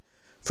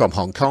From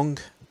Hong Kong,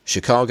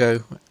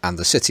 Chicago, and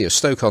the city of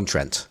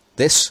Stoke-on-Trent,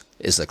 this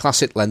is the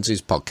Classic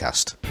Lenses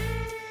Podcast.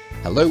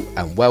 Hello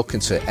and welcome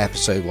to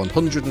episode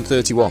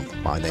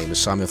 131. My name is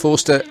Simon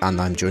Forster and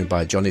I'm joined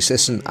by Johnny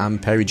Sisson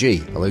and Perry G.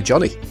 Hello,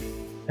 Johnny.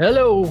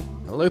 Hello.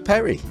 Hello,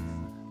 Perry.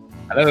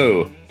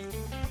 Hello.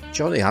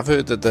 Johnny, I've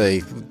heard that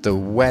the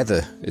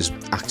weather is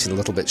acting a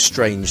little bit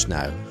strange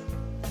now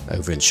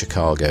over in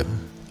Chicago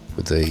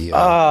with the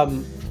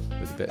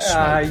bit of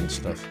smoke and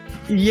stuff.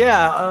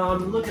 Yeah,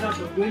 looking out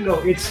the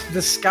window,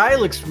 the sky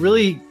looks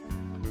really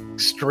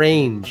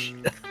strange.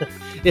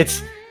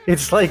 it's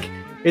like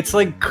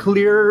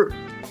clear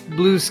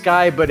blue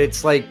sky, but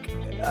it's like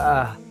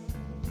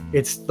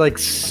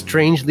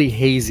strangely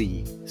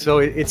hazy. So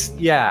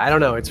I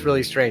don't know, it's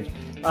really strange.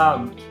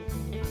 And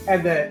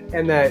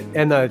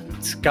the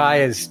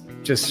sky is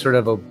just sort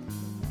of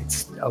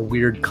a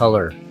weird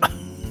color.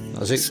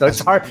 So it's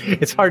hard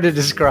to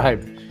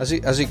describe. Has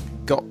it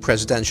got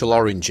presidential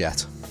orange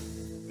yet?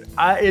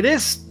 It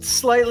is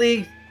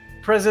slightly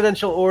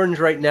presidential orange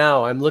right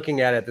now. I'm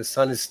looking at it. The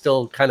sun is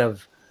still kind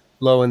of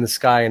low in the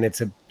sky, and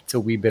it's a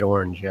wee bit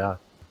orange, yeah.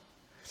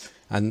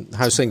 And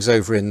how's things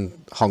over in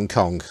Hong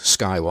Kong,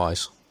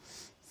 sky-wise?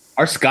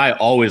 Our sky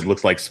always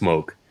looks like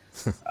smoke.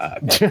 So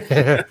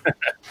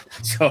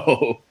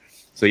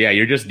yeah,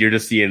 you're just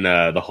seeing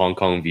the Hong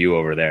Kong view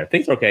over there.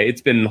 Things are okay.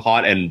 It's been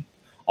hot and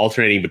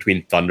alternating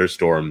between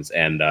thunderstorms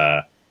and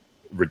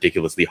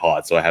ridiculously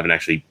hot, so I haven't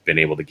actually been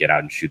able to get out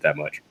and shoot that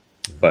much.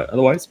 But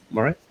otherwise, I'm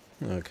all right.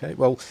 Okay.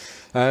 Well,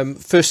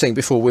 first thing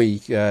before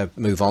we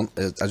move on,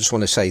 I just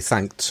want to say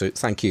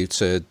thank you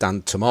to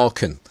Dan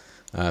Tamarkin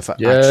for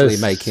actually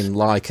making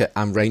Leica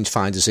and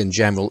rangefinders in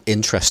general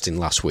interesting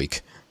last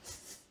week.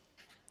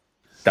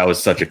 That was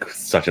such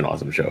an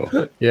awesome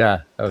show.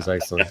 Yeah, that was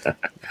excellent.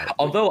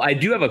 Although I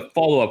do have a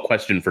follow-up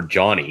question for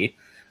Johnny.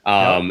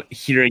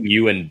 Hearing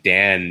you and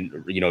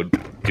Dan,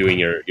 doing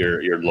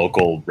your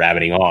local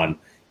rabbiting on,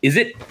 is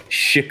it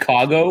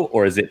Chicago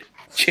or is it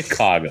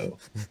Chicago?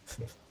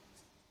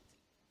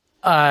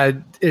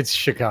 It's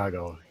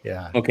Chicago.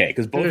 Yeah. Okay,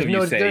 because both of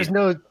you say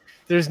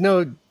there's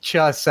no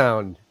cha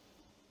sound.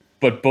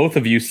 But both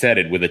of you said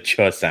it with a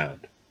cha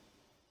sound.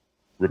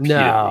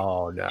 Repeatedly.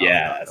 No.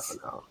 Yes.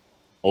 No.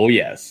 Oh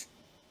yes.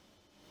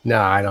 No,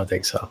 I don't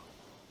think so.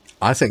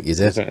 I think you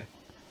did. Okay.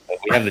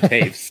 We have the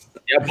tapes.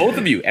 Yeah, both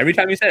of you. Every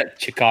time you said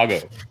it, Chicago.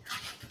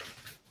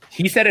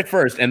 He said it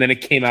first, and then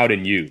it came out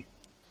in you.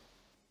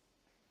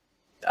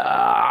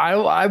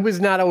 I was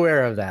not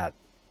aware of that.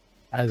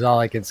 That's all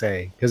I can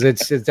say, because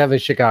it's definitely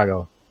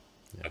Chicago.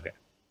 Okay.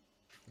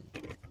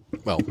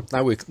 Well,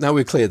 now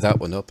we cleared that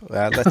one up.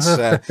 Let's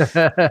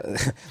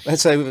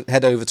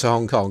head over to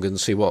Hong Kong and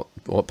see what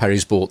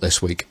Perry's bought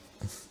this week.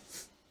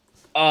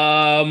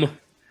 Well,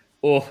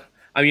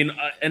 I mean,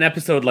 an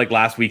episode like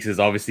last week's is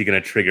obviously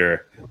going to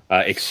trigger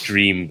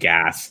extreme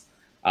gas,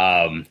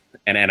 and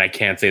I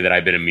can't say that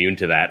I've been immune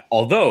to that.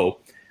 Although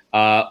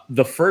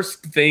the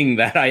first thing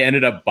that I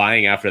ended up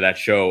buying after that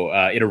show,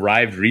 it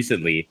arrived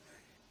recently,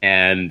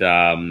 and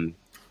I'm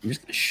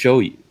just going to show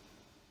you.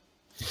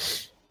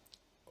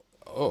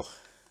 Oh,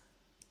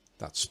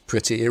 that's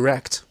pretty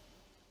erect.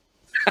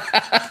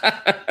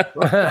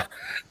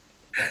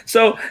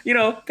 So,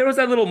 there was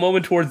that little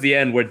moment towards the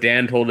end where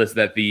Dan told us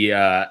that the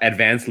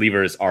advanced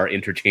levers are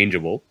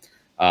interchangeable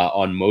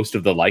on most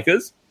of the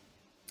Leicas.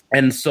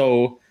 And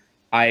so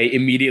I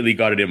immediately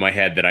got it in my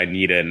head that I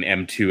need an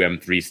M2,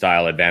 M3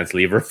 style advanced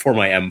lever for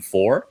my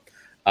M4.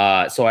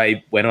 So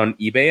I went on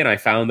eBay and I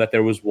found that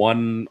there was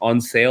one on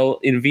sale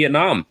in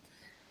Vietnam.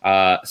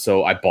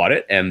 So I bought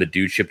it and the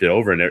dude shipped it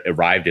over and it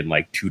arrived in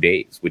like 2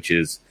 days, which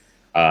is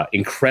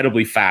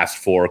incredibly fast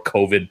for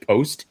COVID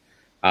post.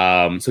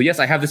 So yes,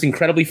 I have this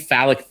incredibly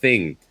phallic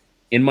thing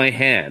in my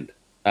hand,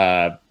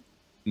 more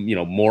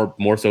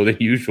so than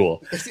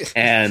usual.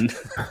 And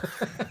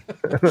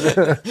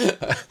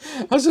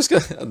I was just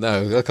going.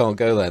 No, I can't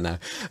go there now.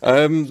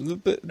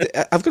 But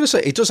I've got to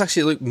say, it does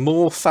actually look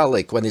more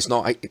phallic when it's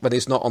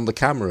not on the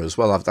camera as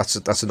well.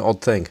 That's an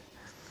odd thing.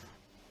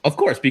 Of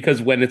course,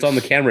 because when it's on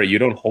the camera, you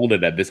don't hold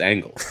it at this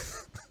angle,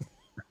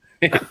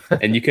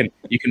 and you can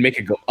make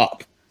it go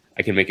up.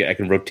 I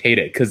can rotate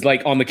it because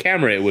like on the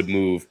camera, it would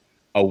move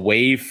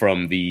away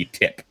from the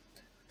tip,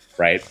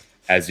 right?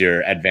 As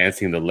you're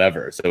advancing the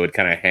lever. So it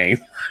kind of hangs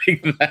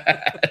like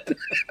that.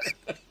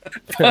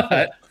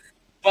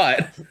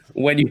 But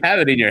when you have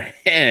it in your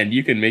hand,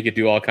 you can make it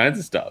do all kinds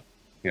of stuff,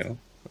 Go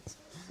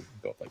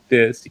up like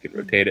this, you can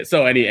rotate it.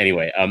 So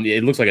anyway,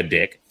 it looks like a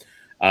dick.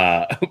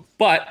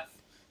 But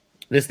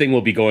this thing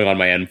will be going on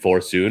my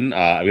N4 soon.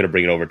 I'm going to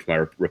bring it over to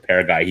my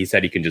repair guy. He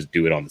said he can just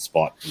do it on the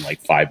spot in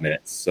like 5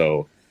 minutes.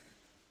 So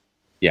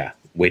yeah,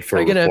 wait for a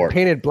report. Are you going to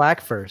paint it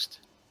black first?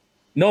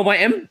 No, my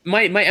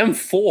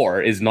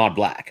M4 is not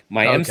black.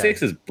 My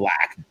M6 is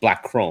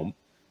black chrome.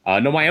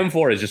 No, my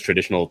M4 is just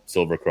traditional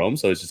silver chrome,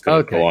 so it's just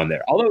going to go on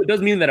there. Although it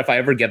does mean that if I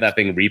ever get that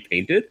thing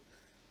repainted,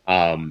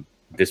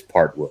 this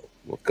part will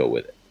go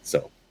with it.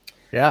 So,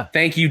 yeah.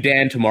 Thank you,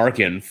 Dan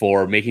Tamarkin,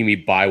 for making me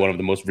buy one of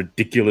the most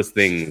ridiculous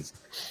things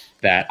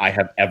that I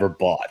have ever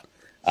bought.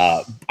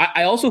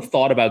 I also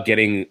thought about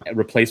getting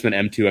replacement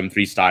M2,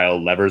 M3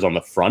 style levers on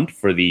the front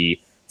for the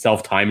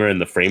self-timer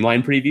and the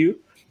Frameline preview.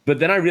 But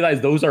then I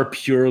realized those are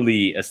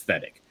purely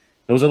aesthetic.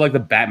 Those are like the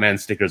Batman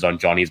stickers on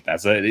Johnny's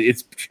Bessa.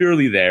 It's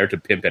purely there to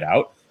pimp it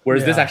out.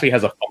 Whereas this actually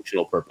has a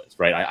functional purpose,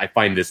 right? I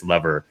find this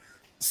lever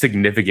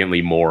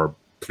significantly more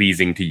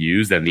pleasing to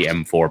use than the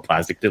M4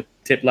 plastic tip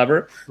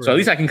lever. Right. So at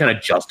least I can kind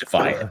of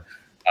justify it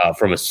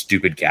from a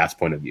stupid gas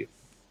point of view.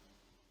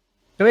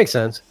 That makes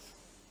sense.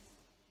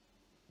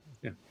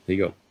 Yeah, there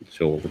you go.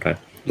 Show over time.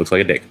 Looks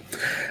like a dick.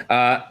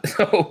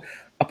 So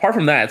apart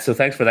from that, so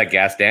thanks for that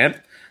gas, Dan.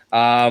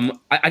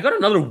 I got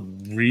another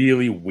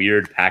really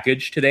weird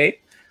package today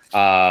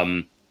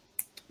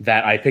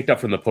that I picked up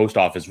from the post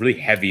office, really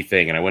heavy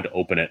thing, and I went to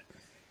open it.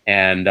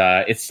 And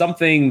it's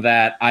something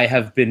that I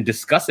have been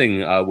discussing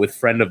with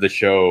friend of the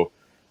show,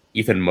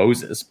 Ethan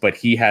Moses, but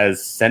he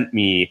has sent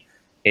me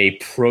a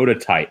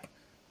prototype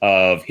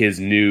of his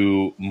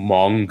new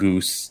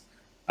Mongoose.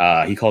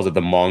 He calls it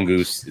the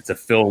Mongoose. It's a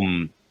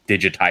film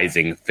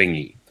digitizing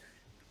thingy.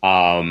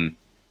 And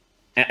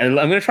I'm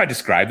going to try to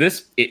describe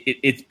this.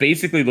 It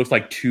basically looks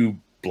like two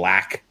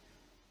black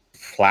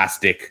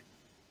plastic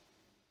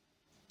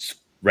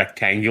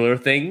rectangular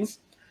things.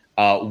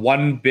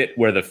 One bit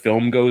where the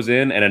film goes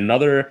in, and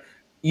another,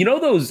 you know,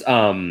 those,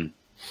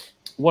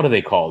 what are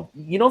they called?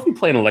 You know, if you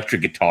play an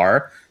electric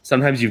guitar,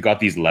 sometimes you've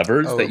got these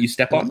levers that you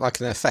step on. Like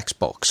an effects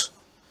box.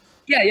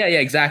 Yeah,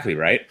 exactly,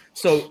 right?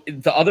 So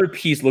the other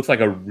piece looks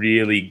like a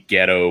really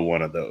ghetto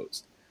one of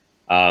those.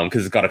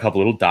 Because it's got a couple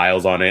little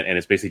dials on it, and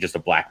it's basically just a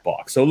black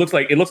box. So it looks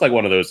like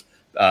one of those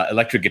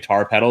electric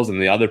guitar pedals, and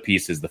the other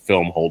piece is the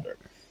film holder.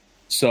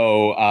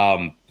 So,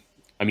 I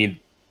mean,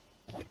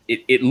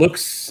 it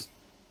looks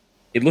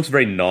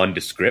very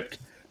nondescript,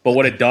 but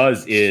what it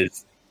does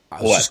is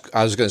I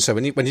was going to say,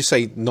 when you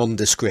say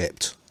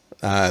nondescript,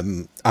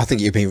 I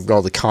think you've been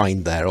rather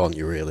kind there, aren't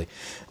you? Really,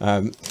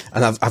 and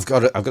I've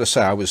got to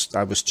say, I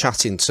was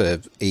chatting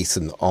to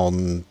Ethan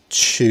on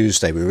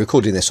Tuesday. We were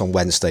recording this on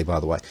Wednesday, by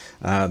the way,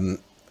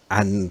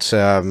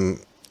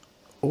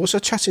 or was I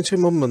chatting to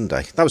him on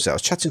Monday? That was it. I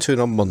was chatting to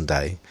him on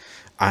Monday,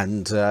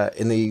 and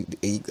he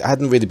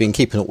hadn't really been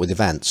keeping up with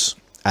events.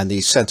 And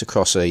he sent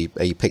across a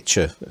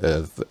picture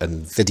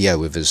and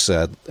video of his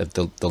of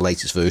the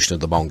latest version of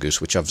the Mongoose,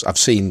 which I've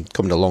seen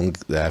coming along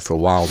there for a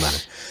while now.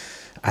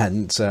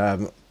 And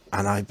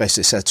I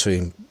basically said to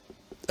him,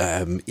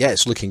 yeah,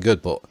 it's looking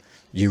good, but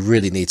you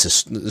really need to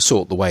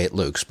sort the way it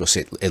looks, because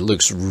it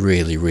looks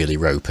really, really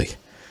ropey.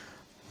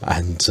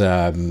 And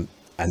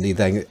he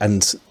then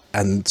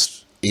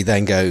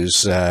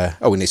goes,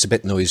 oh, and it's a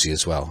bit noisy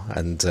as well.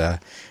 And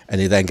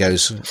he then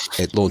goes,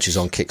 it launches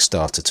on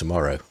Kickstarter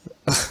tomorrow.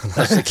 I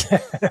was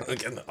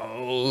thinking,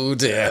 oh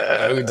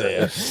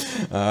dear.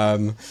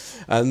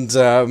 And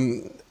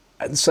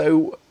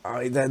so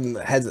I then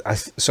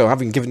so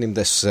having given him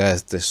this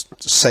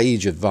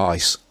sage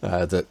advice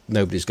that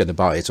nobody's going to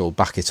buy it or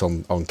back it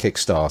on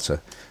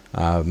Kickstarter,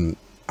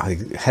 I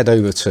head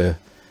over to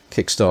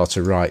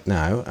Kickstarter right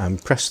now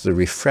and press the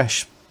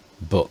refresh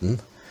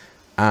button,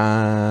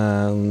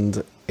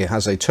 and it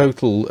has a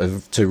total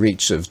to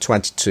reach of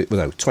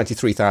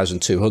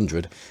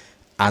 23,200,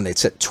 and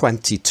it's at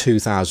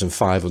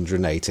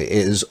 22,580. It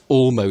is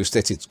almost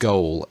at its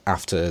goal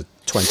after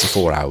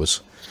 24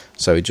 hours.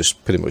 So it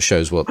just pretty much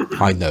shows what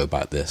I know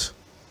about this.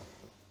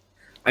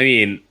 I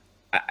mean,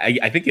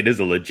 I think it is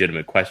a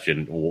legitimate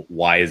question.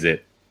 Why is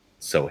it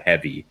so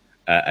heavy,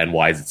 and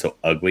why is it so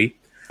ugly?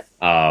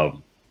 I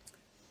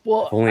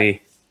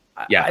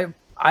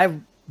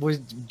was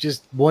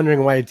just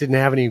wondering why it didn't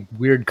have any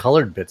weird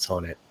colored bits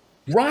on it.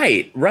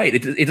 Right.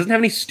 It doesn't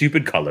have any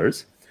stupid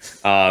colors.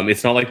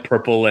 It's not like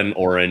purple and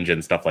orange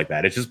and stuff like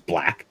that. It's just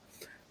black.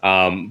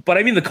 But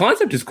I mean, the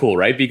concept is cool,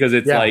 right? Because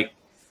it's like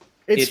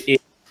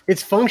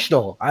it's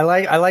functional. I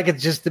like it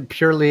just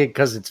purely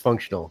because it's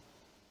functional.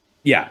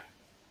 Yeah,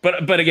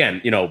 but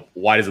again, you know,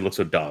 why does it look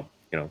so dumb?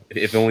 You know,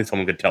 if only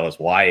someone could tell us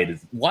why it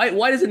is. Why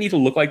does it need to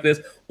look like this?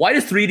 Why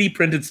does 3D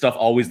printed stuff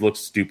always look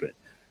stupid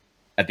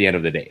at the end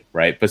of the day,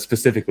 right? But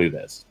specifically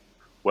this.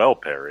 Well,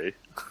 Perry.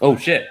 Oh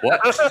shit! What?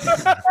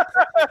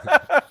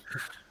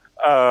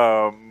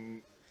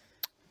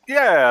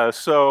 Yeah,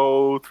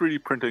 so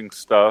 3D printing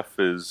stuff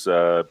is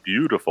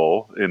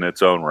beautiful in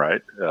its own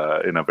right,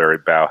 in a very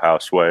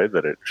Bauhaus way,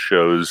 that it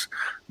shows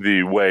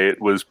the way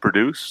it was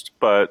produced.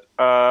 But,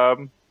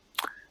 3D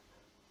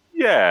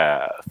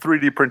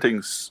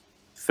printing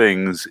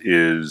things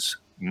is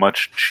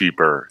much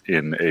cheaper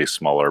in a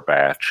smaller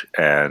batch.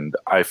 And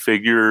I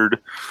figured,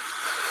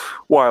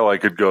 while I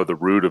could go the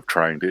route of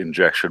trying to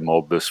injection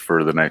mold this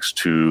for the next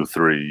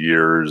 2-3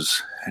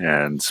 years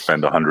and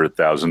spend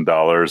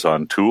 $100,000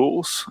 on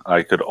tools,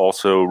 I could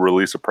also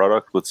release a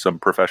product with some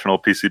professional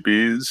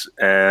PCBs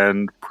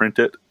and print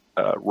it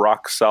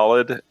rock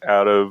solid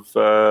out of,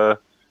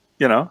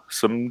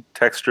 some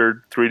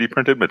textured 3D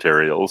printed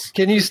materials.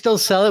 Can you still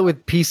sell it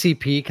with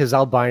PCP? Because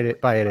I'll buy it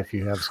if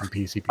you have some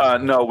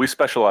PCP. No, we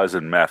specialize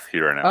in meth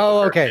here in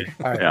Albuquerque.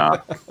 Oh, okay. All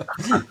right.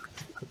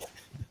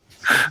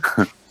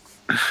 Yeah.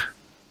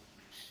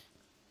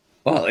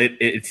 Well,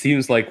 it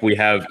seems like we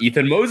have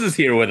Ethan Moses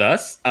here with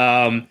us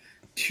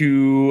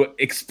to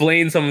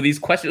explain some of these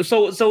questions.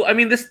 So I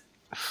mean, this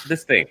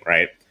thing,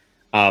 right?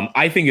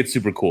 I think it's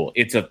super cool.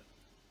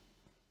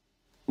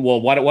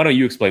 Why don't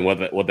you explain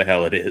what the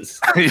hell it is?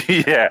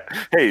 Yeah.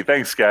 Hey,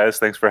 thanks, guys.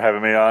 Thanks for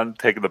having me on.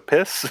 Taking the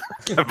piss,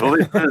 I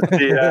believe is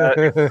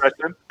the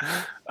expression.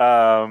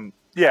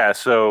 Yeah.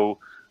 So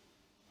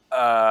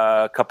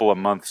a couple of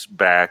months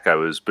back, I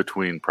was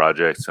between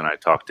projects, and I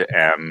talked to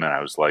M, and I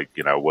was like,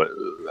 what?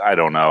 I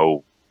don't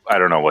know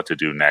what to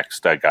do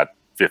next. I got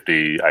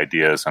 50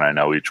 ideas, and I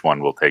know each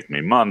one will take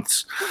me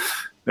months.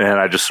 And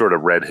I just sort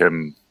of read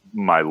him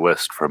my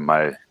list from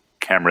my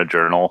camera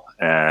journal,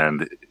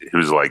 and he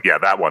was like, yeah,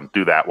 that one,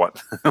 do that one,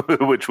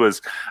 which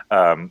was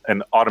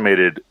an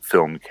automated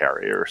film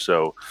carrier.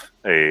 So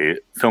a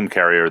film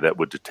carrier that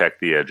would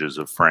detect the edges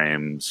of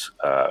frames,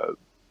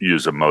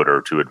 use a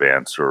motor to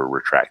advance or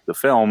retract the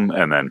film,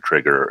 and then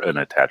trigger an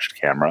attached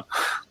camera,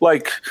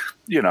 like,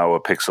 a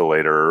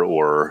pixelator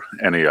or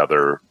any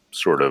other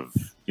sort of,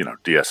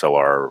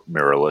 DSLR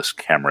mirrorless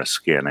camera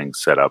scanning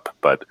setup,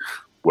 but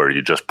where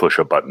you just push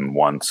a button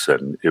once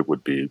and it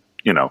would be,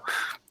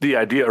 the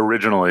idea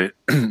originally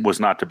was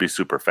not to be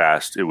super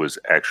fast. It was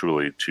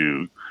actually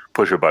to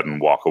push a button,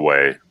 walk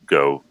away,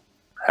 go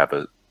have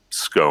a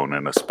scone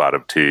and a spot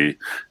of tea,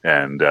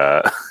 and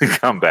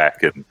come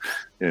back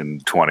in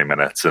 20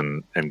 minutes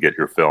and get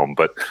your film.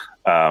 But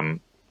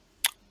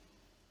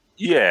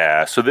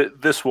yeah, so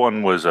this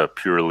one was a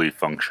purely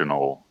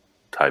functional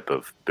type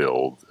of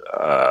build.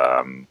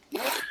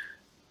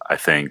 I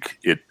think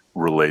it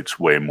relates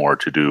way more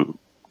to do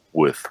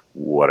with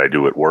what I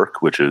do at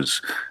work, which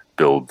is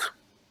build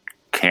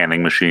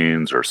canning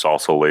machines or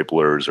salsa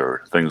labelers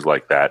or things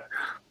like that,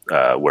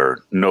 where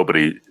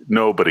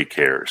nobody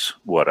cares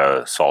what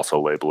a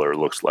salsa labeler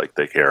looks like.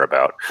 They care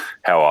about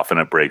how often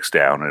it breaks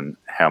down and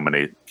how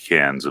many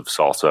cans of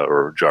salsa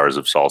or jars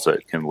of salsa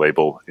it can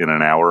label in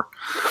an hour.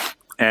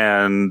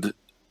 And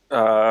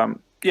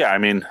yeah, I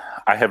mean,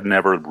 I have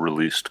never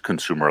released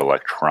consumer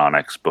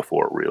electronics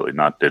before, really,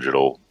 not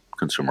digital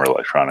consumer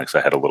electronics.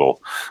 I had a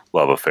little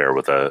love affair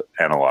with an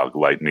analog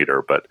light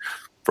meter, but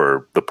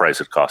for the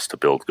price it costs to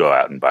build, go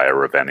out and buy a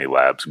Reveni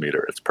Labs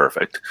meter. It's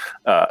perfect.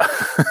 But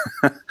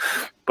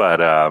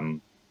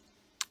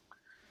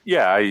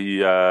yeah,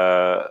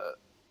 I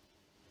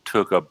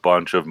took a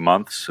bunch of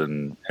months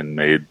and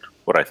made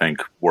what I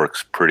think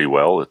works pretty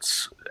well.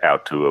 It's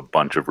out to a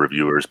bunch of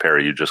reviewers.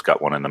 Perry, you just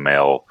got one in the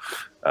mail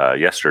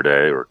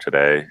yesterday or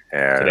today.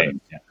 And today,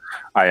 yeah.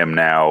 I am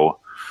now,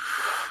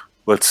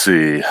 let's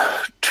see,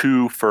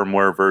 2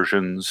 firmware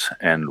versions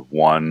and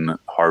 1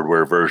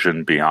 hardware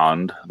version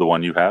beyond the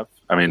one you have.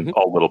 I mean,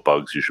 all little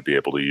bugs, you should be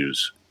able to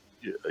use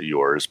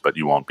yours, but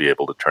you won't be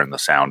able to turn the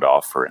sound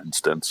off, for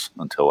instance,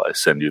 until I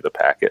send you the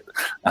packet.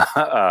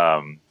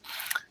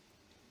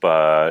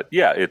 But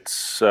yeah,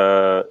 it's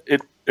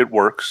it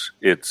works.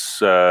 It's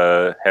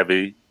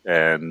heavy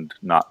and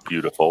not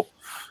beautiful,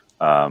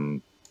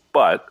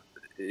 but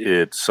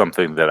it's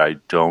something that I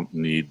don't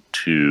need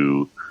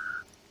to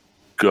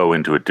go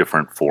into a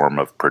different form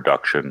of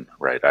production,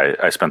 right?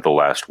 I spent the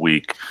last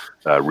week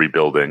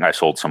rebuilding. I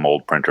sold some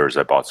old printers.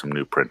 I bought some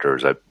new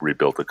printers. I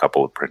rebuilt a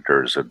couple of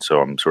printers. And so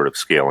I'm sort of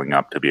scaling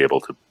up to be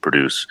able to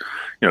produce,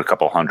 a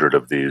couple hundred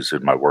of these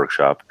in my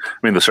workshop. I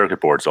mean, the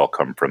circuit boards all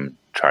come from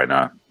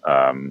China,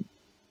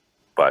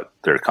 but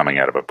they're coming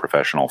out of a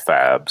professional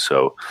fab.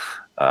 So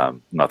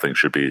nothing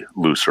should be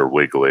loose or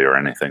wiggly or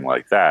anything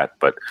like that.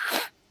 But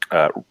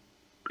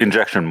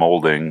injection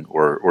molding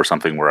or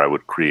something where I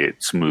would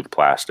create smooth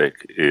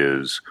plastic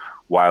is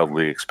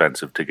wildly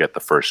expensive to get the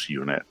first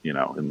unit,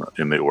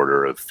 in the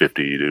order of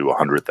 $50,000 to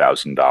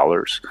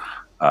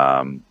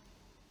 $100,000.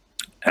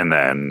 And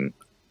then,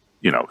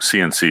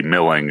 CNC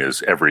milling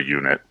is every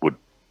unit would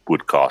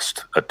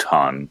cost a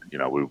ton.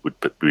 We would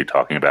be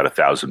talking about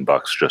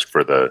 $1,000 just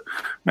for the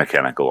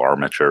mechanical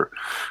armature.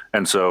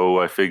 And so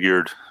I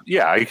figured,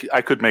 yeah,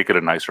 I could make it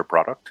a nicer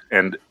product.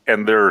 And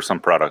there are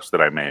some products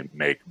that I may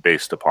make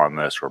based upon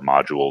this or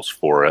modules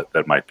for it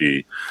that might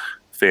be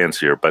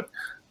fancier, but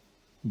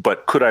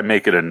could I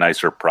make it a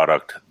nicer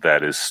product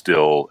that is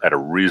still at a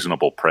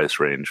reasonable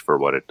price range for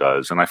what it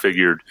does? And I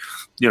figured,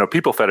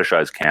 people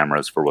fetishize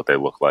cameras for what they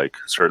look like.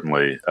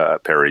 Certainly,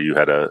 Perry, you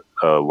had a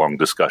long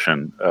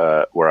discussion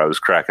where I was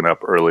cracking up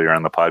earlier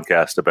on the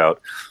podcast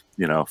about,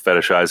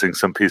 fetishizing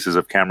some pieces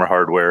of camera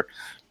hardware.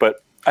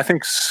 But I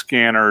think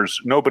scanners,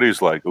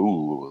 nobody's like,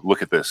 ooh,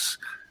 look at this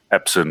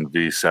Epson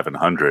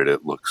V700,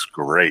 it looks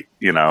great,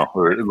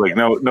 or like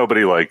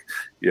nobody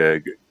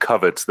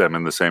covets them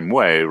in the same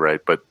way, right?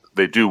 But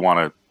they do want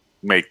to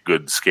make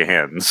good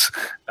scans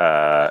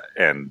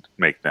and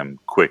make them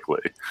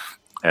quickly.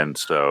 And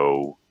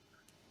so,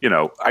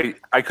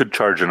 I could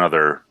charge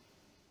another,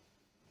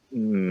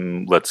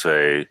 let's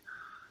say,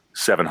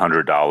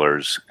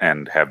 $700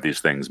 and have these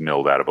things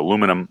milled out of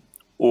aluminum,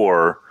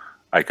 or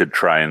I could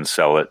try and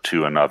sell it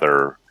to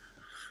another,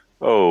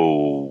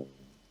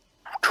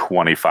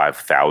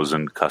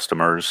 25,000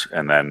 customers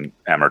and then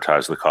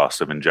amortize the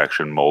cost of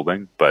injection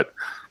molding. But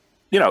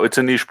it's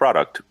a niche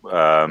product.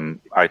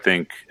 I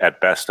think at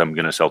best I'm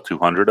going to sell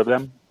 200 of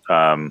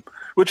them,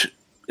 which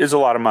is a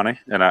lot of money,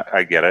 and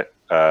I get it.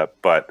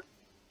 But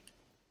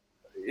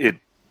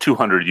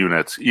 200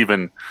 units,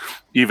 even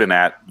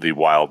at the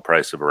wild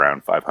price of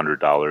around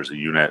 $500 a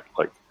unit,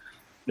 like,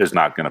 is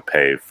not going to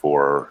pay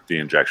for the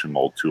injection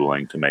mold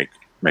tooling to make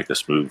a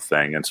smooth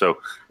thing. And so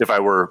if I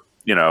were,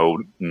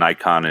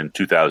 Nikon in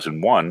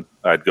 2001,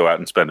 I'd go out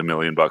and spend $1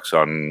 million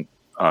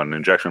on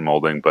injection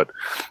molding. But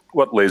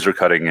what laser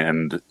cutting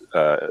and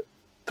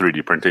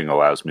 3D printing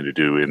allows me to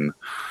do in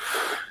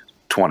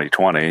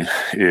 2020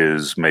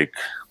 is make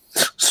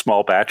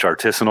small batch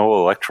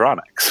artisanal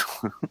electronics.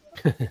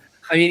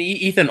 I mean,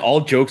 Ethan,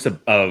 all jokes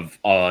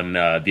on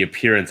the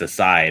appearance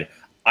aside,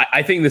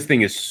 I think this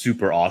thing is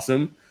super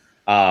awesome.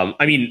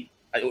 I mean,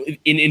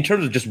 in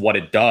terms of just what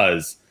it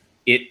does,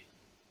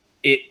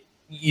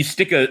 you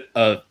stick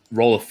a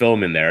roll of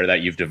film in there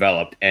that you've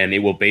developed, and it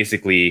will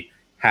basically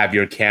have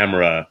your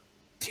camera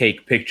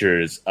take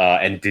pictures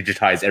and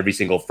digitize every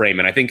single frame.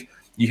 And I think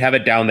you have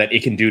it down that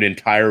it can do an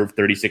entire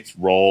 36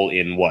 roll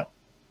in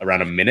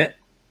around a minute?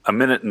 A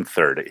minute and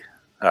 30.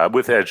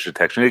 With edge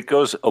detection. It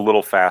goes a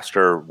little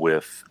faster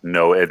with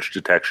no edge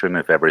detection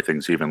if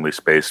everything's evenly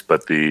spaced,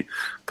 but the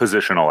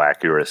positional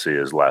accuracy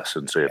is less,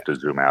 and so you have to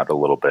zoom out a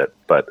little bit.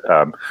 But,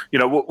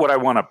 what I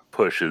want to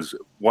push is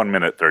 1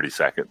 minute, 30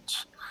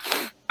 seconds.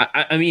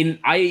 I mean,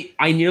 I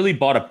nearly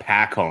bought a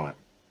Pacon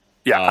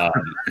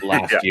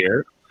last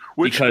year.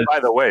 Which, by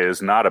the way,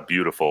 is not a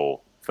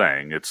beautiful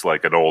thing. It's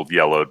like an old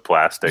yellowed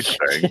plastic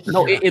thing.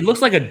 No, it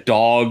looks like a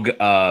dog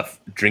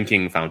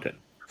drinking fountain.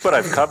 But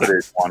I've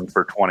coveted one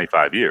for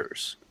 25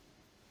 years.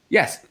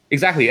 Yes,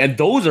 exactly. And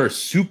those are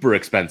super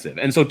expensive.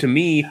 And so to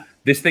me,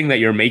 this thing that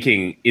you're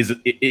making it's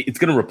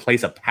going to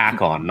replace a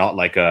Pacon, not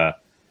like a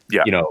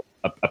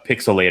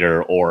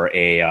pixelator or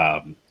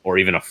or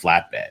even a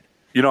flatbed.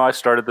 I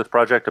started this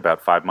project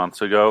about 5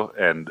 months ago,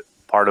 and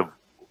part of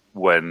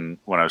when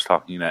I was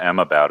talking to Em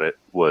about it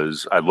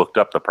was I looked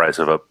up the price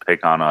of a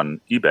Pacon on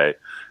eBay.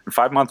 And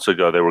 5 months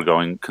ago, they were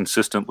going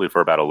consistently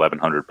for about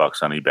 $1,100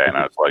 on eBay. And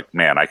I was like,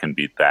 man, I can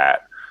beat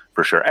that.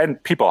 For sure.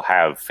 And people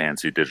have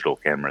fancy digital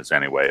cameras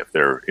anyway if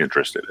they're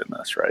interested in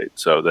this, right?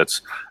 So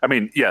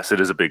yes, it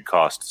is a big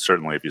cost,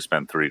 certainly if you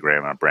spend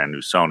 $3,000 on a brand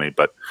new Sony,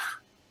 but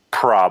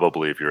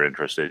probably if you're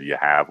interested, you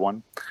have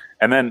one.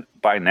 And then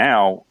by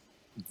now,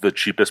 the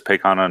cheapest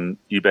Pacon on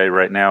eBay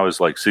right now is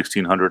like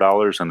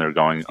 $1,600, and they're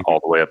going all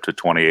the way up to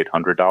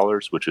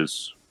 $2,800, which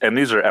is, and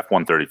these are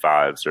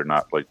F135s. They're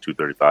not like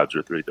 235s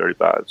or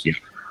 335s. Yeah.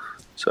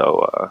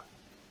 So,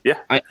 yeah.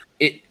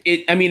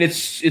 I mean, it's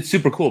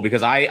super cool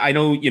because I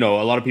know,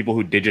 a lot of people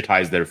who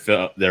digitize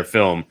their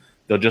film,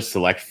 they'll just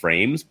select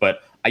frames,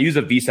 but I use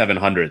a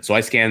V700. So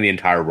I scan the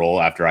entire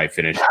roll after I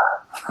finish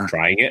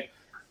trying it.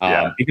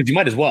 Because you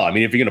might as well. I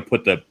mean, if you're going to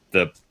put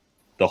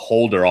the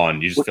holder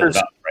on, you just fill it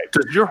up, right?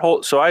 Does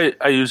your so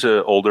I use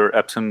an older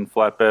Epson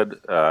flatbed.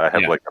 I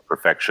have like a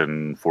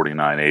Perfection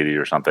 4980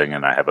 or something,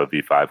 and I have a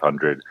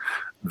V500.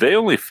 They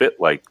only fit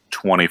like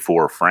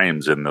 24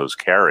 frames in those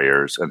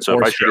carriers. And so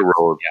if I shoot a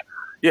roll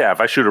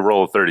if I shoot a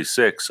roll of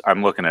 36,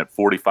 I'm looking at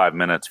 45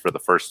 minutes for the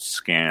first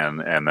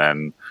scan and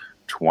then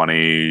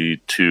 22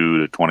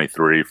 to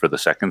 23 for the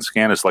second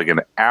scan. It's like an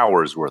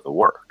hour's worth of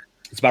work.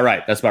 That's about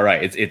right.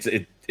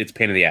 It's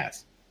pain in the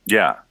ass.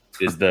 Yeah.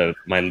 Is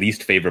my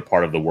least favorite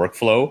part of the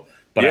workflow,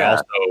 but I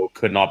also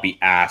could not be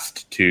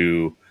asked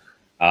to,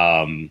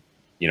 do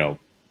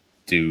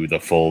the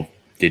full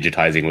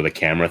digitizing with a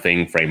camera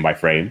thing frame by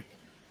frame.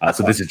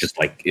 So this is just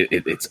like,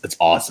 it's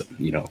awesome,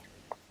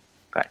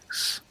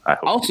 Thanks.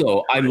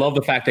 I love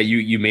the fact that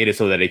you made it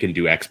so that it can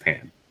do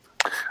XPan.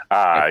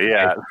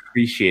 I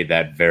appreciate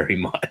that very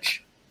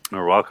much.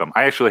 You're welcome.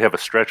 I actually have a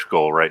stretch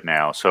goal right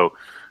now. So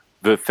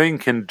the thing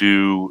can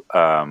do,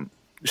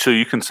 so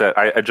you can set,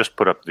 I just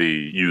put up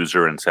the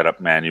user and set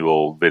up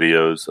manual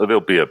videos. So there'll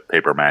be a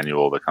paper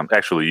manual that comes.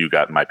 Actually, you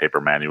got my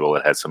paper manual.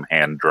 It has some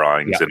hand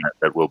drawings in it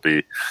that will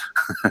be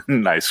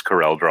nice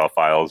Corel Draw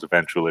files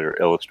eventually, or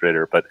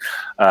Illustrator. But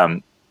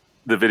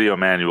the video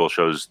manual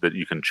shows that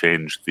you can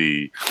change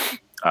the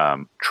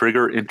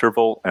trigger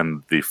interval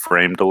and the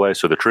frame delay.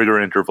 So the trigger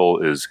interval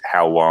is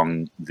how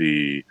long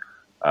the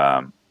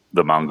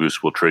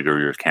mongoose will trigger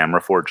your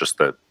camera for,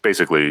 just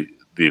basically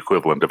the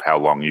equivalent of how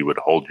long you would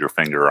hold your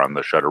finger on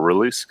the shutter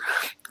release.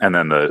 And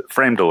then the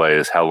frame delay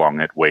is how long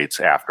it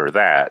waits after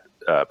that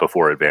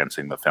before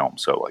advancing the film.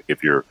 So like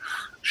if you're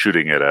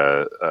shooting at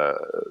a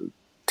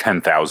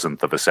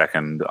 10,000th of a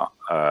second,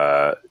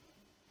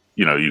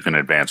 you can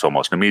advance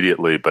almost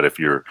immediately. But if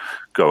you're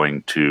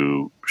going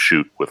to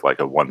shoot with like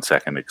a 1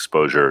 second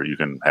exposure, you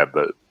can have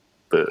the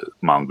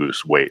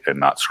mongoose wait and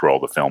not scroll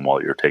the film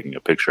while you're taking a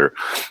picture.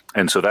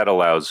 And so that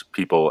allows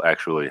people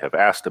actually have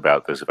asked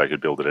about this, if I could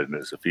build it in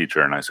as a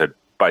feature. And I said,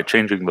 by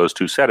changing those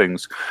two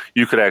settings,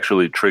 you could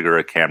actually trigger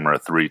a camera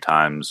 3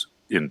 times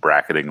in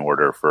bracketing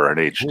order for an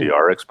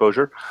HDR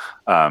exposure.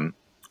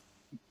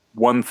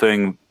 One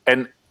thing,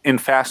 and in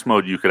fast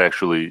mode, you could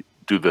actually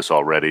do this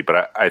already,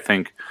 but I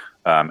think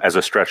As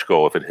a stretch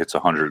goal, if it hits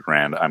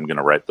 $100,000, I'm going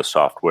to write the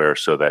software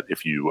so that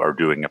if you are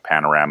doing a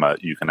panorama,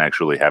 you can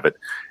actually have it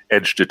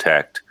edge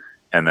detect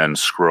and then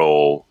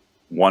scroll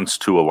once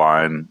to a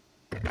line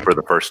for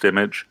the first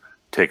image,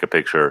 take a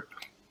picture,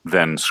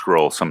 then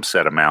scroll some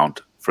set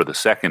amount for the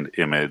second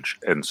image,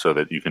 and so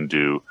that you can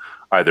do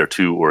either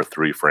 2 or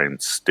 3 frame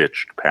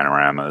stitched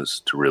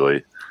panoramas to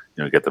really,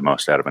 get the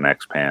most out of an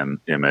X-Pan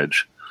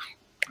image.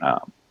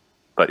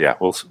 But yeah,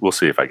 we'll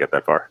see if I get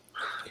that far.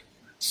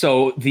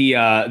 So the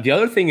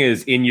other thing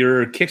is, in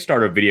your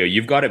Kickstarter video,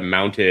 you've got it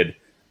mounted.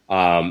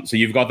 So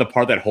you've got the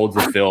part that holds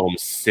the film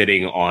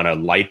sitting on a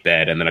light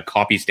bed, and then a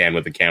copy stand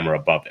with the camera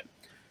above it.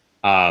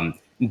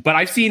 But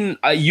I've seen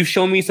you've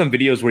shown me some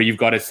videos where you've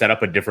got it set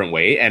up a different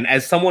way. And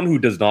as someone who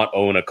does not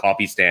own a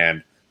copy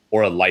stand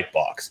or a light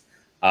box,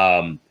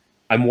 I'm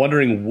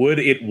wondering, would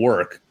it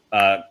work?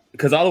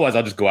 Because otherwise,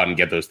 I'll just go out and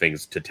get those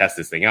things to test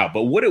this thing out.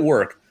 But would it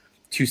work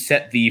to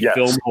set the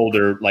film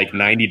holder like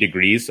 90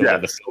 degrees so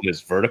that the film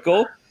is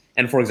vertical?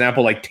 And for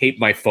example, like tape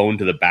my phone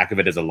to the back of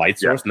it as a light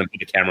source and then put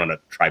the camera on a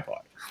tripod.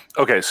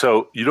 Okay,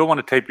 so you don't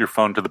want to tape your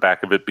phone to the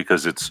back of it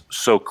because it's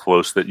so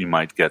close that you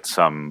might get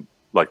some,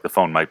 like the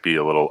phone might be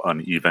a little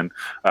uneven.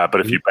 But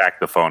if you back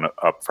the phone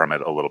up from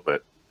it a little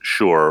bit,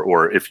 sure.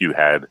 Or if you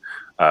had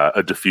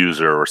a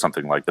diffuser or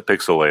something like the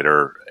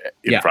Pixelator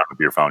in front of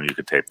your phone, you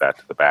could tape that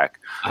to the back.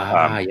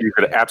 You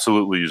could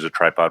absolutely use a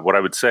tripod. What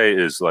I would say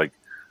is, like,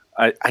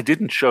 I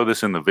didn't show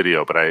this in the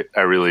video, but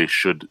I really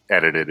should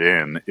edit it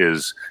in,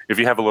 is if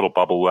you have a little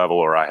bubble level,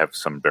 or I have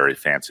some very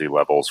fancy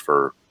levels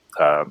for,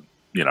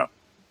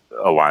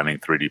 aligning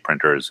 3D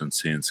printers and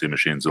CNC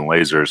machines and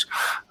lasers,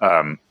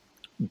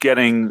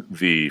 getting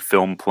the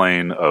film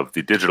plane of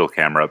the digital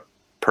camera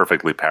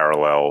perfectly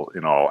parallel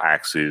in all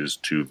axes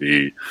to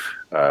the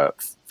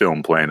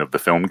film plane of the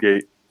film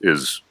gate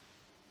is,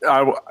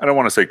 I don't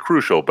want to say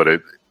crucial,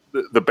 but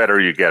the better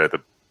you get it,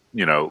 the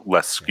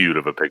less skewed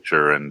of a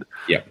picture and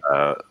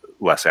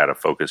less out of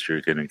focus you're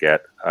going to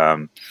get.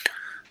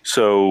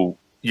 So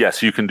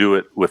yes, you can do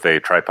it with a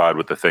tripod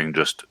with the thing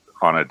just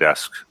on a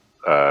desk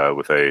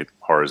with a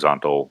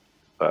horizontal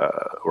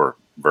or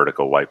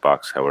vertical light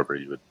box, however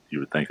you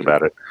would think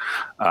about it.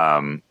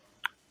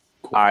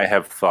 I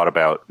have thought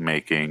about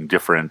making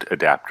different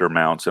adapter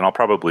mounts, and I'll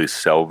probably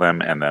sell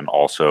them and then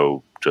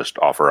also just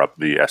offer up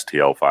the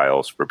STL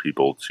files for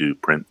people to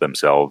print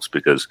themselves,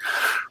 because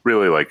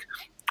really, like,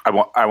 I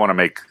want to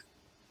make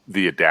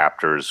the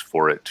adapters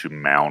for it to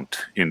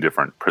mount in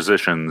different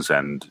positions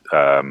and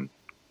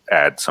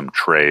add some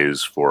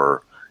trays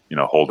for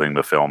holding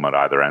the film at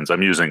either ends.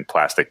 I'm using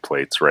plastic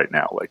plates right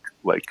now,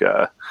 like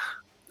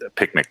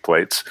picnic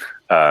plates,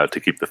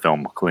 to keep the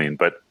film clean.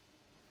 But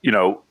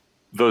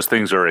those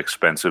things are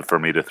expensive for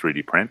me to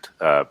 3D print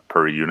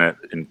per unit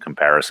in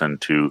comparison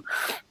to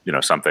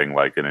something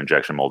like an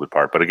injection molded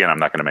part. But again, I'm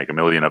not going to make a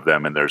million of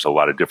them, and there's a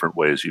lot of different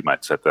ways you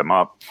might set them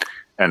up.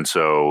 And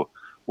so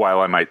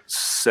while I might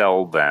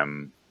sell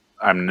them,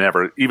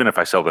 even if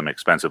I sell them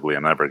expensively,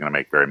 I'm never going to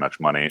make very much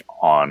money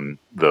on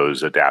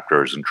those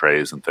adapters and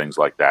trays and things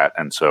like that.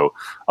 And so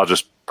I'll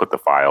just put the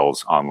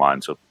files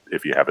online. So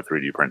if you have a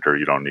 3D printer,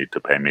 you don't need to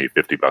pay me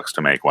 $50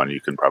 to make one.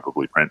 You can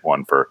probably print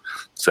one for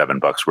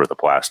 $7 worth of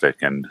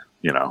plastic and,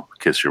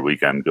 kiss your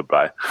weekend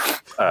goodbye.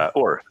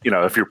 Or,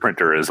 if your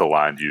printer is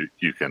aligned,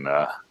 you can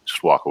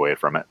just walk away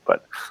from it.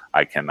 But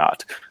I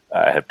cannot.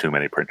 I have too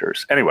many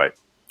printers. Anyway,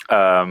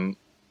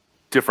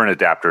 different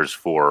adapters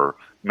for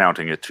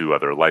mounting it to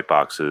other light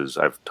boxes.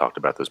 I've talked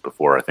about this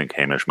before. I think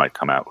Hamish might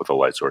come out with a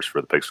light source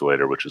for the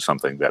Pixelator, which is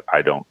something that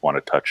I don't want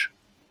to touch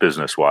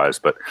business-wise.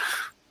 But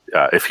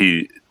if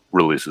he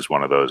releases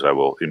one of those, I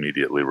will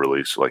immediately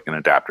release like an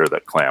adapter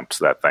that clamps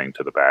that thing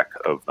to the back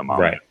of the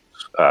monitor,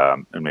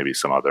 and maybe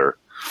some other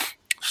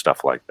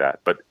stuff like that.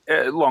 But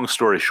long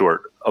story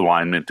short,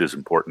 alignment is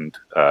important.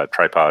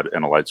 Tripod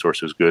and a light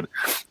source is good.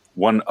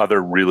 One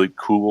other really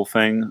cool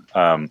thing,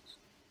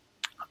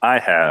 I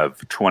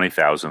have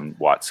 20,000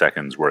 watt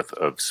seconds worth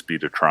of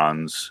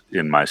Speedotrons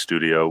in my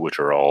studio, which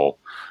are all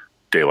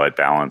daylight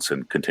balance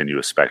and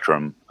continuous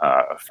spectrum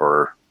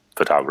for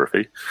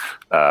photography,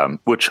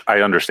 which I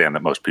understand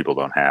that most people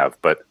don't have.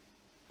 But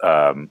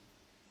and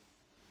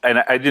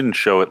I didn't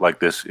show it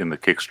like this in the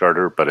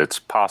Kickstarter, but it's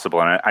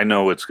possible. And I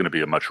know it's going to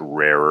be a much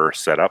rarer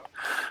setup,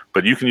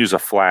 but you can use a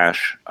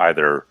flash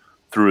either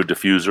through a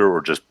diffuser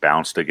or just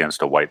bounced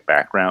against a white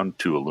background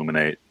to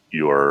illuminate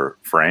your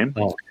frame.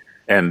 Oh.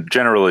 And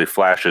generally,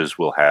 flashes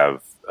will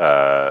have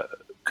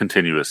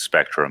continuous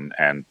spectrum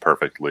and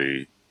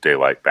perfectly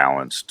daylight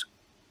balanced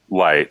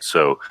light.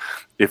 So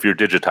if you're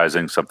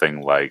digitizing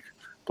something like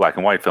black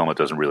and white film, it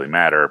doesn't really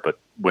matter. But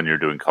when you're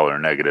doing color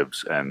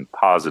negatives and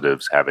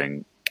positives,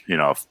 having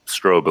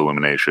strobe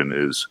illumination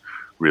is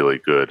really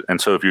good.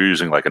 And so if you're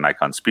using like a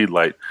Nikon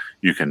Speedlight,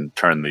 you can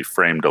turn the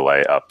frame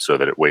delay up so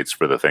that it waits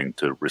for the thing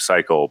to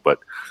recycle. But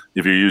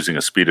if you're using a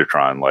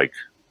Speedotron, like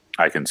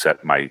I can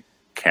set my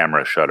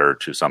camera shutter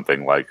to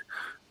something like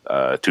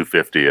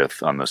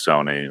 250th on the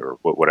Sony or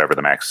whatever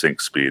the max sync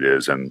speed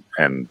is, and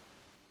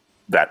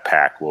that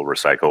pack will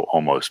recycle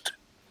almost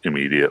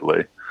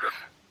immediately.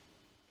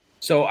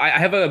 So I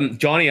have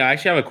Johnny. I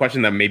actually have a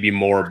question that may be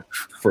more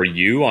for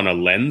you on a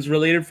lens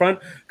related front,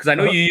 because I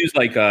know you use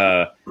like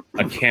a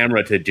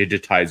camera to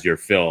digitize your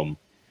film.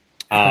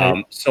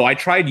 So I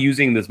tried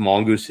using this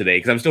Mongoose today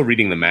because I'm still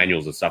reading the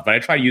manuals and stuff, but I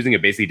tried using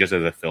it basically just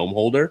as a film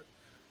holder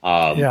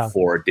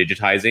for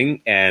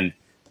digitizing, and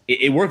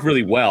it worked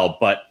really well.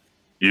 But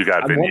you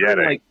got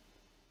vignetting.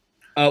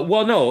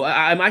 Well, no,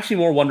 I'm actually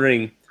more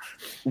wondering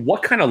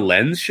what kind of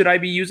lens should I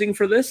be using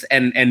for this?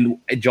 And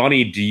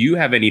Johnny, do you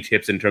have any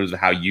tips in terms of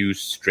how you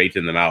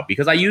straighten them out?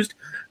 Because I just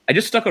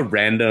stuck a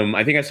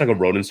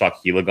Rodenstock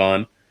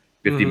Heligon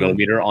 50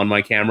 millimeter on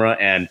my camera,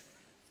 and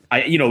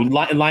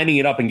lining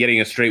it up and getting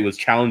it straight was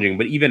challenging.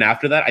 But even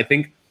after that, I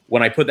think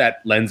when I put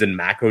that lens in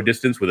macro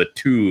distance with a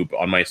tube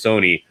on my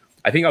Sony,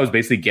 I think I was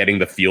basically getting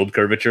the field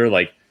curvature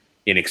like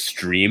in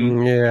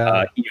extreme,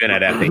 even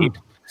at f8.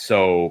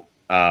 So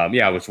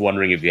I was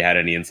wondering if you had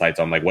any insights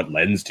on like what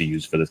lens to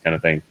use for this kind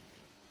of thing.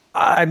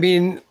 I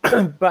mean,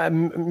 but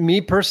me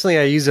personally,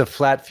 I use a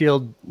flat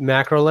field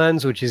macro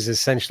lens, which is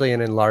essentially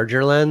an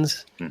enlarger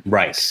lens.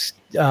 Right.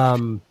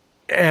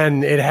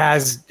 And it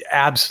has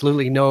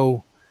absolutely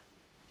no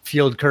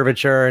field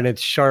curvature, and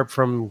it's sharp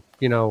from,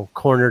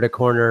 corner to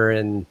corner.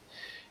 And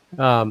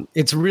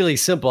it's really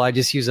simple. I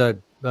just use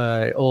on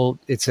an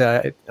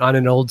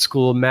old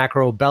school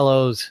macro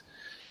bellows.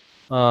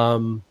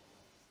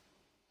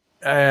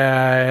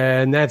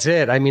 And that's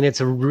it. I mean,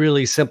 it's a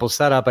really simple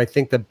setup. I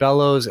think the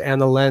bellows and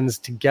the lens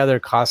together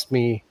cost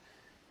me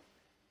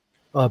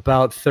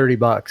about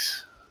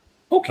 $30.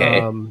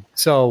 Okay.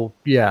 So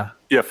yeah.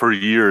 Yeah, for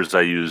years I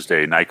used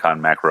a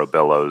Nikon macro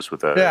bellows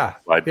with a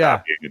wide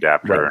copying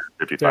adapter. Right.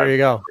 55. There you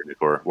go.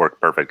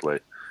 Worked perfectly.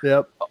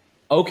 Yep.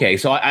 Okay,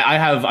 so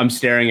I'm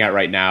staring at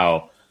right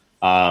now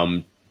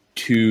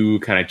two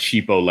kind of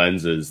cheapo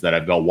lenses that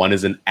I've got. One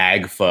is an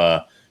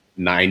Agfa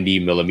 90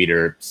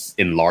 millimeter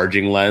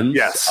enlarging lens.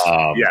 Yes.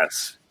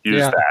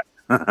 Use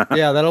that.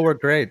 Yeah, that'll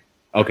work great.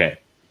 Okay,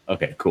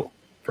 cool.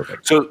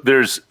 Perfect. So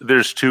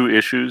there's two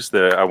issues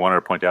that I wanted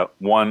to point out.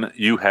 One,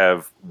 you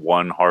have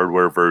one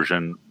hardware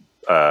version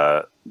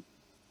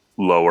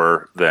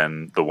lower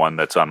than the one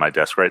that's on my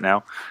desk right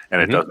now,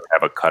 and it doesn't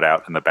have a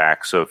cutout in the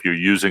back. So if you're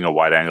using a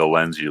wide angle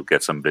lens, you'll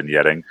get some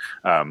vignetting.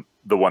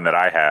 The one that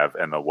I have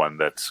and the one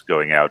that's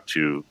going out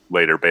to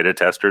later beta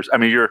testers. I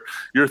mean,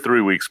 you're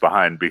 3 weeks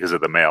behind because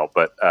of the mail,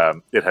 but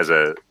it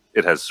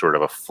has sort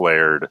of a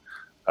flared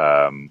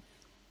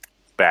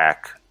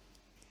back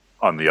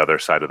on the other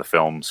side of the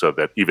film, so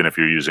that even if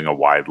you're using a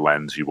wide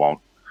lens, you won't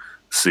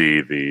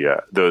see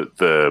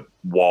the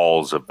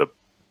walls of the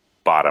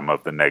bottom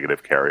of the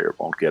negative carrier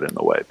won't get in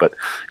the way. But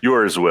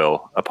yours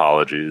will.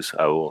 Apologies.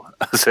 I will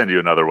send you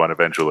another one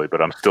eventually,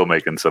 but I'm still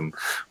making some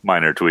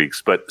minor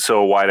tweaks. But so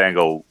a wide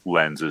angle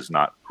lens is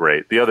not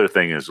great. The other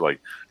thing is like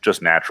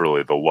just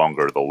naturally the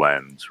longer the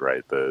lens,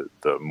 right? The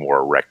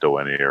more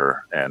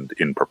rectilinear and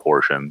in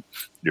proportion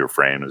your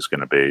frame is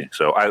going to be.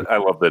 So I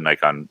love the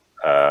Nikon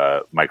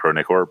Micro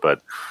Nikkor,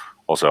 but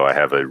also I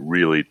have a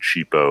really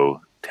cheapo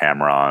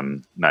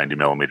Tamron 90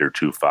 millimeter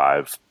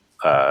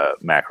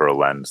 2.5 macro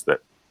lens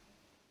that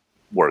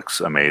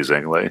works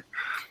amazingly.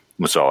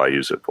 That's all I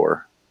use it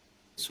for.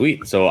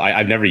 Sweet. So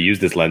I've never used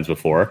this lens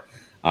before,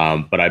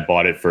 but I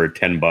bought it for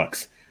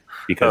 $10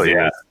 because it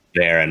was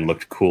there and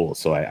looked cool.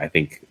 So I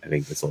think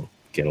this will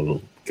get a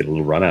little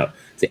run out.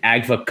 It's the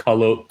Agfa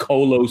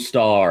Colo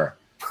Star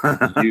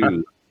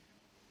U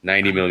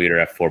 90 millimeter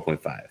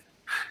f4.5.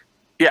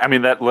 Yeah, I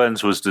mean that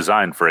lens was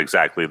designed for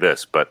exactly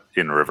this, but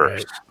in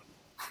reverse.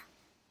 Right.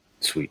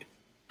 Sweet.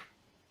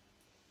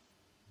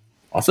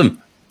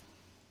 Awesome.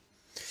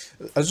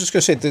 I was just going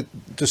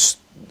to say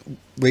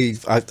that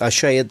I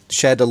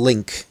shared a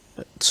link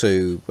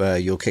to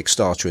your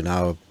Kickstarter in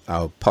our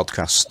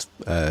podcast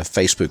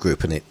Facebook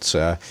group, and it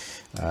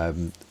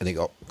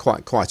got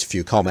quite a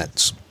few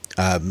comments.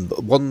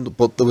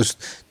 But there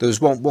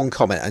was one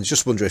comment, and I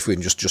just wonder if we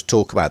can just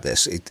talk about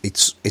this.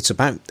 It's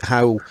about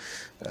how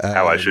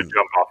I should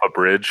jump off a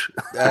bridge.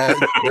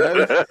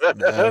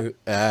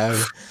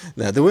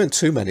 No, there weren't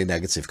too many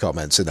negative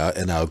comments in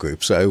our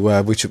group,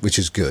 so which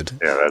is good.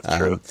 Yeah, that's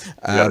true.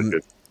 Got a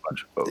good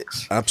bunch of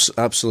folks.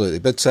 Absolutely,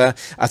 but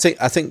I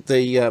think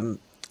there's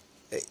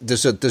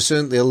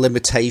certainly a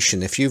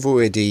limitation if you've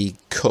already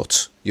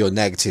cut your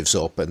negatives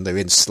up and they're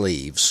in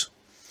sleeves.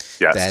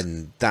 Yes.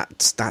 Then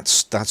that's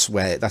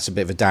a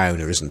bit of a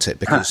downer, isn't it?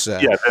 Because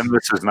then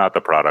this is not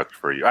the product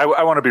for you.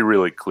 I want to be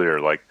really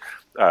clear, like.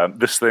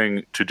 This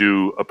thing, to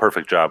do a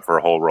perfect job for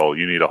a whole roll,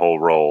 you need a whole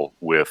roll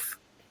with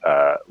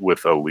a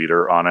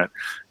leader on it.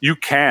 You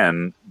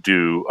can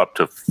do up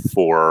to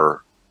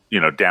four,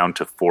 down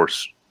to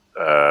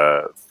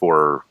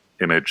four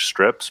image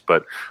strips,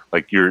 but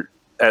like you're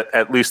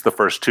at least the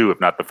first two,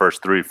 if not the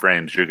first three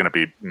frames, you're going to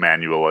be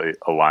manually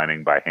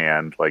aligning by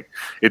hand. Like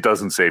it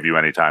doesn't save you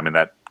any time. In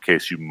that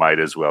case, you might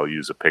as well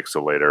use a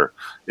pixelator.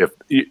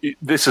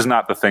 This is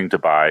not the thing to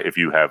buy if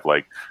you have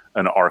like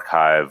an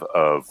archive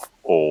of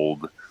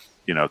old,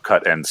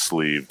 cut and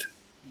sleeved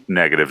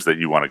negatives that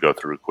you want to go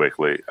through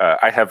quickly.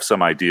 I have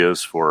some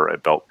ideas for a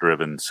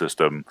belt-driven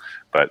system,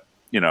 but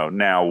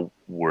now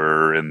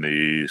we're in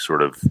the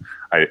sort of,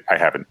 I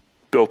haven't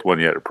built one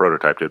yet or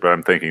prototyped it, but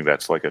I'm thinking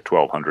that's like a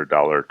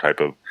 $1,200 type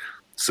of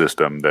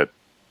system that,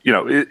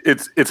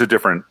 it's a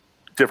different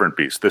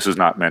beast. This is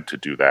not meant to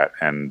do that.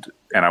 And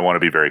I want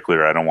to be very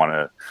clear. I don't want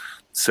to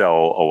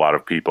sell a lot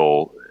of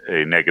people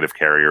a negative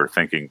carrier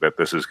thinking that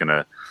this is going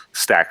to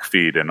stack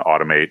feed and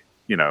automate,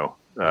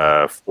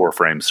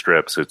 4-frame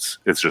strips.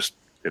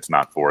 It's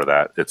not for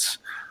that. It's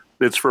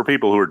for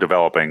people who are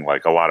developing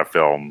like a lot of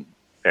film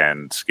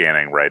and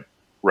scanning right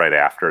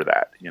after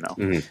that,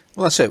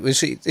 Well, that's it.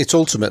 It's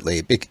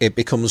ultimately it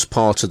becomes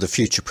part of the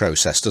future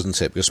process, doesn't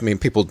it? Because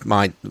people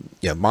might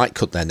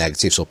cut their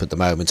negatives up at the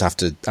moment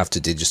after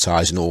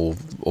digitizing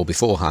or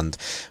beforehand.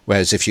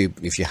 Whereas if you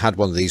had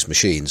one of these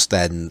machines,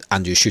 then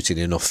and you're shooting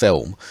enough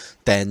film,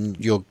 then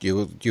you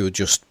would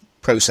just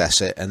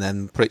process it and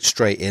then put it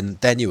straight in.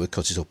 Then you would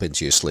cut it up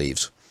into your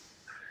sleeves.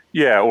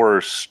 Yeah, or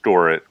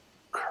store it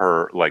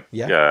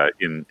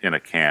in a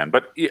can.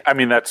 But I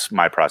mean, that's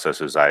my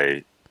process. Is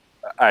I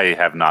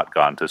have not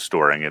gone to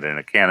storing it in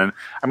a can.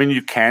 And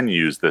you can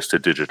use this to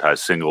digitize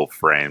single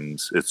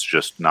frames. It's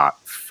just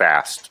not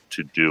fast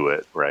to do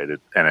it, right?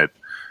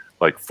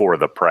 For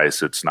the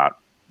price, it's not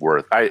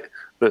worth.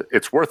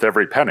 It's worth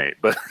every penny,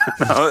 but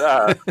for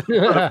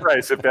the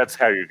price, if that's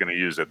how you're going to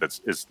use it,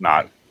 it's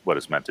not what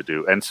it's meant to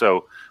do. And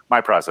so my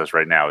process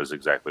right now is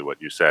exactly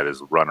what you said: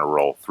 is run a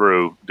roll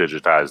through,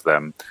 digitize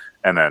them,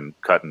 and then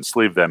cut and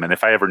sleeve them. And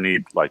if I ever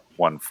need like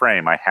one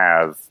frame,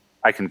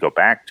 I can go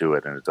back to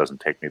it, and it doesn't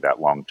take me that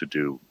long to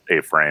do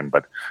a frame,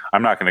 but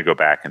I'm not going to go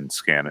back and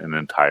scan an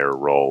entire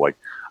roll. Like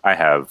I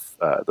have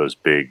those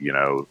big,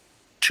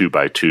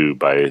 2x2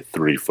 by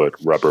 3 foot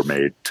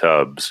Rubbermaid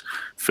tubs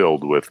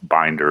filled with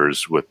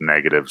binders with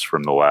negatives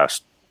from the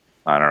last,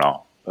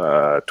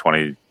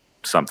 20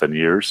 something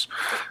years.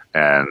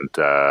 And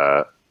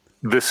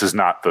this is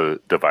not the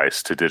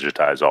device to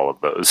digitize all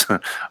of those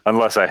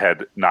unless I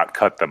had not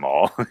cut them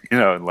all,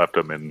 and left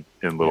them in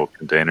little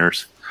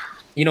containers.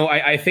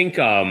 I think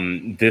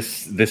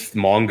this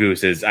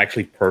Mongoose is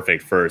actually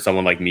perfect for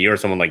someone like me or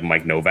someone like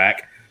Mike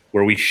Novak,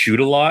 where we shoot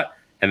a lot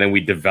and then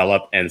we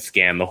develop and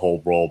scan the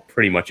whole roll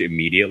pretty much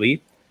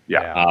immediately.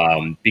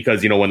 Yeah.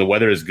 Because, when the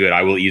weather is good,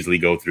 I will easily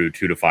go through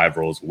 2 to 5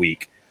 rolls a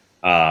week.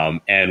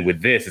 And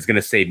with this, it's going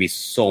to save me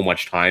so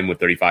much time with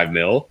 35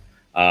 mil.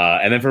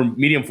 And then for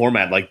medium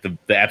format, like the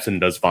Epson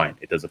does fine.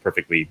 It does a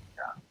perfectly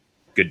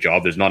good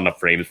job. There's not enough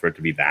frames for it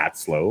to be that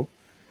slow.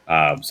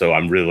 So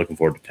I'm really looking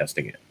forward to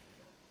testing it.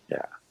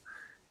 Yeah.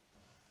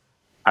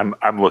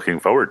 I'm looking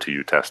forward to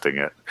you testing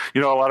it. A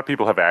lot of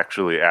people have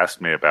actually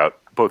asked me about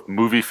both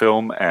movie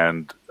film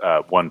and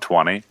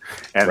 120.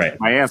 And right.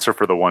 My answer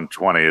for the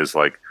 120 is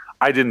like,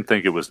 I didn't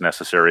think it was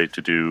necessary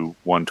to do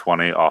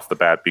 120 off the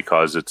bat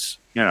because it's,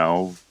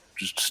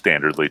 just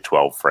standardly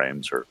 12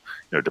 frames or,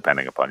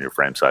 depending upon your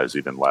frame size,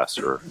 even less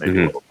or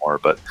maybe a little more.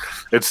 But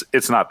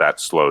it's not that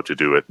slow to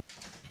do it.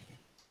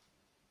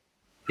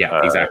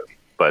 Yeah, exactly.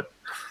 But,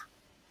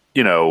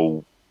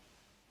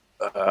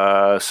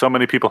 so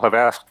many people have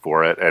asked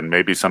for it, and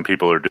maybe some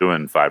people are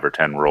doing 5 or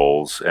 10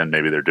 rolls, and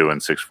maybe they're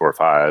doing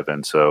 645,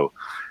 and so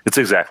it's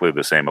exactly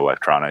the same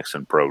electronics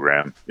and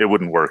program. It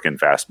wouldn't work in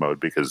fast mode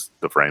because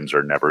the frames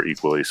are never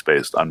equally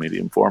spaced on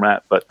medium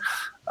format. But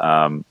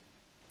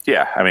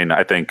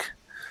I think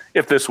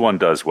if this one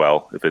does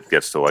well, if it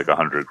gets to like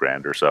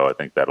 $100,000 or so, I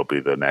think that'll be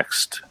the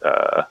next,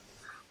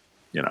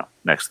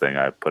 next thing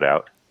I put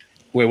out.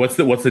 Wait, what's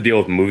the deal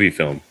with movie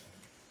film?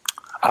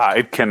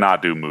 It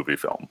cannot do movie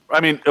film.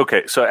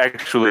 Okay, so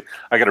actually,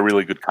 I got a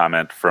really good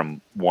comment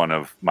from one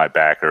of my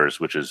backers,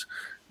 which is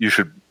you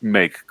should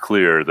make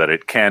clear that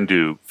it can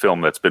do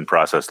film that's been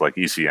processed like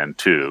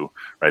ECN2,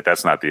 right?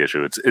 That's not the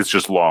issue. It's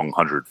just long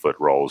 100-foot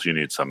rolls. You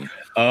need some...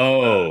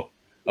 Oh,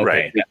 okay.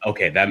 Right.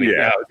 Okay, that makes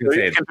sense.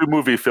 It can do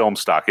movie film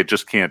stock. It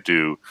just can't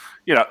do...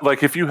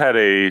 like if you had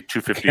a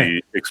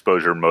 250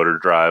 exposure motor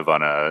drive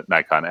on a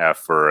Nikon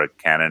F or a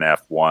Canon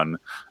F1,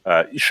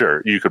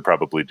 sure, you could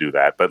probably do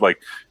that. But like...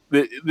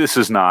 This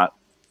is not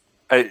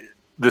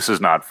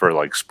for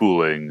like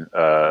spooling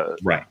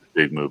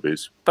big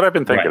movies, but I've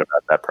been thinking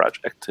about that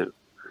project too.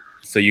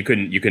 So you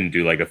couldn't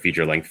do like a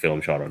feature length film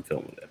shot on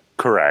film with it.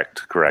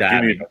 Correct.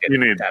 You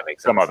need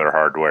some other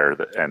hardware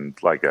and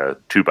like a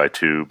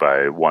 2x2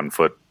 by 1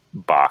 foot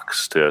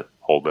box to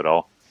hold it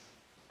all.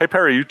 Hey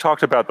Perry, you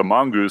talked about the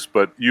Mongoose,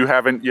 but you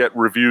haven't yet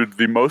reviewed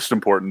the most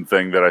important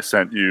thing that I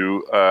sent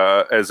you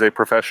as a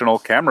professional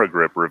camera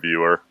grip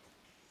reviewer.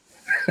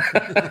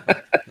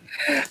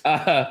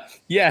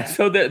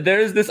 So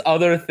there's this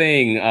other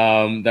thing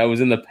that was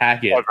in the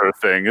packet. Other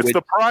thing, it's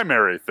the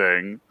primary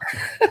thing,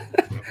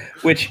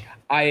 which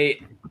I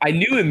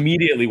knew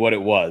immediately what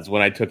it was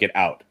when I took it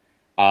out,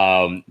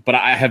 but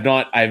I have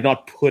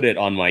not put it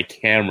on my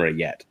camera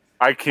yet.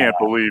 I can't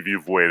believe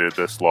you've waited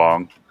this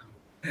long.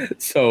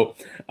 So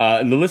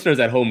the listeners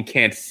at home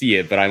can't see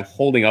it, but I'm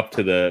holding up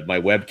to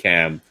my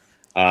webcam.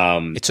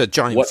 It's a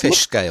giant fish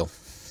scale.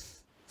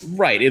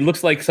 Right. It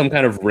looks like some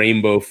kind of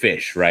rainbow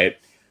fish, right?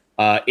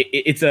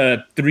 It's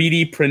a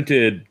 3D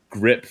printed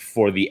grip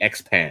for the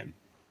X-Pan.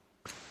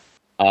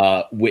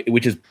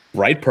 which is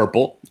bright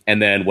purple.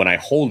 And then when I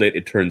hold it,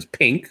 it turns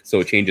pink. So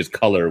it changes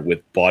color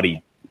with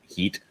body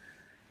heat.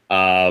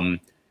 And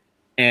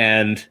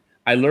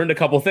I learned a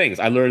couple things.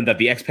 I learned that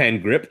the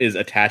X-Pan grip is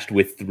attached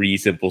with 3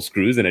 simple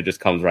screws and it just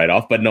comes right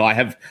off. But no,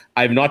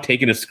 I've not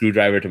taken a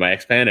screwdriver to my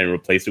X-Pan and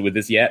replaced it with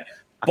this yet.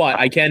 But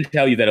I can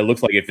tell you that it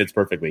looks like it fits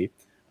perfectly.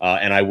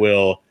 And I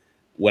will,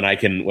 when I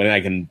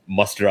can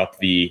muster up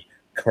the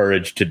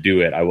courage to do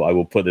it, I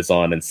will put this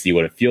on and see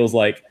what it feels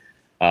like.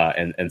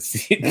 And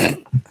see.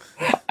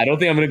 I don't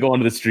think I'm going to go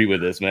onto the street with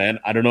this, man.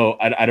 I don't know.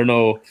 I don't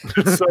know.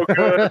 It's so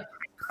good.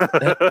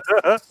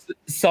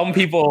 Some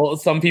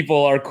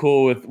people are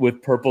cool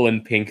with purple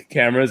and pink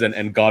cameras,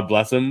 and God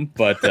bless them.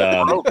 But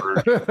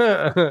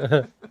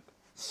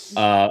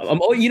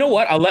you know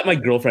what? I'll let my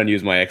girlfriend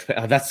use my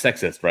X-Pan. That's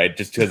sexist, right?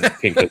 Just because it's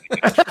pink.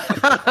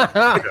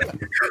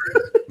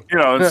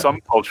 In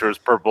some cultures,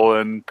 purple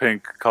and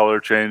pink color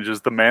change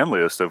is the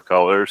manliest of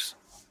colors.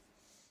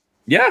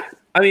 Yeah,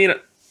 I mean,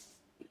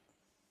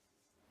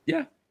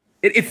 yeah,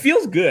 it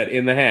feels good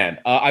in the hand.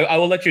 I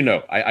will let you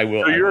know. I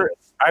will. So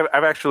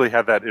I've actually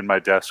had that in my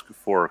desk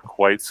for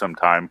quite some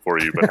time for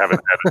you, but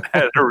haven't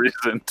had a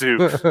reason to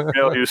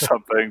mail you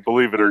something,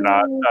 believe it or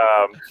not.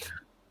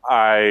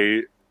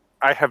 I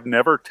have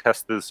never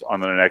tested this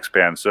on an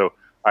X-Pan, so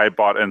I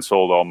bought and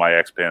sold all my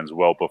X-Pans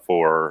well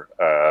before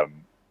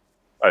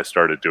I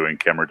started doing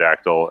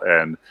Cameradactyl,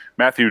 and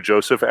Matthew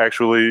Joseph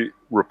actually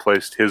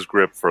replaced his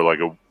grip for like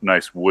a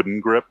nice wooden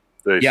grip.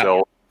 They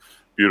sell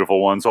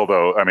beautiful ones,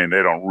 although, I mean,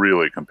 they don't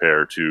really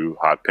compare to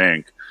Hot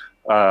Pink.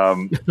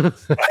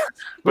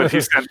 But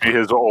he sent me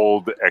his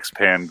old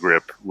X-Pan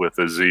grip with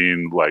a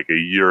zine like a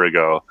year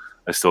ago.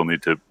 I still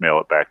need to mail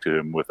it back to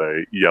him with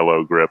a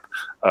yellow grip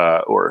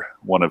or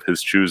one of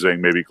his choosing,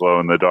 maybe glow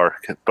in the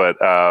dark.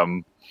 But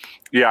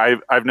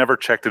I've never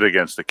checked it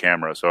against a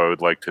camera, so I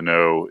would like to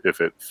know if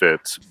it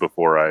fits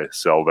before I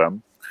sell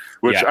them.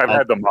 Which I've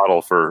had the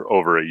model for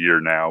over a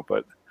year now,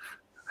 but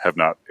have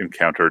not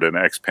encountered an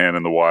X-Pan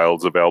in the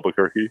wilds of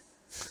Albuquerque.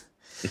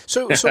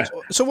 So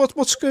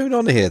what's going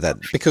on here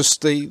then? Because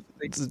the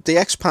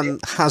X-Pan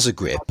has a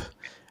grip,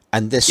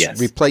 and this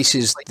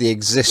replaces the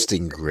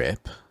existing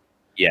grip.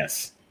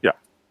 Yes. Yeah.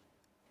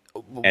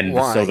 And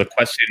so the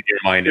question in your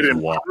mind is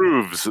what? It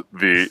improves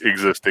the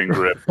existing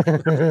grip.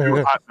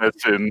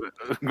 Hotness in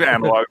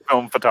analog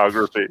film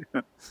photography.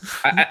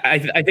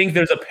 I think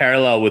there's a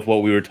parallel with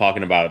what we were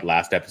talking about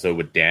last episode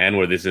with Dan,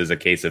 where this is a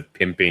case of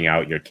pimping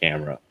out your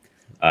camera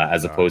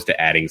as opposed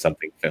to adding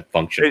something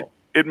functional.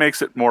 It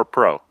makes it more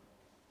pro.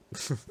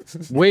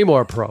 Way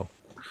more pro.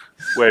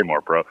 Way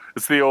more pro.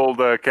 It's the old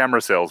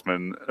camera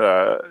salesman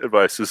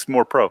advice. It's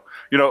more pro.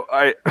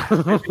 I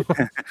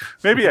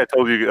maybe I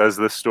told you guys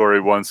this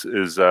story once.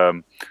 Is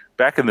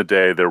back in the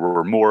day there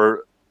were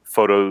more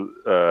photo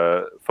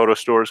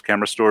stores,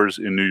 camera stores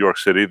in New York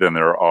City than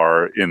there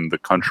are in the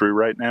country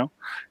right now.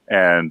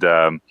 And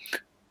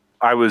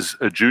I was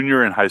a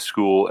junior in high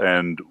school,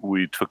 and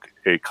we took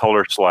a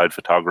color slide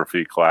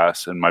photography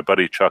class. And my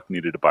buddy Chuck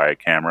needed to buy a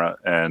camera,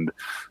 and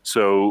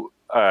so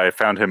I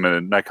found him a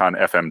Nikon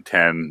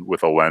FM10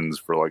 with a lens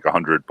for like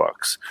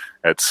 $100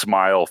 at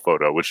Smile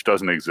Photo, which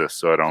doesn't exist,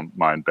 so I don't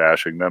mind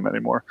bashing them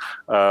anymore.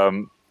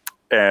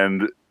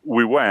 And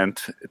we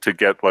went to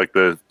get like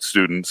the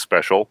student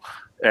special,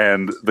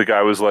 and the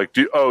guy was like,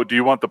 do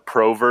you want the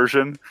pro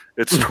version?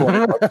 It's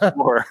 $20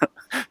 more.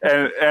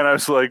 And I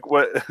was like,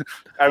 what?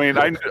 I mean,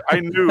 I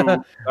knew,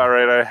 all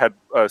right, I had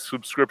a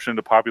subscription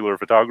to Popular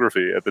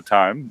Photography at the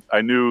time.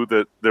 I knew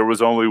that there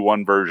was only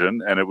one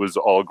version, and it was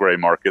all gray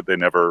market. They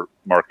never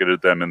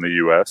marketed them in the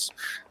US.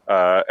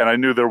 And I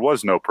knew there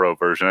was no pro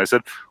version. I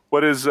said,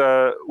 what's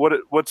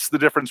the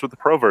difference with the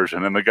pro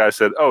version? And the guy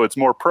said, oh, it's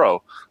more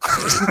pro.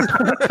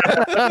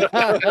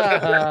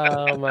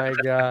 Oh my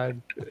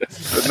God.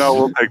 But no,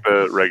 we'll take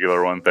the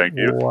regular one. Thank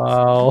you.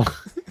 Wow.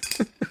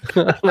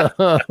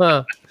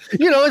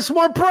 It's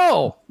more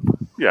pro.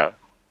 Yeah.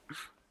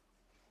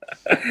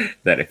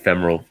 That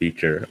ephemeral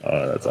feature.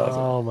 Oh, that's awesome.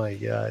 Oh my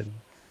God.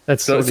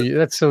 That's so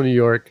New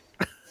York.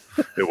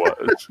 It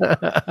was.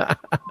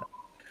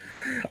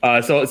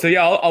 So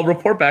yeah, I'll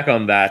report back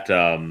on that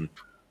on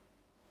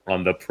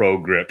the pro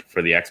grip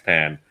for the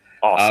X-Pan.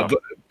 Awesome.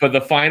 But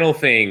the final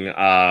thing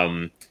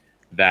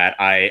that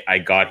I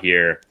got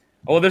here.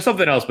 Oh, there's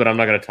something else, but I'm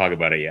not going to talk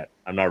about it yet.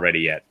 I'm not ready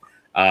yet.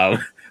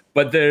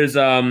 But there's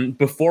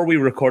before we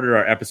recorded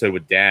our episode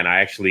with Dan,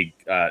 I actually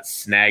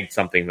snagged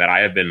something that I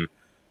have been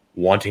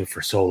wanting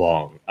for so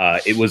long.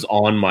 It was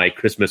on my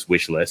Christmas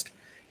wish list,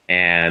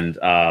 and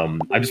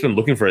I've just been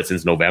looking for it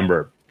since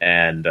November.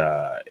 And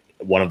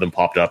one of them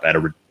popped up at a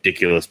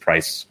ridiculous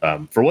price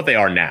for what they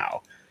are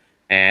now,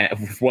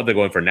 and for what they're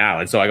going for now.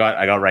 And so I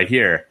got right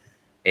here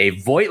a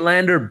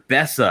Voigtlander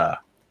Bessa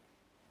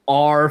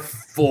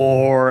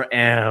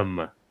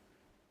R4M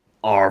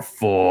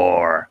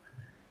R4.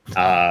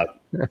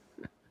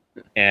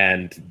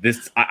 And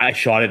this, I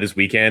shot it this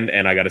weekend,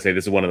 and I got to say,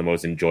 this is one of the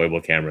most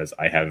enjoyable cameras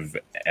I have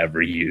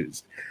ever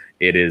used.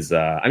 It is,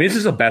 I mean, it's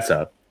just a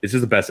Bessa. It's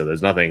just a Bessa.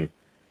 There's nothing,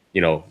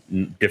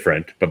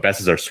 different, but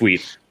Bessas are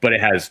sweet. But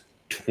it has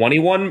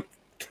 21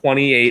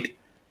 28,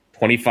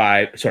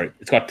 25. Sorry,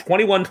 it's got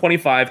 21,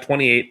 25,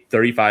 28,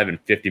 35, and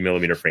 50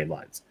 millimeter frame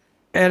lines.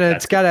 And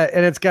it's got a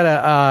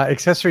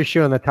accessory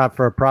shoe on the top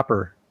for a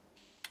proper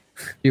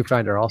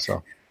viewfinder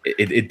also.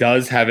 It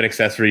does have an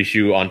accessory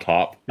shoe on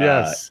top.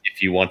 Yes.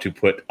 If you want to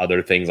put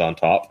other things on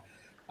top.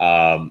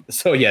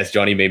 So yes,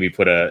 Johnny made me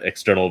put an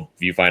external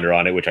viewfinder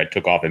on it, which I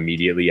took off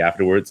immediately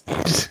afterwards.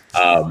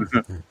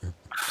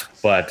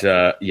 But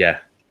yeah,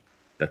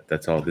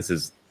 that's all. This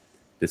is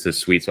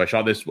sweet. So I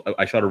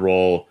shot a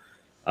roll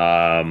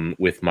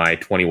with my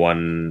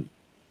 21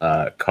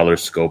 color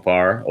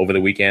Scopar over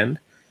the weekend,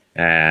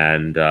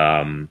 and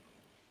I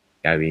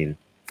mean,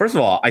 first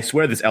of all, I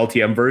swear this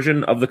LTM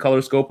version of the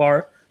color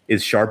Scopar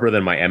is sharper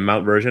than my M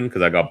mount version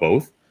because I got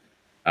both.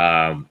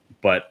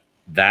 But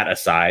that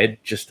aside,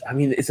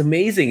 it's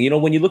amazing. You know,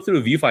 when you look through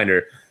a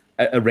viewfinder,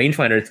 a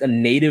rangefinder, it's a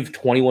native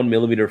 21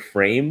 millimeter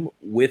frame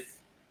with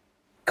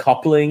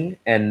coupling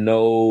and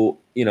no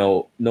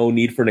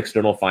need for an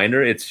external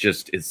finder. It's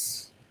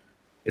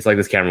like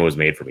this camera was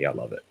made for me. I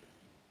love it.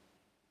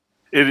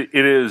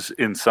 It is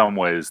in some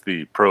ways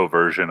the pro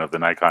version of the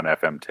Nikon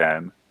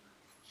FM10.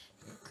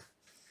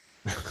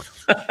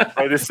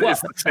 Right, it's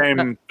the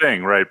same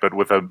thing, right? But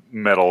with a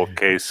metal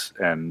case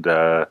and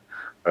a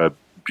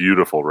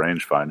beautiful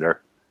rangefinder.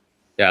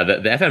 Yeah, the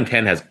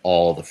FM10 has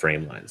all the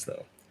frame lines,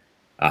 though.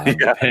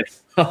 Depending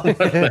on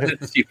what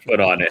lens you put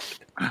on it.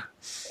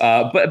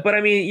 But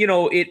I mean,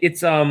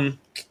 it's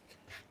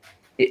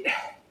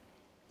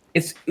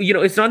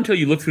not until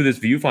you look through this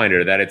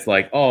viewfinder that it's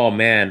like, oh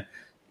man,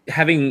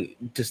 having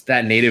just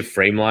that native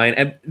frame line.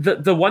 And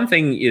the one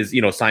thing is,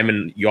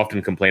 Simon, you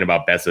often complain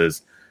about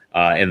Bessas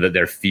and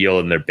their feel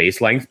and their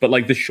base length, but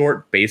like the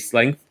short base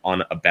length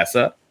on a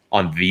Bessa,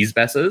 on these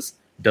Bessas,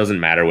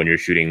 doesn't matter when you're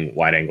shooting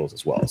wide angles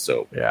as well.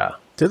 So yeah.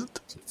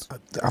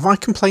 Have I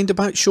complained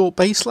about short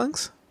base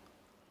length?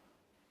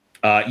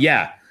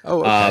 Yeah.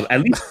 Oh, okay.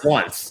 At least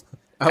once.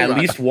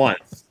 Least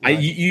once. Right.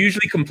 You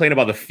usually complain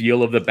about the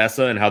feel of the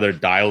Bessa and how their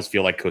dials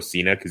feel like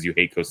Cosina because you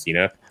hate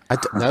Cosina.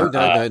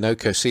 No.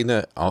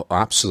 Cosina are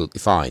absolutely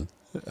fine,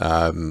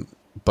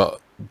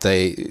 but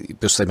they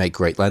make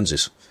great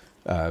lenses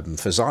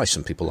for Zeiss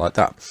and people like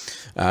that.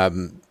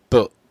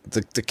 But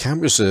the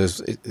cameras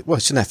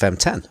it's an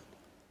FM10.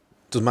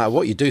 Doesn't matter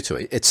what you do to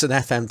it. It's an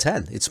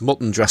FM10. It's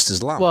mutton dressed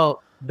as lamb.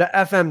 Well, the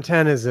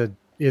FM10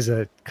 is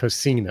a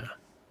Cosina,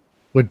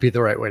 would be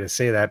the right way to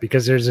say that,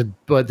 because there's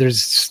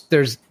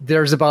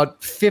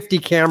about 50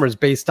 cameras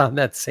based on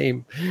that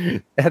same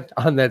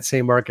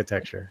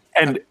architecture.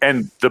 And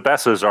the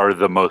Bessas are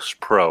the most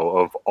pro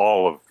of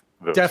all of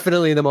those.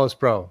 Definitely the most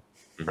pro.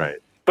 Right.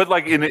 But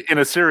like in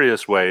a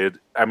serious way,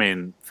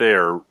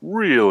 they're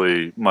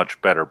really much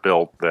better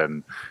built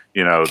than,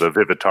 the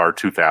Vivitar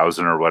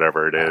 2000 or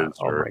whatever it is.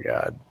 My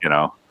God.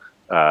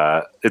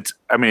 It's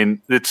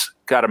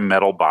got a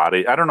metal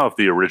body. I don't know if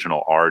the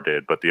original R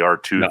did, but the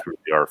R2 through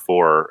the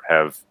R4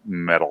 have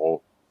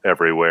metal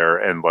everywhere.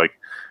 And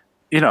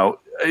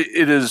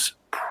it is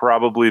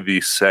probably the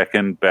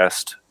second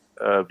best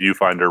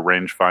viewfinder,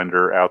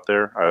 rangefinder out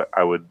there,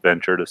 I would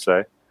venture to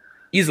say.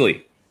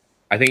 Easily.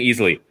 I think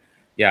easily.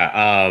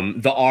 Yeah.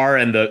 The R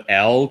and the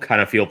L kind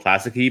of feel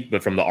plasticky,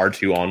 but from the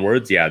R2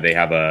 onwards, yeah, they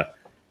have a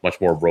much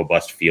more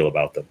robust feel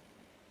about them.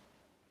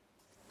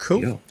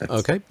 Cool.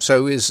 Okay.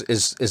 So is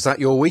that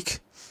your week?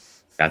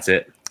 That's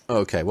it.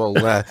 Okay. Well,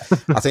 I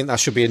think that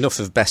should be enough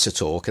of Bessa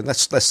talk, and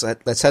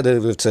let's head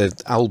over to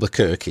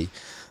Albuquerque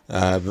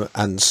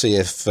and see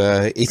if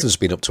Ethan's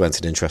been up to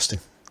anything interesting.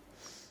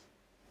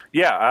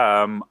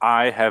 Yeah,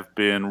 I have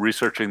been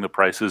researching the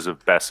prices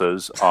of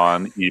Bessas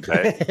on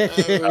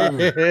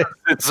eBay.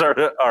 It's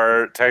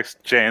our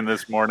text chain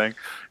this morning.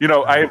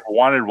 I've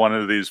wanted one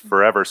of these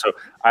forever. So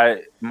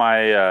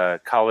my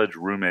college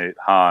roommate,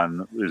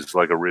 Han, is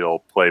like a real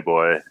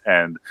playboy.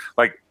 And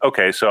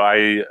so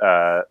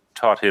I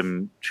taught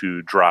him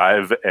to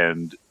drive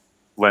and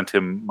lent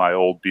him my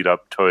old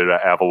beat-up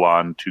Toyota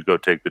Avalon to go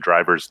take the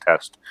driver's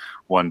test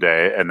one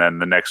day. And then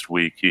the next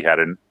week he had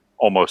an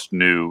almost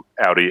new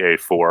Audi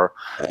A4.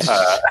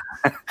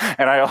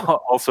 And I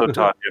also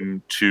taught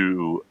him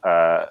to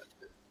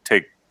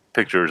take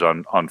pictures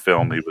on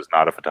film. He was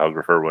not a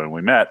photographer when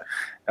we met.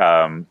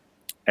 And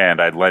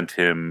I lent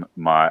him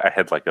I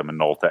had like a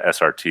Minolta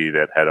SRT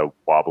that had a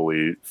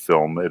wobbly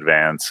film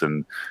advance.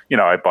 And,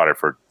 I bought it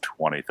for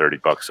 $20,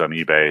 $30 on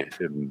eBay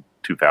in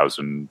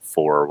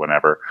 2004 or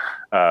whenever.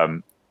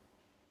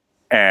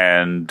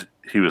 And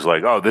he was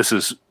like, oh, this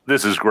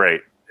is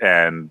great.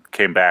 And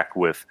came back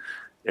with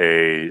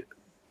a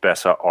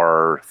Bessa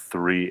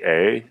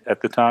R3A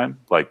at the time,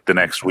 like the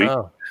next week,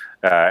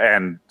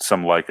 and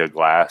some Leica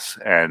glass.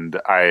 And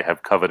I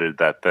have coveted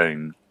that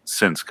thing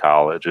since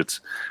college.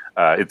 It's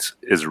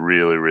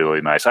really,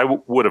 really nice. I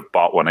would have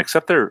bought one,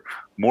 except they're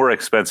more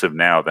expensive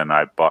now than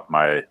I bought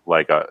my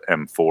Leica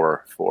M4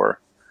 for.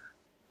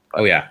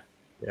 Oh yeah.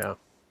 Yeah.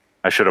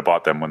 I should have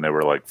bought them when they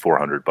were like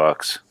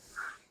 $400.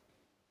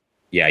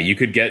 Yeah. You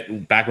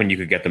could back when you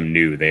could get them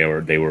new,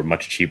 they were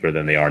much cheaper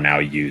than they are now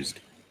used.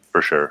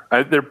 For sure.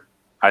 They're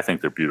I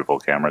think they're beautiful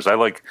cameras. I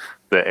like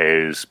the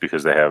A's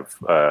because they have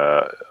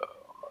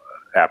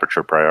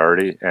aperture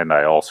priority, and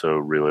I also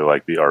really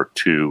like the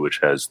R2, which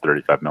has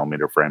 35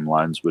 millimeter frame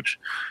lens, which,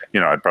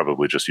 I'd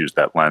probably just use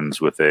that lens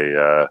with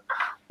a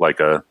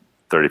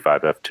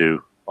 35 f2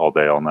 all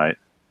day, all night.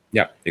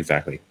 Yeah,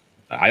 exactly.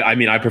 I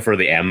mean, I prefer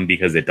the M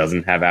because it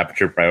doesn't have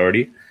aperture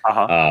priority.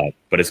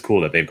 But it's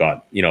cool that they've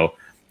got,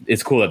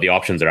 it's cool that the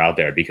options are out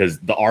there, because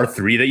the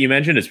R3 that you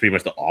mentioned is pretty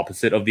much the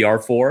opposite of the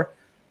R4,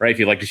 right? If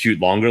you like to shoot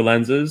longer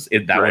lenses,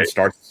 one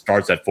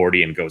starts at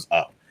 40 and goes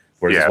up,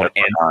 whereas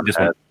this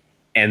one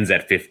ends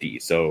at 50.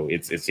 So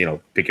it's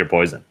pick your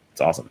poison. It's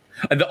awesome.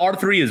 And the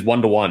R3 is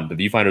 1:1. The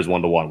viewfinder is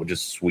 1:1, which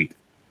is sweet.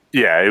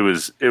 Yeah, it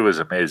was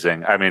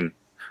amazing. I mean,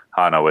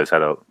 Han always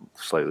had a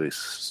slightly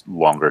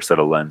longer set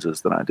of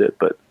lenses than I did,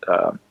 but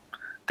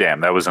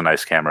damn, that was a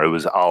nice camera. It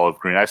was olive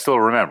green. I still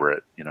remember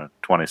it,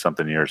 20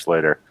 something years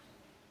later.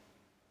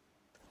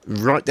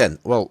 Right then,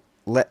 well,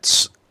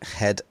 let's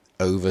head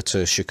over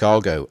to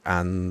Chicago.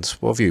 And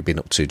what have you been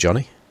up to,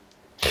 Johnny?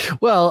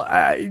 Well,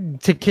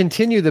 to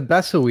continue the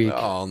Bessa Week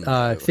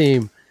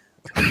theme,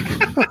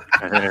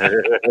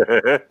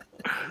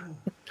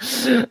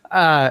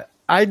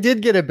 I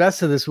did get a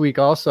Bessa this week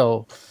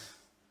also.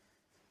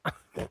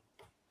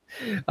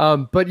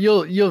 But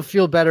you'll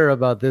feel better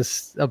about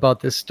this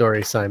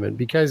story, Simon,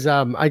 because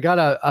I got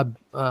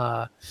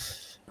a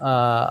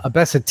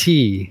Bessa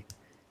T,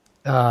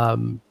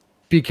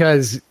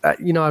 because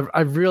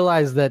I've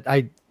realized that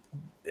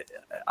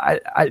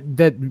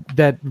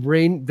that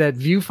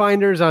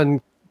viewfinders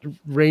on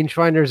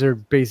rangefinders are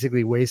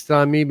basically wasted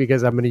on me,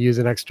 because I'm going to use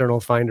an external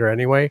finder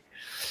anyway.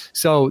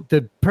 So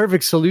the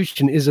perfect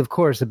solution is, of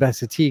course, a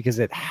Bessa T, because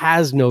it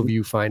has no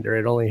viewfinder;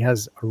 it only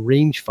has a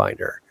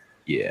rangefinder.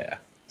 Yeah.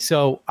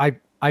 So I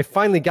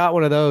finally got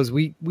one of those.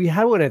 We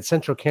had one at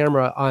Central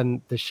Camera on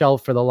the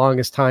shelf for the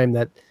longest time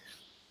that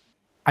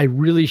I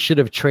really should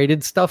have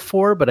traded stuff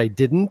for, but I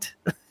didn't.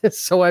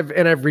 So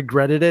I've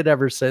regretted it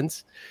ever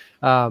since.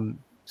 Seeing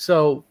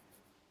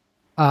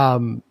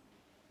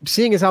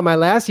as how my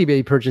last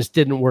eBay purchase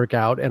didn't work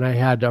out and I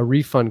had a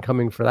refund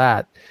coming for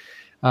that,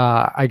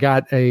 I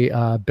got a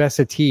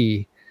Bessa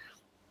T,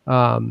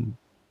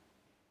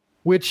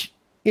 which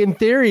in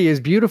theory is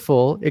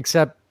beautiful,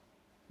 except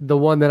the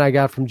one that I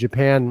got from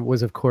Japan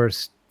was, of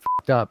course,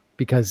 fucked up,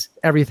 because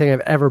everything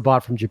I've ever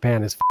bought from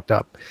Japan is fucked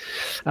up.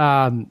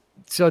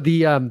 So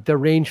the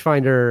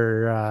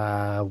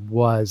rangefinder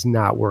was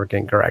not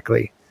working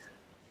correctly.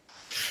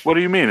 What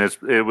do you mean?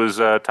 It was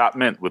top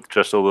mint with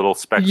just a little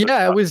speck.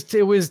 Yeah, it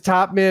was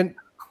top mint,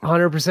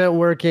 100%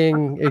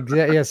 working.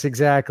 Yes,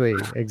 exactly.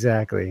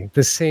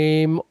 The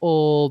same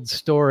old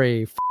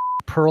story.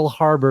 Pearl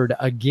Harbored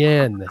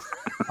again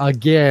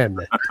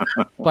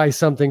by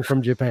something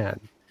from Japan.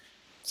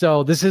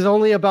 So this is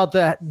only about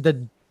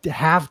the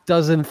half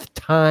dozenth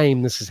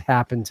time this has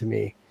happened to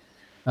me,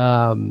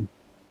 and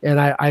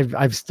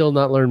I've still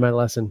not learned my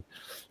lesson.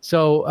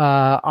 So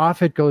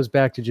off it goes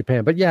back to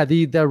Japan. But yeah,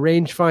 the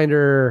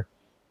rangefinder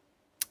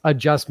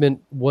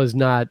adjustment was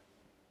not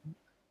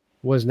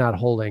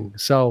holding.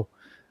 So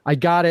I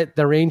got it.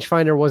 The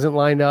rangefinder wasn't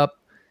lined up.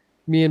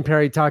 Me and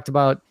Perry talked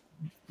about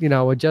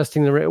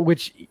adjusting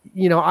which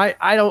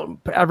I don't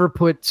ever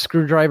put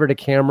screwdriver to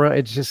camera.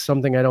 It's just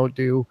something I don't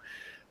do.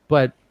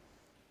 But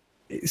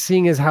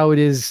seeing as how it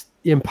is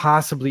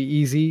impossibly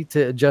easy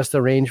to adjust the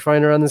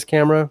rangefinder on this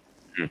camera,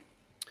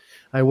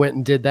 I went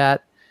and did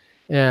that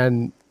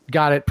and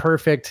got it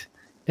perfect,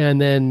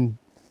 and then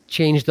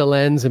changed the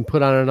lens and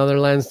put on another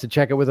lens to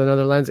check it with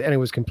another lens, and it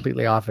was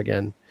completely off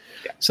again.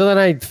 Yeah. So then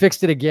I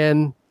fixed it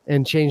again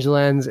and changed the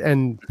lens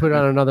and put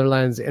on another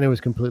lens, and it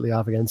was completely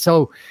off again.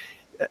 So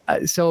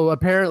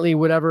apparently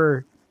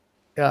whatever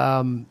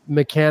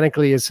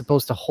mechanically is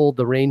supposed to hold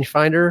the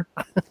rangefinder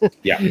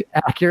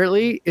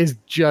accurately is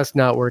just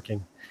not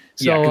working.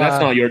 So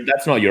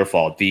that's not your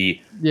fault.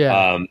 The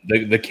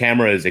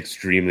camera is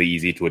extremely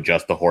easy to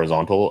adjust the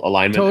horizontal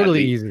alignment.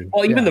 Totally easy.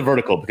 Well, even the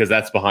vertical, because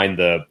that's behind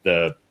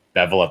the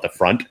bevel at the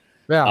front.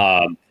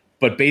 Yeah.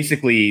 But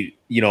basically,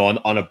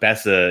 on a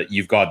Bessa,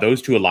 you've got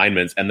those two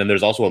alignments, and then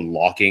there's also a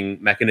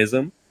locking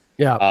mechanism.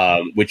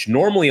 Yeah. Which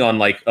normally on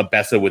like a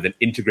Bessa with an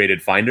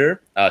integrated finder,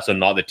 so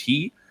not the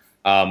T,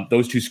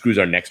 those two screws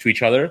are next to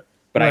each other.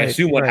 But I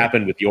assume what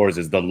happened with yours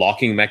is the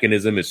locking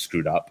mechanism is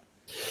screwed up.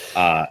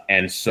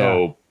 And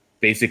so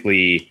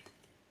basically,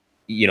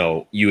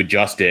 you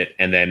adjust it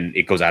and then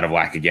it goes out of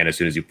whack again as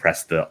soon as you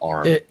press the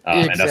arm.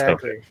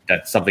 Exactly. And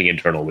that's something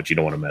internal, which you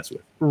don't want to mess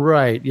with.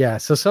 Right. Yeah.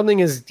 So something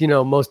is,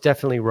 most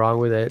definitely wrong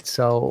with it.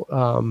 So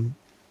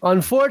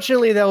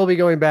unfortunately, that will be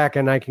going back,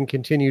 and I can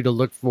continue to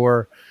look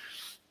for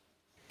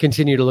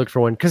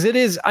one, because it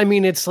is,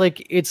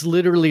 it's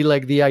literally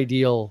like the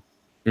ideal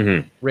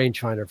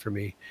rangefinder for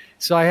me.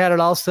 So I had it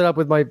all set up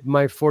with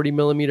my 40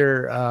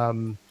 millimeter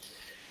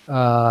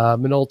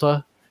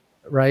Minolta,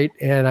 right?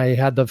 And I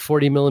had the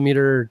 40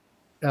 millimeter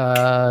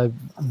Voigtlander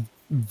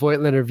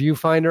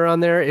viewfinder on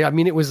there.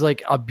 It was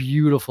like a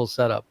beautiful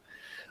setup.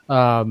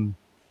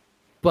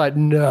 But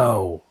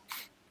no,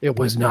 it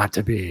was not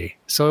to be.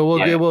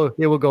 So it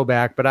will go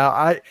back. But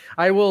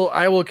I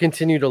will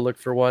continue to look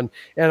for one,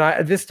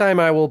 and this time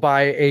I will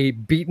buy a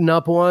beaten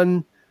up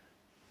one,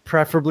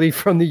 preferably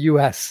from the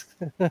U.S.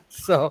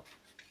 So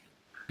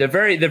they're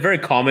very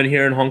common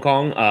here in Hong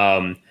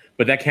Kong.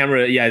 But that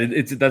camera,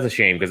 that's a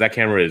shame because that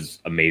camera is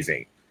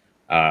amazing.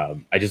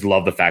 I just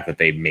love the fact that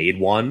they made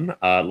one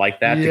like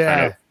that. To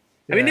kind of,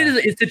 I mean,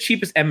 it's the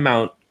cheapest M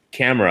mount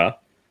camera,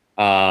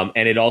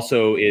 and it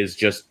also is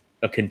just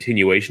a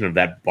continuation of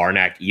that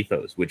Barnack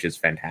ethos, which is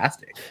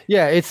fantastic.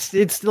 Yeah, it's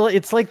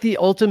like the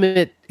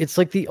ultimate. It's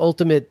like the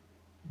ultimate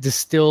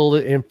distilled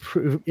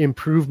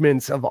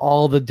improvements of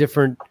all the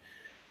different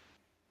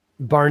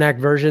Barnack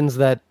versions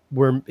that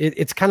were.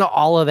 It's kind of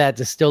all of that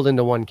distilled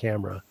into one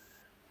camera.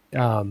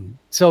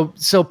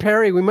 So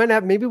Perry,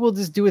 maybe we'll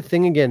just do a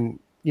thing again,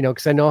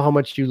 because I know how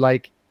much you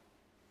like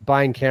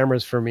buying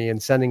cameras for me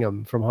and sending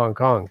them from Hong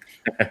Kong.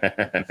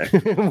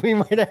 We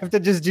might have to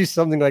just do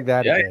something like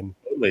that again.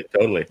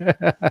 Totally.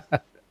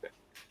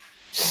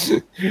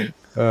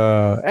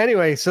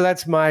 Anyway, so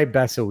that's my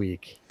Bessa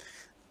week.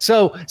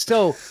 So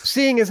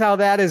seeing as how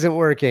that isn't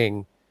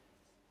working,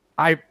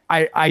 I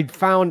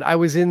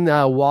was in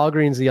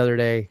Walgreens the other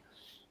day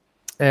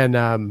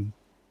and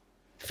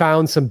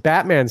found some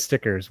Batman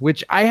stickers,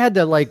 which I had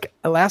to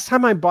last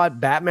time I bought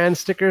Batman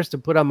stickers to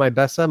put on my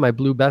Bessa, my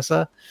blue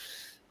Bessa,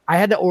 I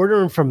had to order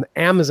them from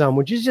Amazon,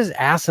 which is just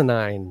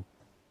asinine.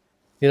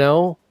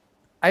 I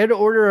had to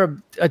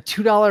order a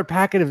 $2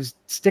 packet of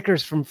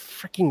stickers from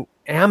freaking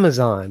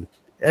Amazon.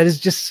 That is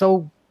just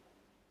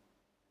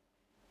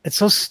it's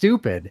so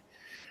stupid.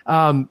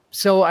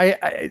 So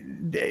I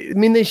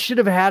mean, they should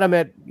have had them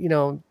at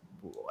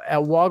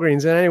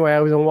Walgreens. And anyway, I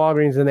was in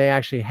Walgreens and they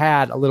actually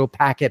had a little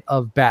packet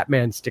of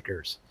Batman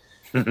stickers.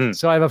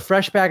 So I have a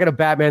fresh packet of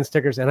Batman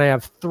stickers and I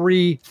have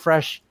 3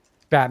 fresh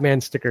Batman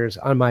stickers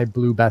on my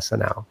blue Bessa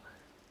now.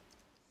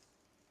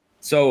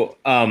 So,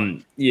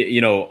 on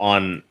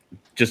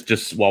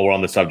just while we're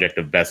on the subject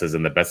of Bessas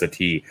and the Bessa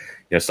T,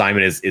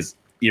 Simon is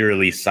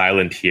eerily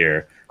silent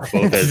here,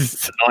 both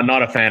as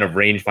not a fan of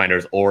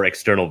rangefinders or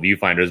external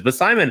viewfinders. But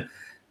Simon,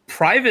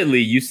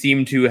 privately, you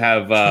seem to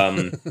have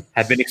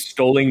been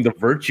extolling the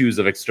virtues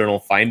of external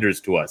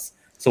finders to us.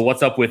 So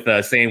what's up with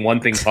saying one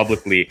thing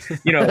publicly?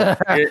 I've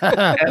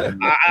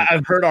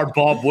heard our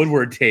Bob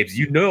Woodward tapes.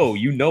 You know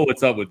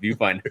what's up with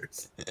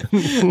viewfinders.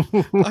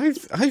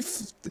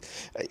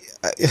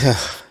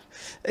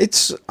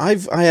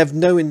 I have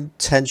no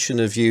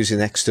intention of using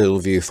external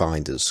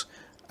viewfinders,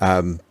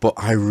 but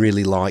I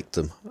really like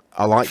them.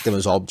 I like them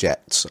as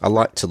objects. I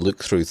like to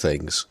look through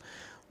things,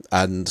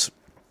 and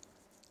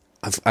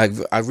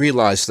I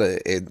realised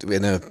that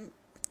in a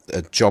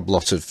job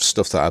lot of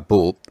stuff that I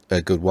bought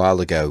a good while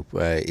ago,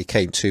 it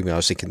came to me. I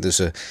was thinking, there's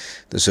a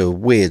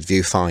weird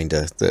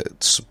viewfinder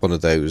that's one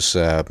of those.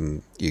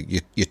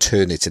 You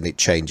turn it and it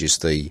changes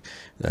the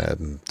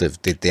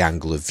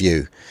angle of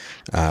view.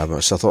 So I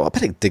thought I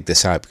better dig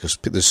this out because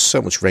there's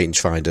so much not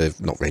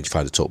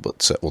rangefinder talk,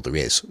 but there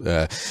is,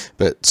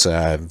 but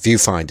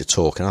viewfinder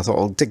talk, and I thought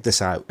I'll dig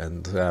this out,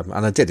 and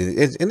I did,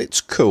 and it's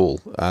cool.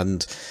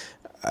 And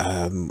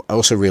I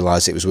also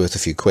realised it was worth a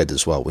few quid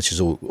as well, which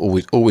is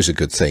always a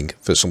good thing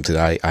for something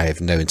I have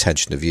no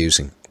intention of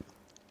using.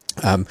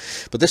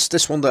 But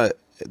this one, the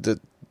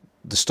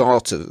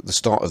start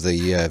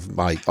of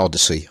my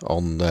odyssey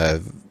on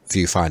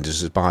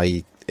viewfinders is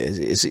by,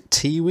 is it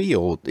Tewe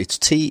or it's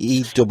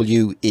Tewe?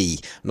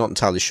 I'm not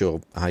entirely sure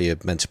how you're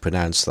meant to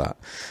pronounce that,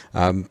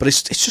 but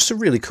it's just a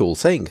really cool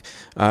thing.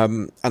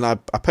 And I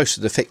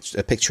posted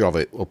a picture of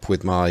it up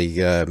with my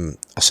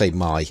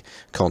my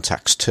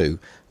Contax 2.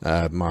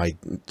 My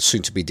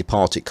soon-to-be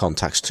departed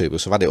Contax 2,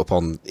 because I've had it up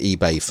on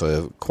eBay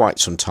for quite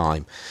some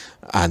time,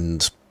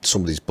 and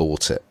somebody's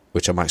bought it,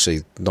 which I'm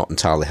actually not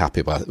entirely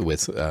happy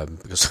with,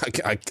 because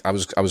I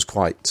was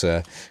quite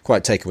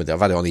taken with it. I've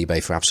had it on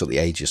eBay for absolutely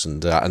ages,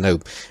 and I know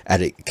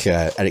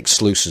Eric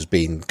Sluice has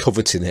been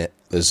coveting it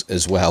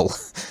as well,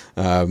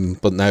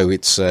 but no,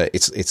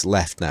 it's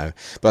left now.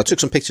 But I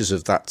took some pictures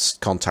of that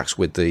Contax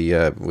with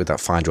that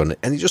finder on it,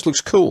 and it just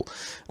looks cool.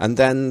 And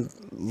then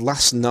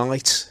last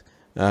night,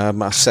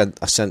 I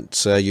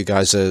sent you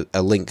guys a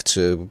link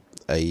to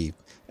a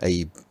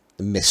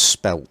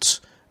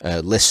misspelt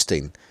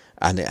listing,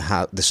 and it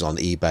had this on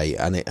eBay,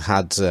 and it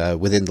had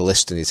within the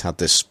listing it had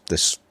this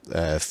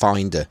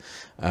finder,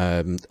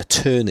 a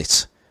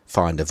Ternit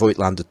finder,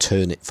 Voigtlander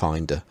Ternit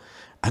finder.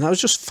 And I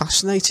was just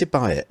fascinated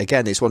by it.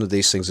 Again, it's one of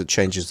these things that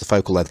changes the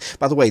focal length.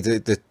 By the way,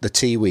 the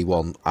Tewe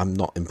one, I'm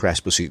not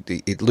impressed, because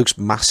it looks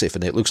massive,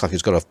 and it looks like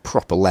it's got a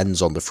proper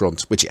lens on the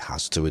front, which it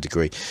has to a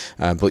degree.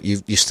 But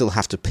you still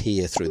have to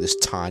peer through this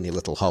tiny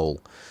little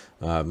hole,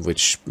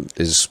 which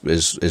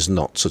is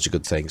not such a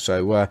good thing.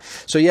 So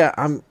yeah,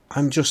 I'm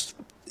just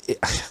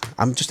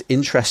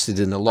interested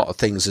in a lot of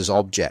things as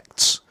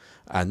objects,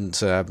 and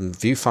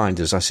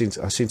viewfinders. I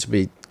seem to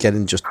be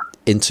getting just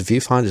into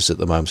viewfinders at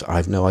the moment. I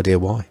have no idea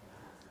why.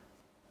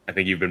 I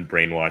think you've been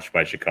brainwashed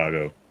by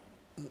Chicago.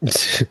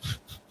 This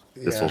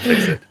will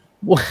fix it.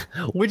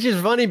 Which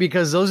is funny,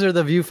 because those are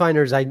the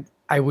viewfinders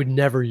I would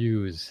never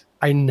use.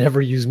 I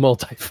never use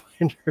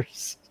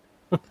multi-finders.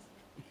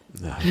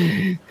 No.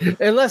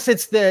 unless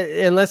it's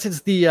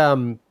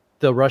the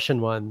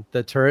Russian one,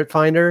 the turret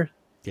finder.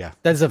 Yeah.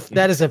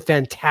 That is a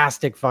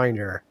fantastic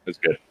finder. That's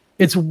good.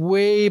 It's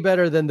way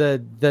better than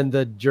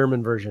the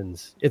German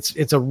versions.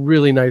 It's a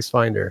really nice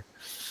finder.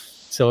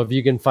 So if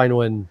you can find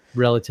one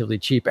relatively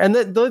cheap, and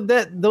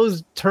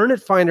those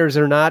turret finders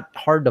are not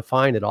hard to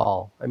find at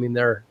all. I mean,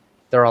 they're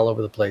all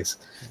over the place.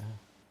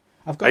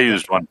 I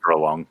used one for a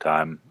long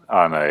time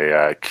on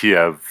a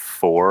Kiev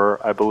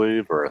 4, I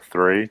believe, or a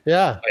 3.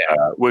 Yeah.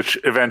 Which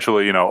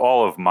eventually,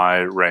 all of my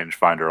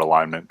rangefinder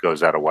alignment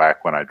goes out of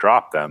whack when I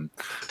drop them.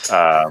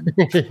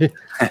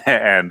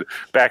 And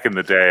back in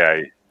the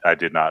day, I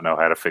did not know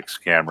how to fix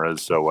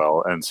cameras so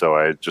well, and so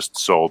I just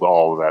sold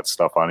all of that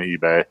stuff on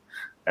eBay.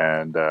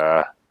 And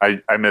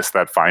I miss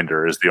that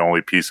finder. Is the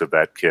only piece of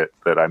that kit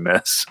that I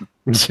miss.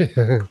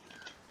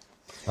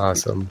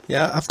 Awesome.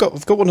 Yeah, I've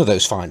got one of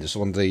those finders,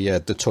 one of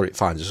the turret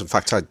finders. In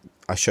fact, I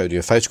showed you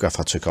a photograph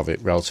I took of it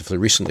relatively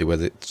recently.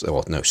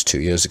 It's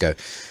 2 years ago.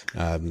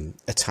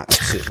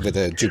 Attached with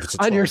a Jupiter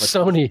 12. On your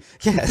Sony.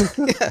 Yeah.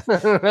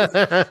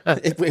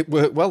 It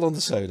worked well on the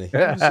Sony.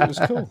 It was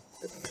cool.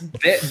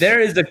 There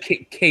is a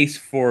case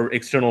for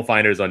external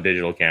finders on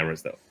digital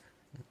cameras, though.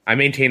 I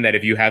maintain that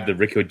if you have the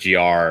Ricoh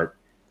GR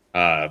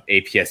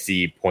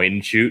APS-C point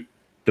and shoot,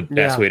 the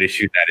best way to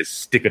shoot that is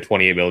stick a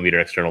 28mm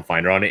external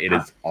finder on it. It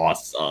is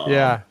awesome.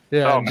 Yeah.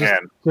 Oh,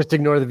 man. Just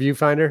ignore the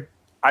viewfinder.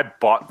 I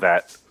bought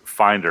that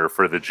finder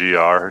for the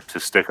GR to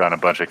stick on a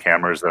bunch of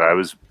cameras that I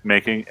was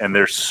making, and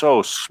they're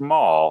so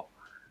small.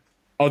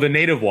 Oh, the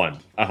native one.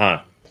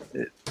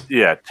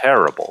 Yeah,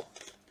 terrible.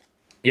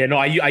 Yeah, no,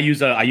 I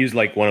use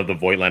like one of the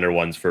Voigtlander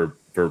ones for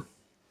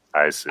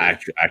I see.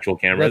 actual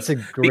cameras. That's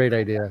a great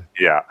idea.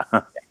 Yeah.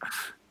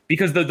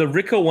 Because the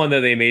Ricoh one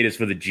that they made is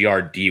for the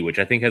GRD, which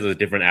I think has a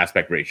different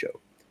aspect ratio.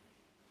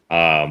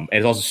 And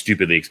it's also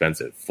stupidly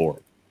expensive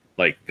for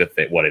like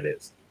what it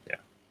is. Yeah.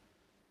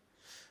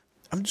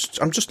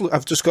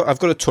 I've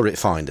got a turret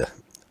finder,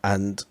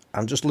 and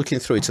I'm just looking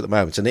through it at the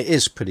moment, and it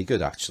is pretty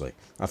good actually.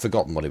 I've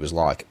forgotten what it was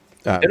like.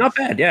 They're not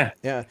bad, yeah.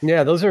 Yeah.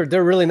 Yeah,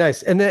 they're really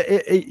nice. And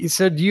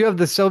so do you have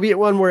the Soviet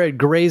one where it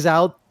grays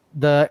out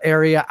the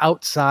area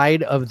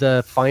outside of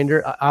the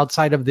finder,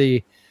 outside of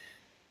the,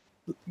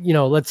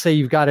 let's say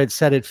you've got it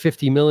set at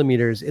 50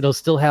 millimeters, it'll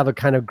still have a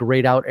kind of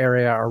grayed out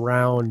area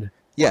around.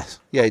 Yes.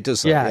 Yeah, it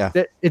does.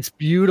 It's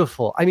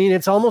beautiful. I mean,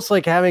 it's almost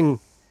like having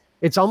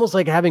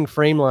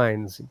frame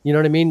lines. You know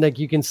what I mean? Like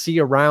you can see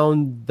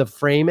around the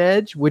frame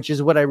edge, which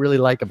is what I really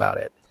like about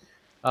it.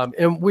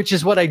 And which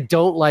is what I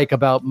don't like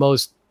about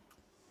most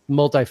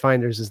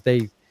multi-finders is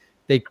they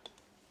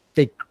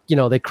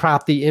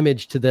crop the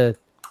image to the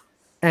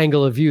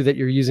angle of view that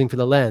you're using for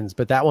the lens,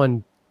 but that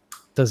one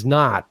does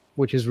not,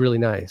 which is really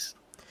nice.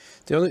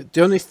 The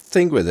only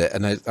thing with it,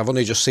 and I've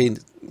only just seen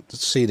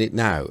it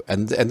now,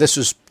 and this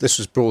was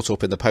brought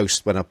up in the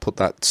post when I put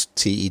that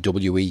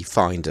TEWE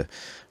finder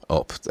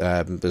up,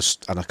 and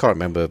I can't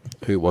remember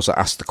who it was that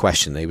asked the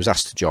question. It was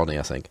asked to Johnny,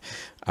 I think,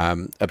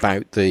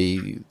 about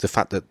the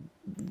fact that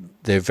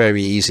they're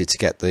very easy to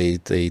get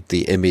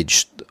the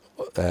image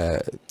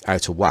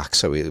out of whack,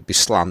 so it'll be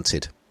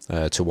slanted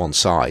to one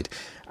side,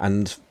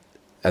 and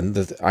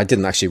I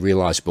didn't actually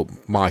realise, but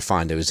my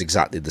finder is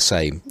exactly the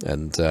same,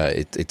 and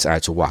it's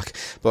out of whack.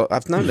 But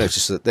I've now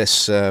noticed that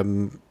this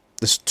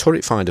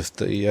turret finder,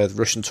 the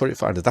Russian turret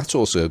finder, that's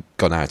also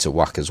gone out of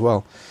whack as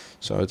well.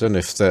 So I don't know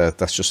if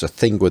that's just a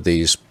thing with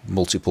these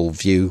multiple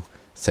view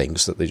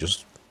things, that they're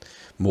just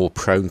more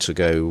prone to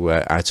go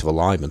out of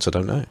alignment. I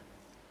don't know.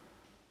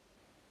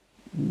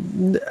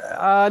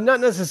 Not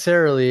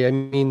necessarily. I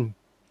mean,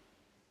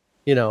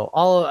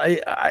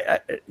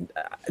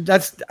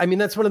 that's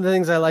one of the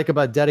things I like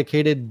about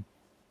dedicated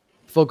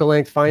focal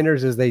length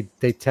finders is they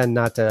tend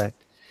not to.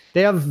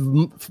 They have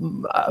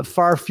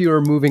far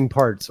fewer moving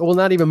parts. Well,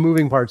 not even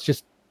moving parts,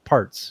 just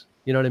parts.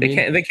 You know what I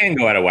mean? They can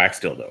go out of whack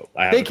still, though.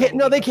 They can.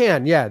 No, they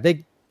can. Yeah,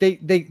 they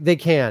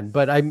can.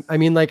 But I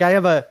mean, like I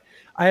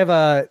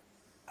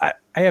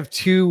have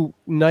two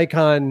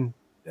Nikon.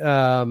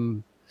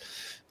 What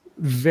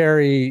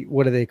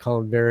do they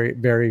call them?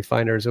 Very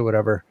finders or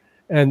whatever.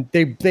 And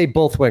they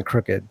both went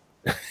crooked.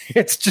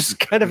 It's just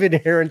kind of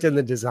inherent in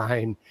the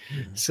design.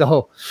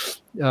 So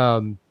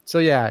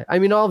yeah, I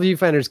mean, all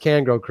viewfinders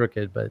can go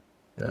crooked, but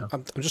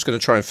I'm just going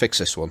to try and fix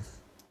this one.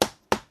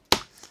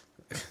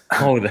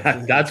 Oh,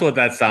 that's what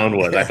that sound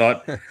was. I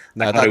thought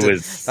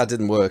that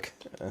didn't work.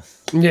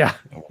 Yeah.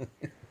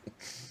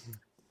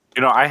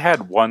 I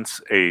had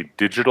once a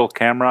digital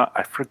camera.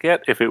 I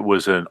forget if it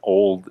was an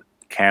old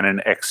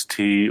Canon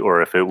XT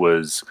or if it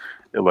was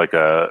like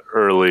a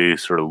early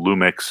sort of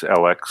Lumix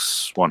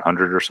LX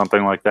 100 or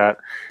something like that.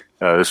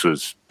 This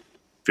was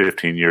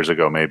 15 years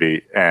ago,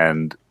 maybe.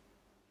 And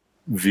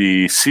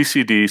the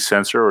CCD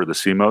sensor, or the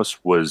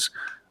CMOS,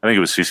 I think it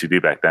was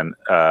CCD back then,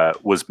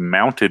 was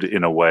mounted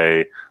in a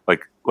way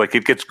like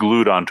it gets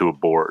glued onto a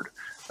board.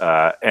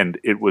 and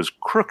it was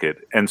crooked.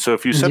 And so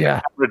if you set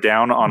the camera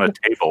down on a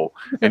table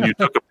and you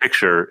took a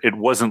picture, it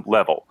wasn't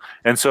level.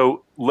 And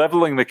so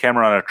leveling the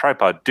camera on a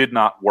tripod did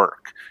not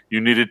work. You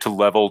needed to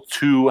level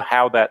to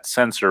how that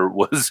sensor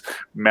was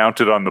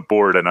mounted on the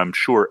board. And I'm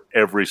sure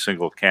every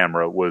single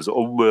camera was a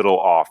little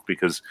off,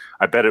 because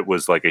I bet it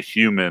was like a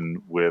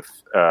human with,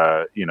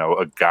 a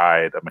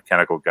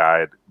mechanical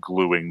guide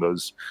gluing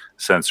those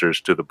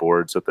sensors to the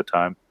boards at the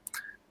time.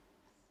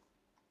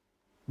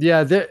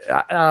 Yeah,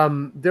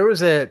 there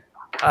was a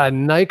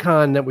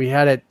Nikon that we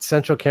had at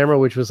Central Camera,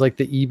 which was like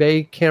the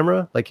eBay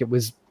camera. Like it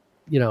was,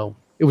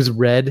 it was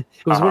red.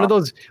 It was one of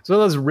those. It was one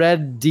of those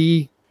red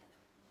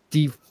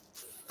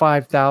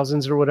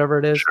D5000s or whatever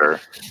it is. Sure.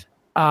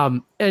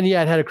 And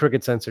yeah, it had a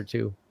crooked sensor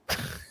too.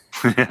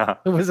 Yeah,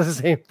 it was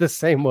the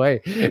same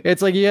way.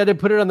 It's like you had to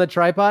put it on the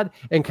tripod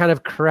and kind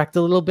of correct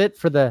a little bit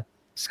for the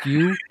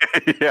skew.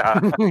 Yeah.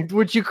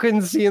 Which you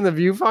couldn't see in the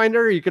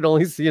viewfinder. You could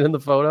only see it in the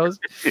photos.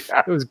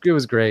 Yeah. It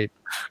was great.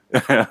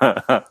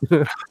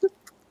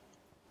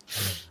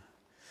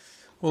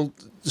 Well,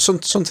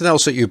 something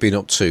else that you've been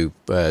up to,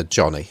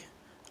 Johnny,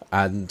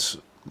 and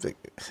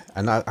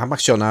I'm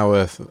actually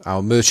on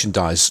our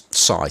merchandise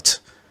site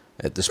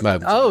at this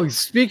moment. Oh,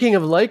 speaking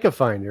of Leica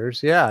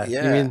finders, yeah,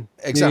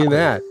 exactly. You mean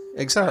that.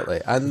 Exactly,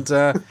 and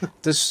there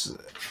appears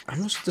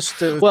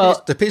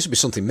to be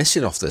something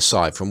missing off this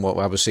site from what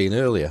I was seeing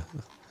earlier.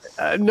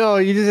 No,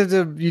 you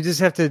just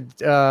have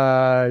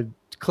to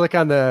click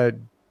on the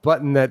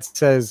button that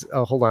says.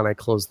 Oh, hold on, I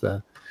have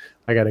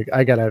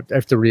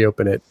to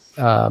reopen it.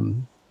 I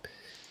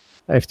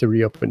have to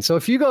reopen. So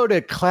if you go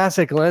to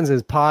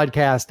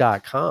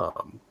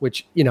classiclensespodcast.com,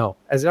 which,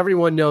 as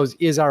everyone knows,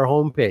 is our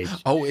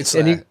homepage. Oh, it's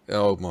there.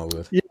 Oh, my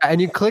word. Yeah, and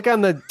you click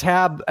on the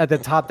tab at the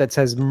top that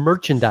says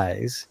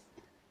merchandise.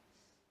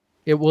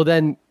 It will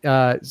then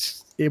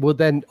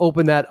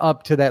open that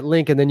up to that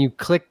link, and then you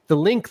click the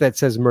link that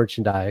says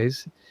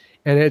merchandise,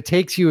 and it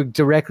takes you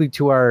directly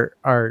to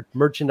our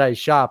merchandise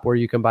shop where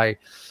you can buy,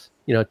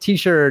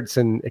 T-shirts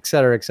and et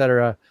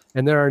cetera,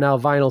 and there are now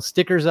vinyl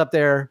stickers up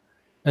there,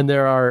 and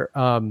there are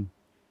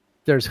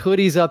there's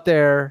hoodies up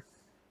there,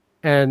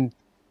 and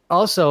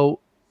also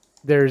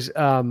there's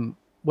there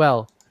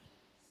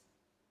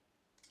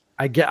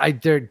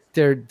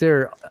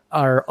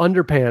are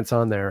underpants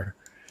on there,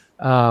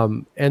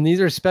 and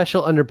these are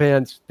special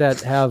underpants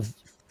that have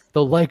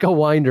the Leica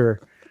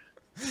winder,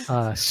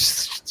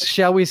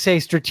 shall we say,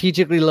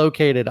 strategically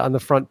located on the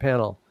front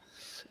panel.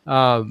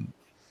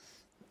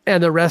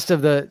 And the rest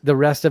of the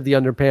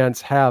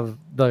underpants have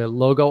the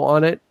logo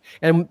on it.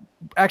 And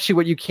actually,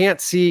 what you can't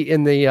see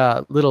in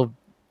the little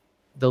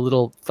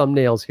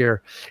thumbnails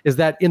here is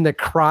that in the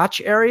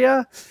crotch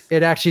area,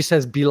 it actually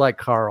says "Be like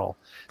Carl."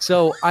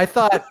 So I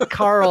thought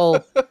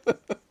Carl,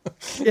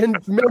 in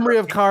memory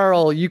of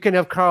Carl, you can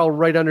have Carl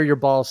right under your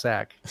ball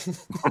sack,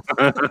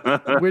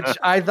 which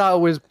I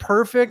thought was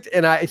perfect.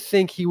 And I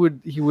think he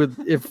would,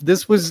 if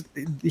this was,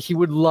 he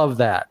would love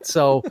that.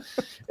 So,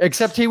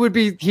 except he would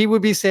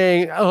be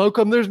saying, "Oh, how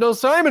come there's no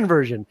Simon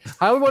version?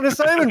 I would want a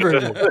Simon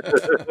version."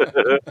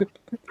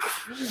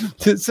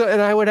 So,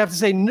 and I would have to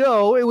say,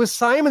 no, it was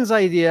Simon's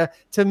idea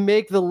to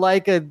make the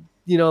Leica,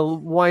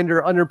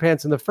 winder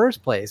underpants in the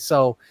first place.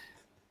 So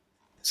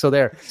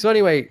there. So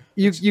anyway,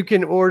 you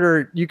can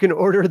order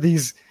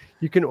these.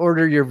 You can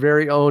order your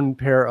very own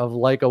pair of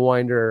Leica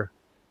winder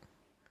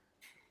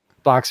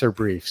boxer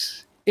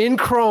briefs in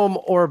chrome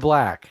or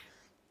black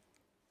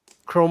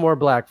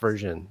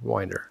version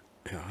winder.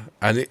 Yeah.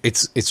 And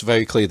it's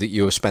very clear that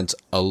you have spent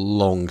a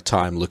long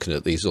time looking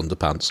at these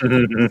underpants.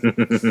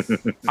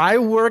 I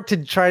worked to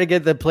try to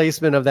get the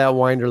placement of that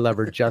winder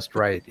lever just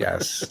right.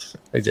 Yes,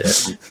 I did.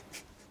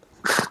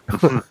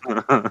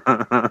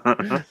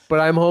 But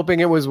I'm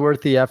hoping it was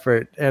worth the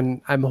effort, and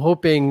I'm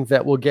hoping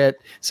that we'll get.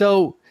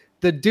 So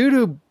the dude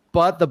who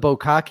bought the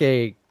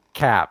Bokake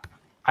cap,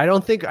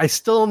 I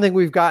still don't think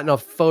we've gotten a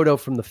photo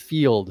from the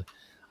field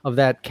of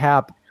that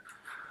cap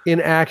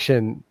in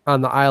action on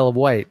the Isle of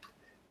Wight.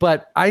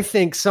 But I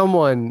think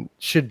someone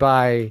should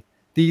buy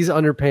these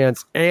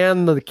underpants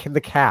and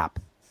the cap,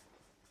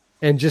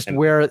 and just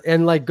wear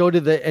and go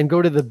to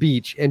the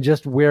beach and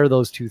just wear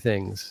those two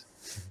things.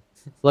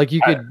 Like you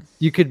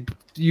could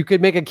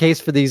make a case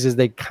for these as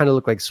they kind of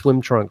look like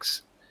swim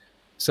trunks.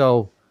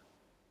 So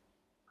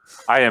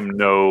I am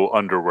no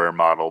underwear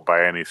model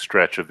by any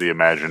stretch of the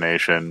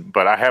imagination,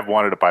 but I have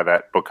wanted to buy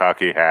that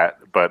Bokake hat,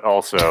 but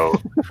also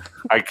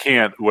I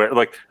can't wear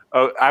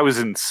I was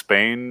in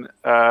Spain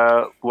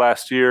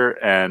last year,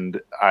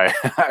 and I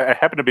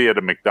happened to be at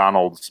a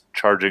McDonald's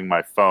charging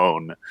my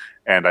phone,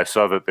 and I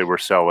saw that they were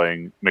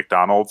selling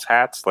McDonald's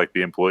hats, like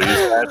the employees'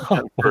 hats,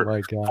 for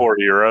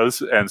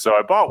 €4. And so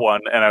I bought one,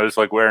 and I was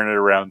wearing it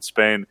around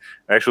Spain.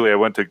 Actually, I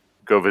went to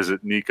go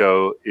visit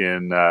Nico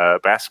in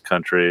Basque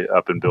Country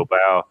up in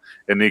Bilbao,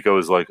 and Nico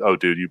was like, "Oh,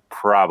 dude, you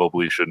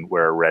probably shouldn't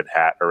wear a red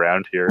hat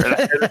around here." And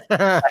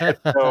I had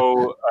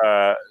no,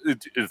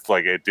 it's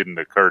like it didn't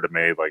occur to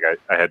me.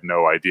 I had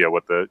no idea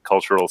what the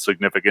cultural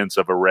significance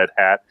of a red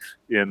hat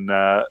in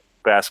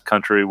Basque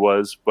Country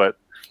was, but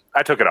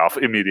I took it off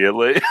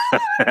immediately.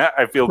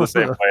 I feel the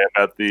same way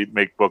about the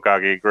Make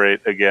Bokake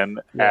Great Again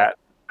hat.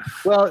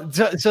 Well,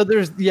 so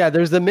there's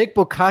the Make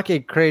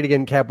Bokake Great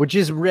Again cap, which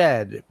is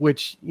red,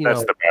 which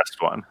that's the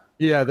best one.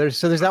 Yeah, there's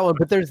that one,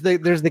 but there's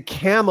the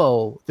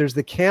camo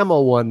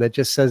one that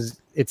just says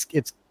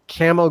it's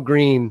camo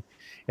green,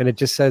 and it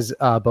just says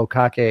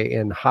Bokake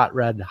in hot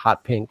red,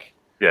 hot pink.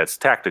 Yeah, it's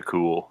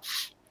Tacticool.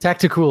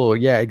 Tacticool,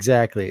 yeah,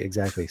 exactly.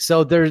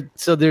 So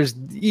there's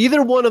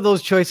either one of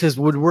those choices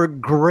would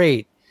work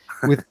great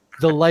with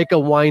the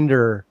Leica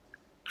Winder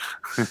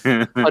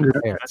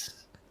underpants.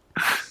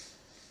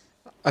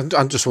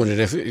 I'm just wondering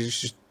if we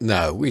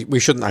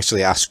shouldn't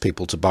actually ask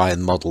people to buy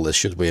and model this,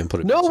 should we? And put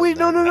it.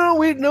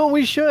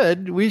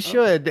 We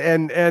should,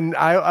 and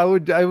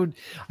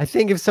I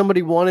think if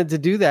somebody wanted to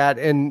do that,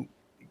 and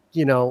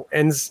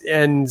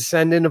and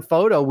send in a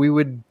photo,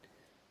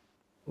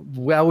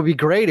 that would be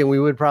great, and we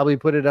would probably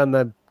put it on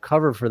the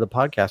cover for the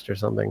podcast or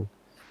something.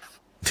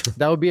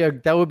 That would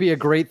be a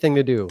great thing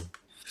to do.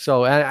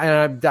 So,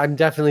 and I'm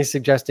definitely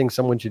suggesting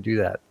someone should do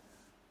that.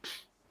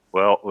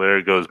 Well,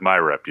 there goes my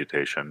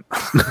reputation.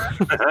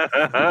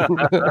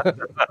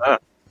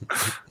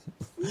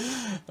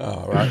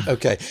 All right.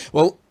 Okay.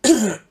 Well,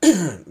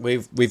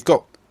 we've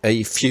got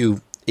a few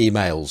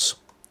emails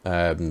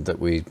that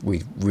we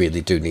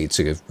really do need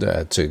to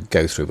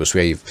go through, because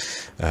we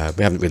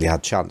haven't really had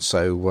a chance.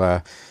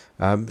 So,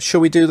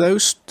 shall we do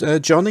those,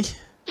 Johnny?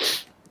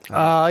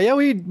 Yeah,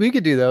 we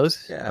could do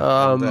those.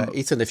 Yeah. And,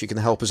 Ethan, if you can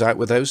help us out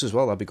with those as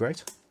well, that'd be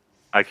great.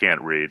 I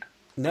can't read.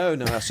 No,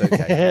 that's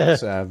okay.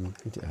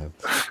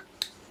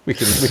 We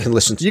can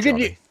listen to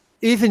Johnny.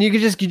 Ethan, you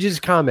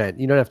just comment.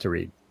 You don't have to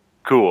read.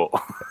 Cool.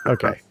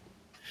 Okay.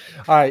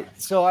 All right.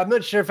 So I'm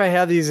not sure if I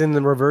have these in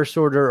the reverse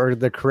order or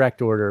the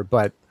correct order,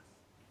 but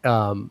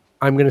I'm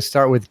going to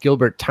start with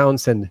Gilbert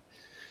Townsend.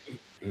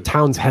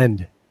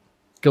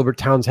 Gilbert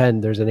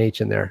Townsend. There's an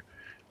H in there.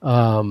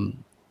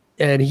 And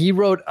he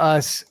wrote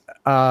us.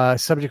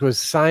 Subject was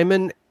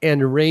Simon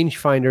and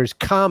rangefinders,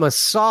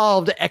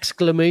 solved! !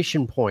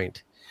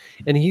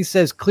 And he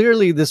says,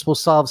 clearly this will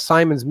solve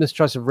Simon's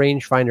mistrust of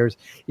rangefinders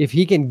if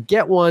he can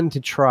get one to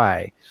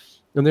try.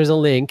 And there's a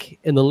link,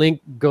 and the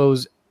link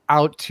goes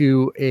out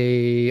to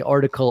a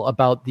article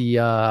about the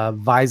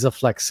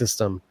VisaFlex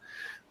system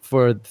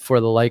for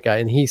the Leica.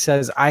 And he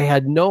says, I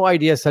had no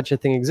idea such a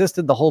thing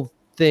existed. The whole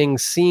thing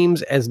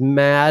seems as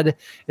mad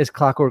as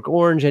Clockwork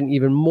Orange, and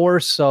even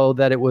more so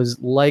that it was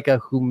Leica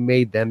who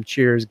made them.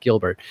 Cheers,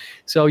 Gilbert.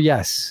 So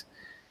yes.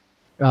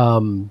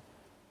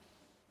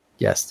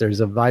 Yes, there's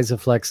a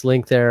VisaFlex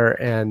link there,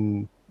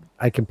 and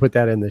I can put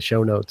that in the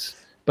show notes.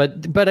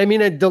 But I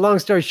mean, the long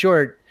story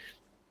short,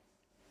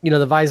 the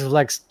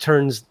VisaFlex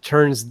turns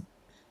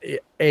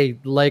a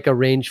Leica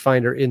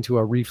rangefinder into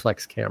a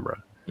reflex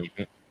camera.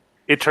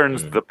 It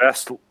turns the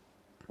best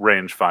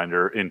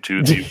rangefinder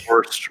into the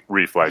worst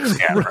reflex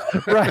camera.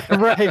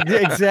 right,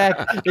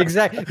 exactly.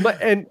 But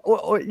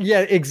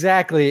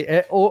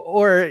exactly.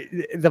 Or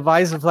the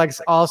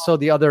VisaFlex. Also,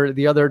 the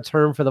other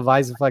term for the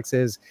VisaFlex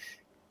is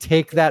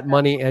take that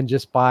money and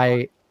just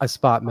buy a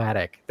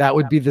Spotmatic. That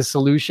would be the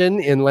solution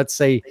in, let's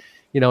say,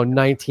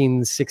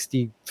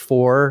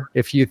 1964.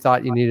 If you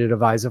thought you needed a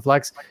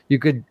VisaFlex, you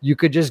could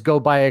just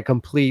go buy a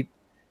complete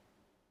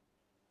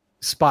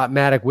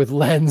Spotmatic with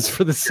lens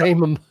for the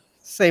same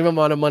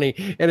amount of money,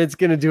 and it's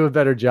going to do a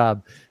better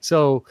job.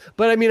 So,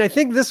 but I mean, I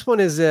think this one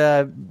is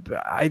I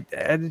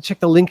had to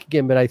check the link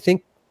again, but I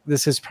think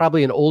this is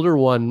probably an older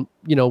one,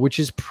 which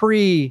is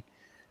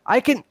I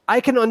can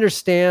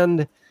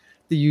understand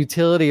the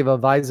utility of a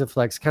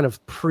VisaFlex kind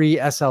of pre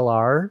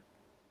SLR,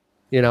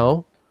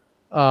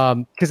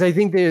 because I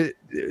think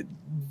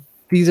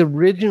these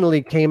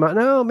originally came out.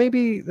 No,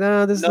 maybe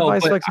this is the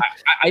VisaFlex.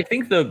 I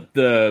think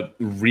the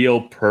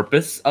real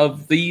purpose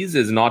of these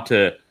is not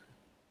to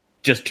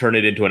just turn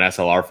it into an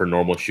SLR for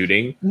normal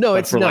shooting. No,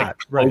 it's for not.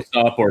 Close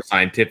up or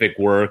scientific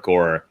work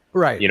or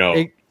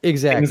exactly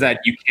things that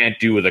you can't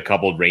do with a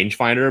coupled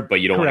rangefinder, but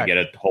you don't want to get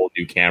a whole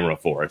new camera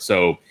for it.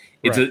 So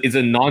it's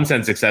a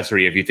nonsense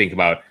accessory if you think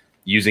about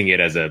using it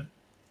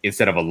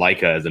instead of a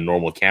Leica as a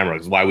normal camera.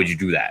 Because why would you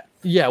do that?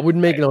 Yeah, it would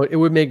make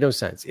no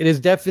sense. It is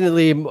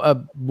definitely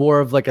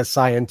more of like a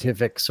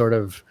scientific sort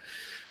of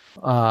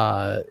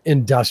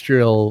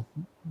industrial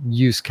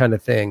use kind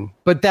of thing.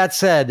 But that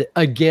said,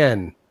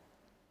 again,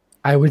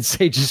 I would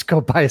say just go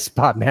buy a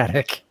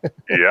Spotmatic.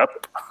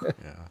 Yep.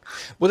 Yeah.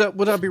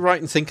 Would I be right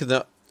in thinking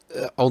that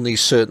only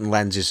certain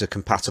lenses are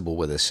compatible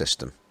with this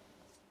system?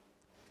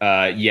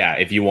 Yeah,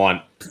 if you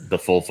want the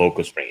full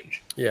focus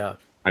range. Yeah.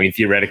 I mean,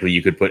 theoretically,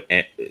 you could put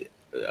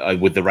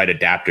with the right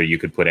adapter, you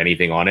could put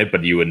anything on it,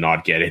 but you would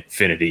not get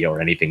infinity or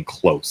anything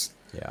close.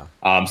 Yeah.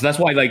 So that's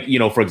why,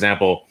 for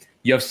example,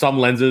 you have some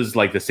lenses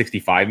like the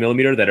 65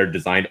 millimeter that are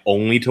designed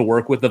only to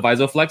work with the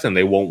VisaFlex, and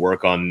they won't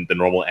work on the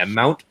normal M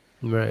mount.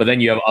 Right. But then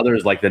you have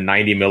others like the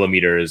 90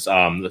 millimeters,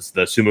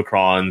 the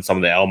Summicron, some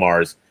of the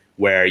Elmars,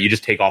 where you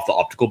just take off the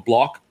optical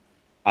block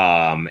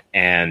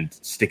and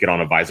stick it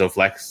on a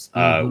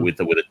VisaFlex with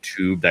a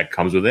tube that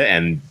comes with it,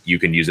 and you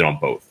can use it on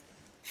both.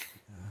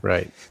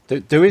 Right.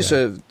 There is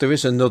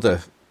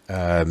another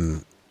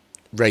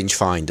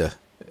rangefinder,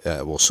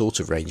 or sort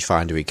of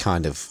rangefindery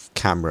kind of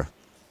camera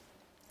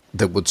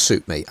that would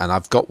suit me, and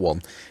I've got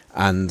one,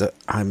 and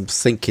I'm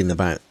thinking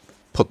about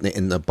putting it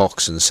in the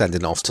box and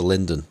sending it off to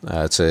Lyndon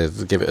to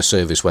give it a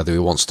service, whether he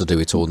wants to do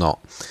it or not.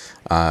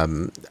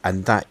 And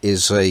that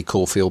is a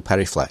Caulfield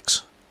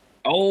Periflex.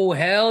 Oh,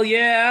 hell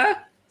yeah!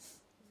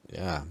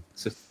 Yeah.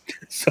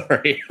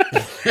 Sorry.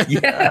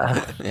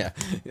 Yeah. Yeah.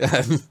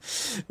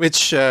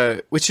 Which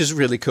is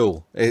really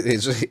cool. It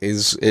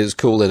is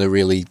cool in a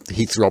really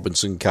Heath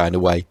Robinson kind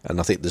of way, and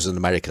I think there's an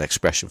American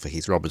expression for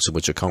Heath Robinson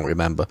which I can't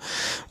remember.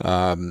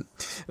 I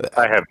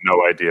have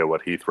no idea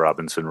what Heath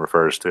Robinson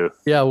refers to.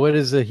 Yeah, what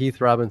is a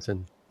Heath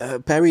Robinson?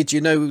 Barry, do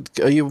you know?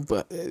 Do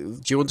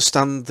you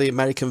understand the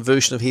American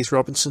version of Heath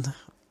Robinson?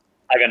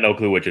 I got no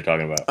clue what you're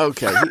talking about.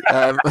 Okay.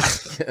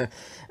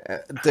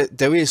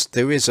 There is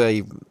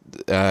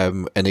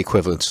an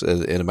equivalent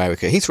in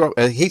America.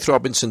 Heath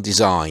Robinson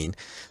design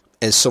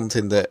is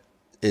something that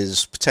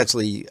is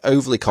potentially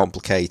overly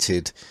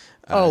complicated.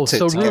 So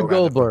Rube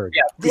Goldberg.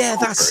 Yeah,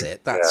 that's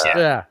it. That's it.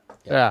 Yeah.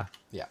 Yeah.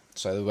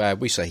 So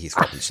we say Heath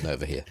Robinson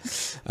over here.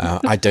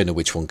 I don't know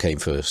which one came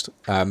first.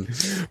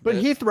 But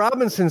Heath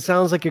Robinson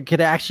sounds like it could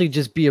actually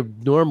just be a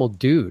normal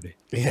dude.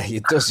 Yeah,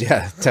 it does.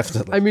 Yeah,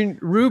 definitely. I mean,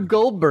 Rube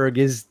Goldberg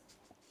is,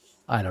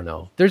 I don't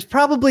know. There's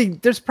probably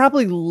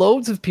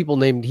loads of people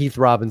named Heath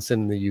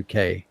Robinson in the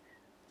UK.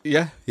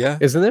 Yeah.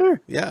 Isn't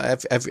there? Yeah,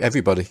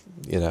 everybody,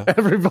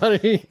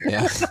 Everybody.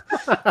 Yeah.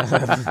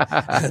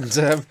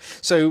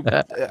 So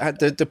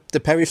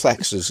the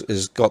Periflex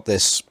has got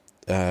this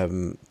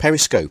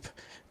periscope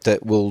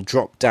that will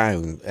drop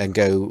down and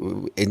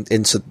go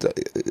into the.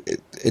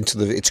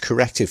 It's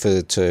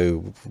corrected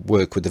to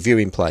work with the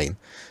viewing plane,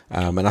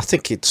 and I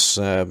think it's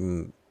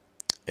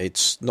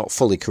not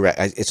fully correct.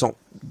 It's not.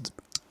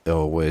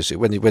 Oh, where is it?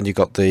 When you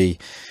got the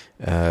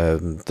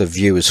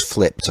viewers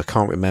flipped, I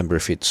can't remember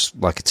if it's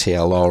like a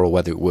TLR or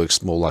whether it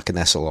works more like an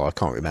SLR. I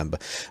can't remember.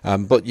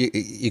 But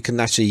you can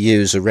actually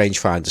use a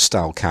rangefinder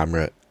style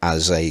camera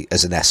as an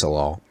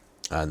SLR,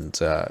 and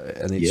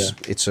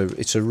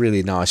it's a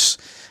really nice.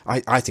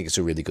 I think it's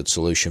a really good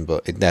solution,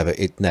 but it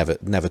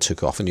never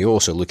took off. And you're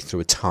also looking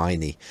through a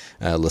tiny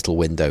little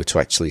window to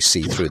actually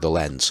see through the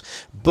lens.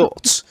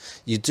 But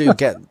you do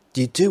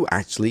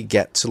actually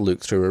get to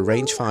look through a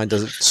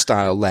rangefinder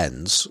style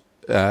lens,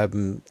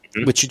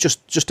 which you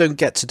just don't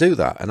get to do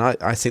that. And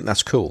I think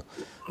that's cool.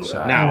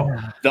 So.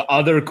 Now, the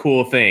other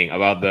cool thing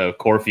about the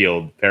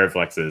Caulfield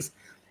Periflexes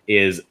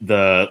is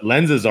the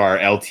lenses are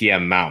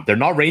LTM mount. They're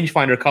not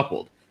rangefinder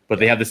coupled, but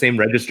they have the same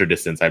register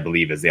distance, I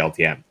believe, as the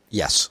LTM.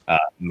 Yes.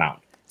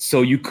 Mount.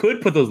 So you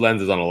could put those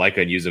lenses on a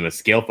Leica and use them as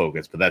scale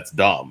focus, but that's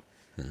dumb.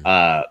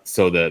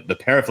 So the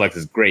Periflex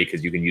is great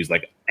because you can use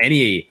like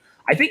any.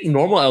 I think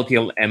normal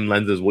LTM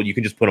lenses, you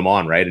can just put them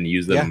on, right, and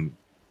use them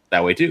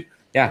that way too.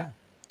 Yeah.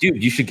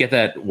 Dude, you should get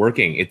that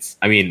working. It's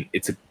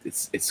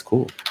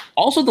cool.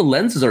 Also, the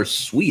lenses are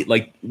sweet.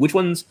 Like, which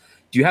ones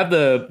do you have?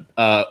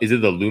 Is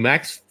it the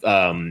Lumax?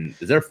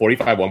 Is there a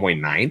 45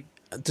 1.9?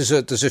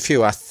 There's a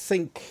few. I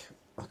think.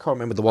 I can't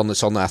remember the one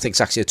that's on there. I think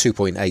it's actually a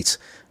 2.8.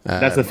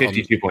 That's the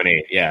 50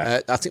 2.8.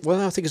 Yeah. I think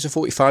it's a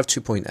 45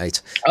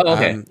 2.8. Oh,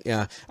 okay.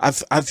 Yeah.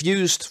 I've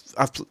used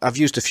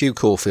a few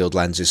Caulfield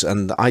lenses,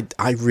 and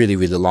I really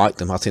like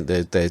them. I think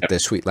they're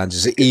sweet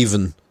lenses.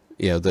 Even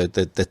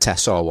the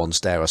Tessar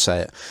ones, dare I say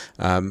it.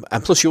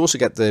 And plus, you also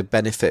get the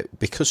benefit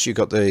because you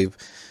got the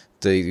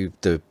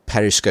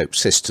periscope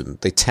system.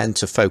 They tend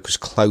to focus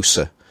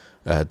closer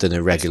than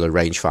a regular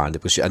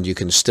rangefinder, and you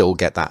can still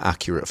get that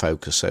accurate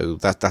focus. So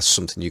that's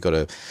something you got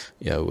a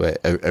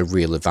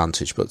real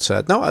advantage. But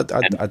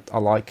I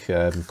like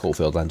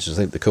Caulfield lenses.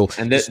 I think they're cool,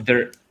 and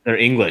they're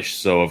English,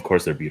 so of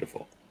course they're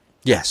beautiful.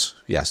 Yes,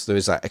 there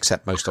is that.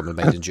 Except most of them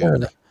are made in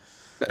Germany.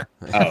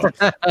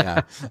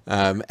 Yeah.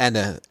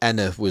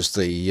 Enna was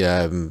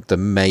the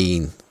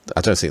main.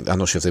 I'm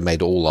not sure if they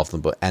made all of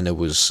them, but Enna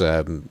was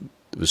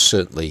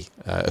certainly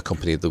a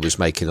company that was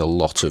making a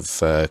lot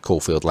of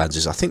Caulfield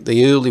lenses. I think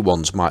the early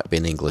ones might have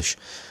been English,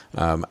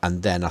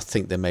 and then I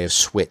think they may have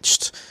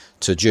switched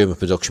to German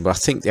production. But I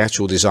think the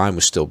actual design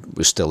was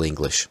still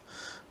English.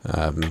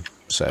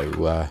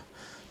 So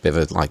bit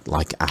of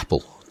like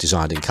Apple,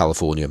 designed in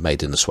California,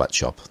 made in a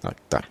sweatshop. That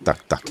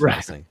kind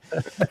of thing.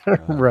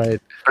 Right.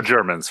 A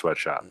German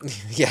sweatshop.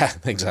 Yeah,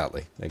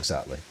 exactly.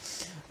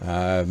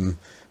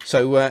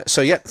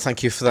 So yeah,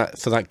 thank you for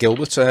that,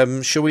 Gilbert.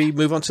 Shall we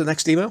move on to the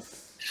next email?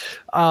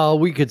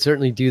 We could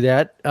certainly do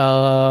that.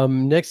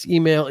 Next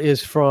email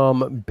is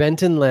from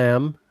Benton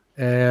Lamb,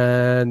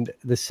 and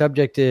the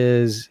subject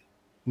is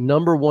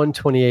number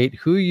 128.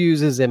 Who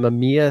uses a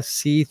Mamiya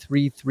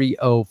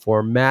C330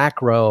 for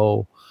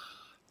macro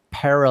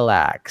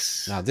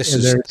parallax? Now this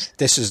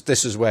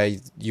is where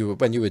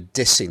when you were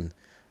dissing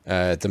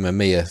the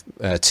Mamiya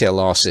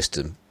TLR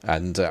system.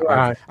 And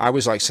Right. I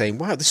was like saying,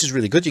 "Wow, this is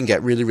really good. You can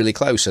get really, really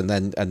close." And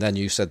then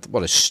you said,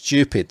 "What a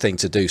stupid thing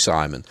to do,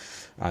 Simon."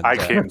 And, I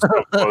came so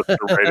close to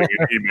writing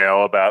an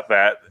email about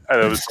that.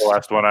 That was the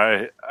last one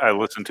I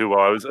listened to while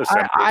I was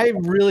assembling.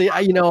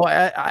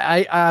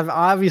 I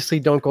obviously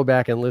don't go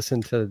back and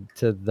listen to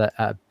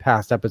the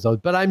past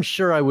episodes, but I'm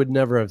sure I would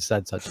never have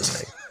said such a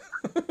thing.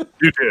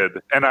 You did,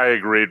 and I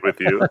agreed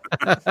with you.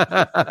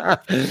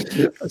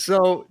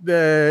 So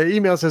the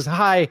email says,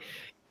 "Hi,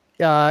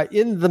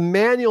 in the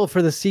manual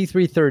for the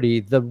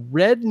C330, the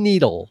red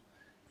needle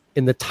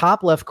in the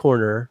top left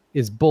corner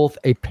is both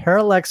a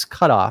parallax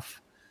cutoff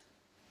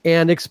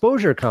and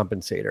exposure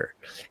compensator.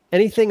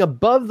 Anything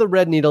above the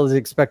red needle is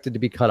expected to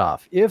be cut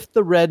off. If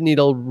the red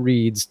needle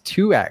reads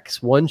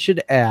 2x, one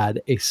should add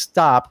a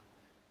stop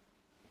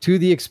to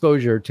the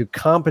exposure to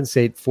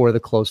compensate for the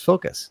close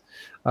focus.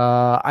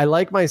 I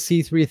like my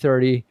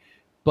C330,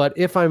 but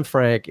if I'm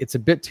frank, it's a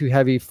bit too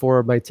heavy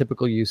for my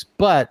typical use,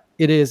 but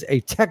it is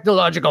a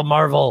technological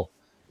marvel.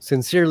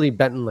 Sincerely,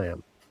 Benton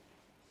Lamb."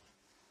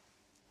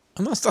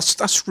 And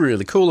that's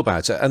really cool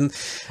about it.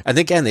 And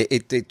again,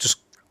 it just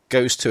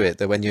goes to it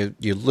that when you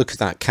look at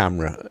that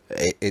camera,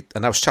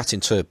 and I was chatting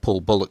to Paul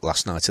Bullock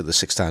last night at the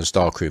 6 Times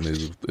Darkroom,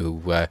 who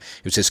was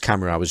his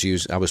camera I was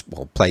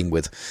playing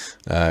with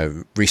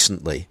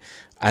recently,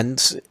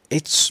 and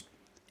it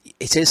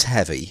is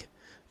heavy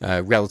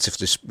relative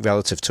to a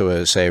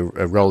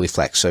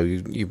Rolleiflex, so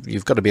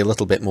you've got to be a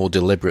little bit more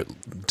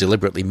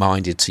deliberately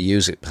minded to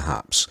use it.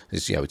 Perhaps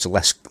it's a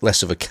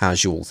less of a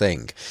casual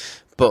thing,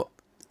 but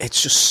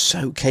it's just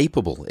so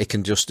capable. It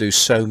can just do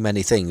so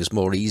many things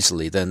more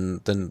easily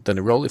than a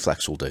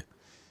Rolleiflex will do.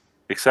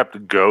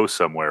 Except go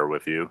somewhere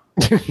with you.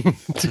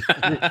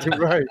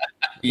 Right.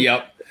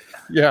 Yep.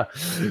 Yeah.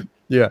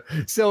 Yeah.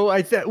 So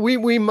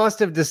we must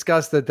have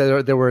discussed that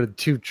there were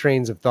two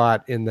trains of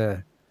thought in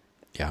the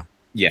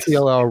Yes.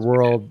 TLR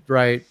world,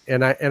 right?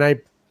 And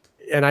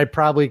I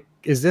probably,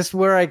 is this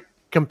where I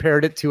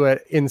compared it to an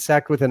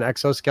insect with an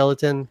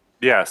exoskeleton?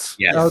 Yes.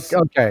 Yes.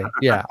 Okay.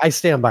 Yeah, I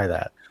stand by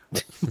that.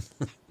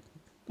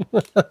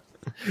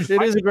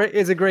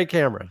 It's a great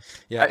camera.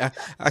 Yeah,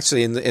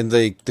 actually, in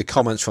the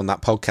comments from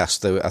that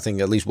podcast, I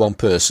think at least one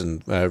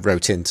person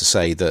wrote in to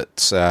say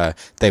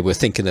that they were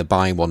thinking of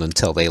buying one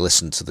until they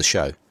listened to the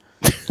show.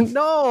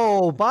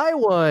 No, buy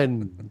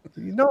one.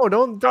 No,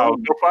 don't. Oh,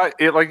 go buy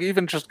it. Like,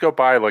 even just go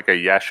buy like a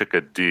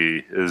Yashica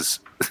D. Is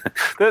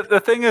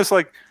the thing is,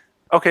 like,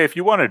 okay, if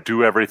you want to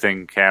do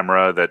everything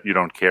camera that you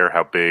don't care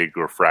how big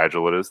or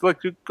fragile it is,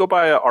 like, you go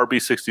buy a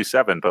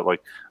RB67. But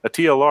like a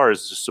TLR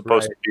is just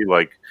supposed to be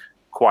like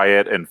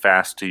quiet and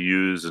fast to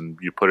use, and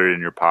you put it in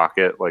your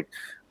pocket. Like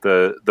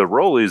the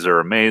Rollies are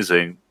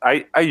amazing.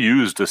 I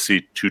used a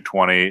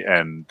C220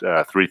 and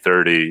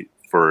 330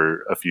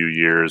 for a few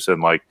years,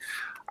 and like,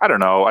 I don't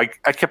know, I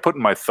kept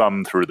putting my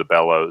thumb through the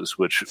bellows,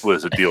 which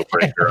was a deal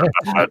breaker.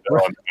 I'm not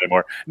doing them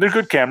anymore. And they're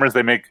good cameras.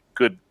 They make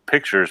good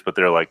pictures, but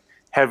they're like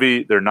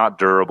heavy. They're not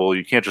durable.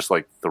 You can't just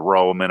like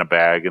throw them in a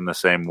bag in the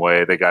same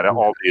way. They got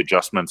all the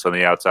adjustments on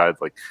the outside.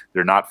 Like,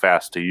 they're not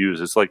fast to use.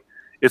 It's like,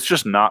 it's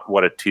just not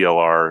what a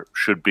TLR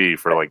should be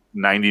for like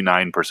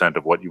 99%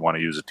 of what you want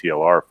to use a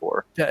TLR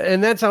for.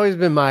 And that's always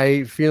been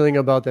my feeling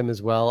about them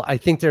as well. I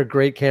think they're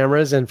great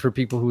cameras, and for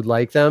people who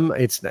like them,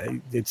 it's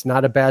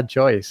not a bad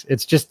choice.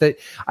 It's just that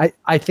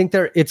I think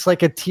it's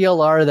like a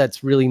TLR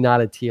that's really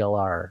not a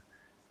TLR.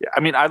 Yeah, I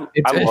mean, I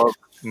love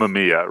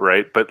Mamiya,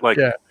 right? But like,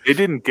 they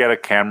didn't get a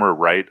camera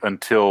right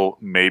until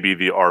maybe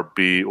the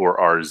RB or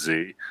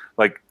RZ.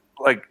 Like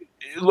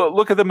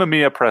look at the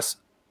Mamiya press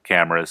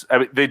cameras. I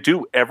mean, they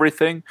do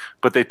everything,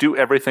 but they do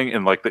everything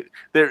in like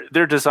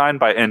they're designed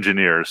by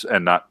engineers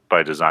and not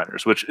by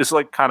designers, which is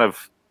like kind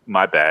of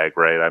my bag,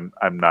 right?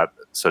 I'm not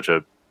such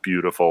a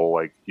beautiful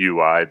like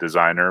UI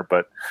designer,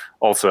 but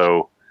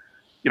also,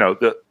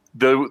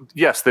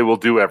 yes, they will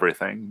do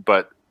everything,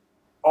 but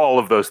all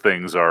of those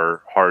things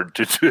are hard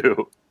to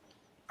do.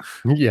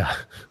 Yeah,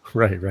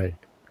 right.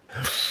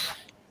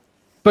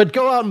 But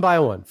go out and buy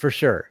one for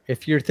sure.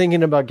 If you're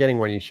thinking about getting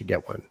one, you should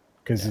get one,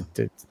 because it's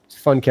a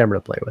fun camera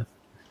to play with.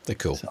 They're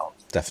cool,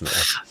 definitely.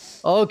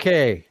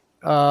 Okay.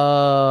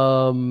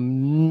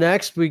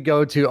 Next we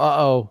go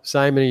to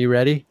Simon. Are you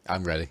ready?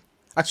 I'm ready.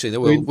 Actually,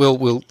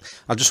 we'll.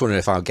 I'm just wondering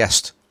if our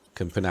guest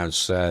can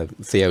pronounce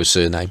Theo's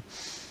surname.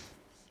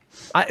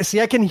 I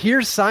can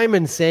hear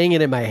Simon saying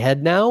it in my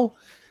head now,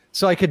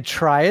 so I could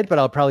try it, but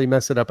I'll probably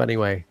mess it up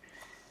anyway.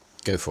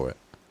 Go for it.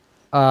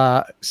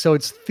 So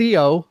it's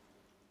Theo.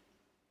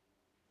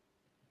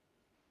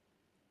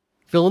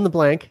 Fill in the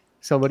blank.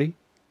 Somebody.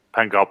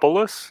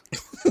 Pangopoulos?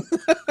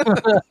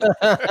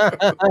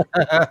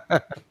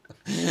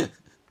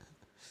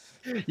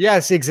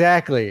 Yes,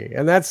 exactly.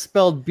 And that's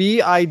spelled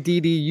Biddulph.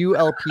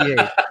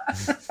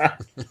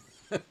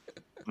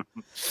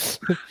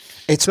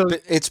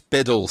 It's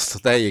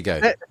Biddulph. There you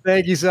go.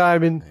 Thank you,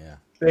 Simon. Yeah.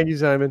 Thank you,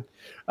 Simon.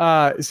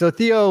 So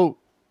Theo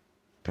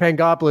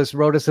Pangopoulos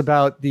wrote us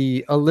about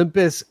the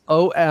Olympus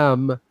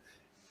OM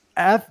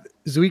F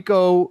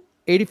Zuiko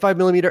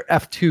 85mm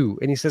f2.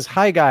 And he says,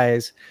 "Hi,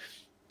 guys.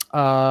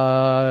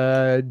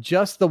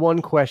 Just the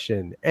one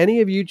question.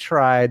 Any of you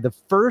tried the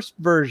first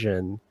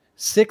version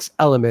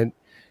 6-element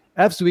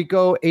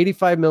F-Zuiko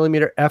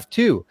 85mm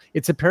f2?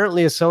 It's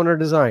apparently a Sonar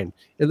design.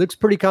 It looks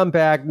pretty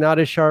compact, not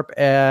as sharp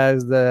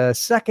as the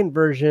second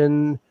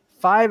version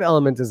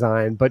 5-element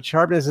design, but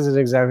sharpness isn't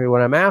exactly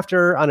what I'm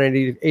after on an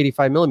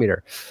 85mm.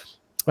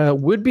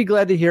 Would be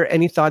glad to hear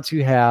any thoughts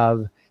you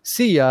have.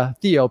 See ya,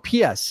 Theo.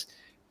 P.S.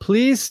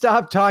 Please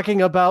stop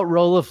talking about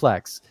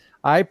Rolleiflex.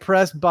 I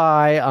pressed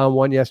buy on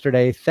one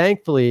yesterday.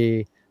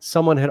 Thankfully,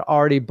 someone had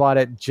already bought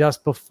it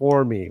just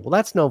before me. Well,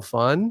 that's no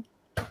fun.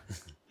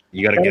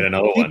 You got to get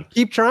another one.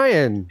 Keep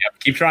trying. Yep,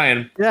 keep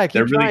trying. Yeah, keep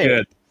They're trying. really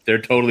good.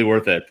 They're totally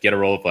worth it. Get a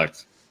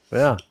Rolleiflex.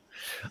 Yeah.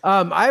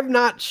 I've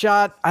not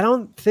shot. I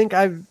don't think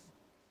I've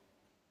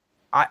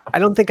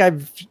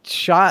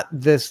shot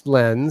this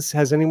lens.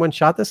 Has anyone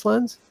shot this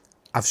lens?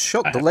 I've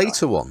shot the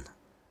later one.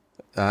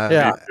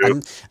 Yeah.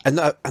 And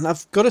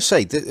I've got to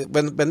say,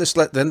 when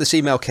this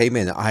email came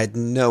in, I had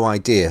no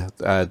idea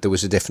there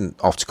was a different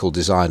optical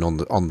design on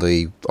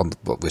the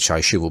which I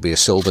assume will be a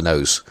silver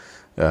nose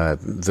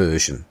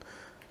version.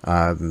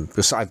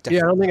 Because I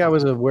don't think I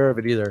was aware of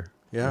it either.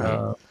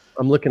 Yeah,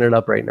 I'm looking it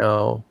up right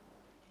now,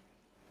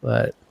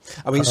 but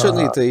I mean,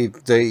 certainly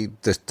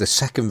the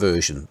second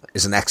version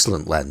is an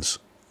excellent lens.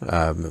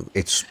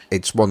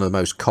 It's one of the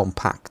most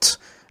compact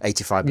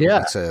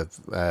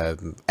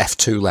 85mm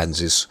f2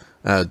 lenses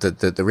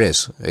that there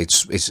is.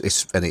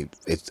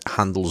 It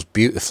handles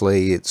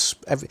beautifully. It's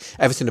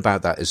everything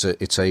about that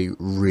it's a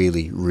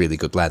really, really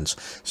good lens.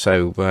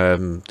 So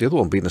the other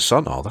one being the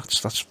Sonar,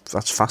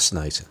 that's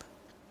fascinating.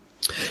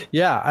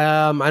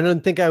 Yeah, I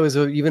don't think I was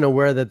even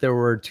aware that there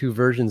were two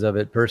versions of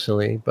it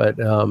personally, but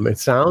it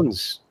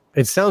sounds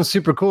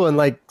super cool. And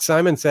like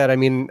Simon said, I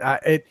mean,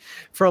 it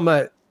from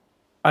a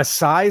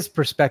size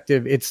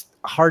perspective, it's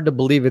hard to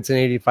believe it's an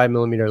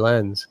 85mm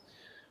lens.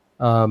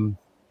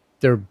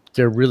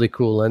 They're really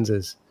cool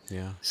lenses.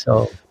 Yeah.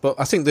 So, but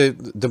I think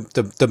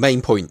the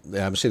main point,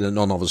 seeing that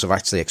none of us have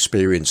actually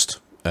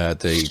experienced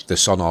the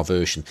Sonar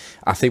version,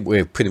 I think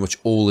we're pretty much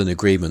all in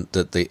agreement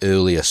that the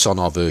earlier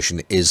Sonar version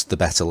is the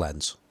better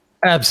lens.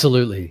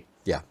 Absolutely.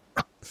 Yeah.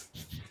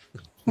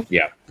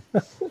 Yeah.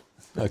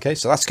 Okay,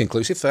 so that's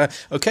conclusive. So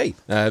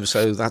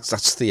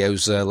that's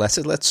Theo's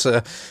letter. Let's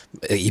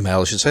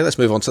email, I should say. Let's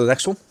move on to the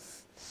next one.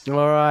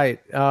 All right.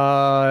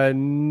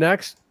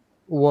 Next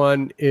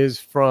one is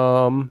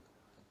from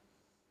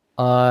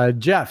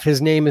Jeff.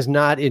 His name is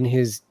not in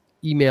his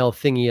email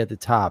thingy at the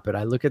top, but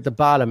I look at the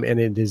bottom and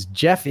it is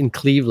Jeff in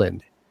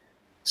Cleveland.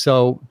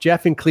 So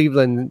Jeff in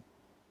Cleveland,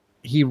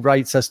 he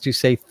writes us to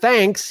say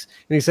thanks,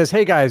 and he says,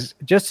 "Hey guys,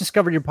 just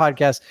discovered your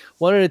podcast.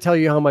 Wanted to tell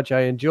you how much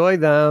I enjoy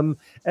them.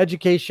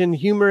 Education,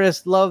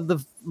 humorous, love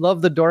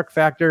the dork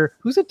factor."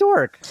 Who's a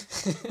dork?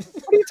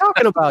 What are you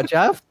talking about,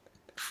 Jeff?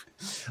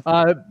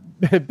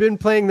 Been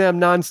playing them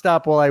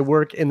nonstop while I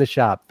work in the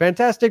shop.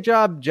 Fantastic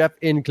job, Jeff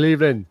in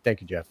Cleveland.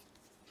 Thank you, Jeff.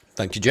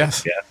 Thank you,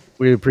 Jeff. Yeah.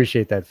 We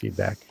appreciate that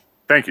feedback.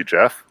 Thank you,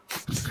 Jeff.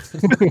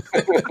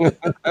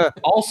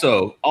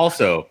 Also,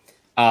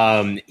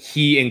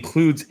 he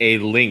includes a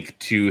link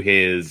to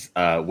his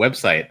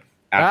website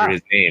after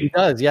his name. He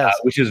does, yes.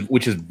 Which is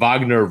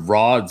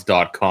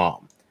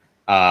WagnerRods.com.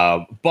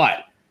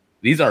 But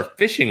these are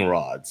fishing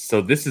rods.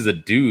 So this is a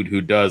dude who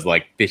does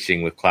like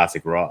fishing with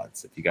classic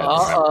rods. If you guys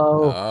remember.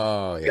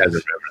 Oh, you guys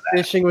remember that.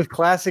 Fishing with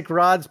Classic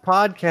Rods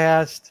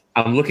podcast.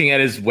 I'm looking at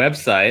his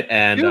website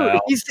and dude,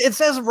 it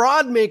says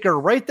rod maker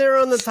right there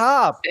on the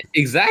top.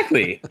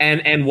 Exactly.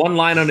 And one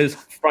line on his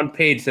front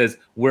page says,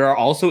 "We're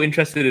also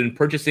interested in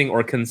purchasing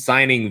or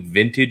consigning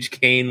vintage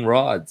cane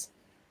rods."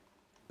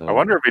 So, I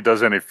wonder if he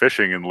does any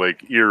fishing in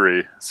Lake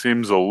Erie.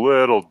 Seems a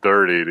little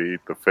dirty to eat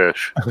the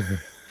fish.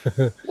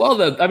 Well,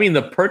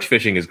 the perch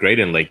fishing is great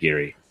in Lake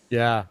Erie.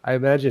 Yeah, I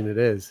imagine it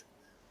is.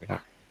 Yeah.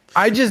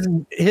 I just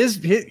his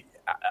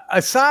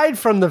aside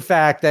from the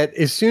fact that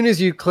as soon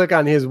as you click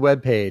on his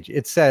webpage,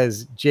 it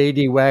says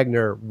J.D.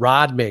 Wagner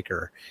Rod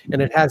Maker, and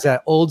it has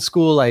that old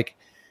school like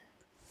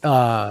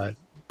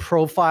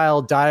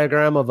profile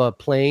diagram of a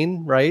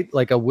plane, right?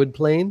 Like a wood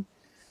plane.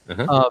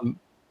 Uh-huh.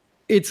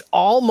 It's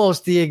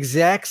almost the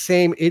exact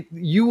same. If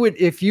you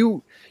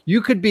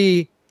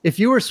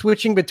were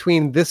switching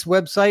between this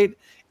website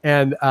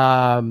and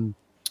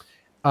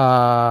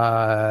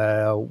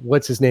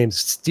what's his name,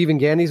 Stephen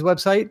Gandy's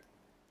website,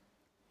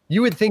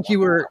 you would think you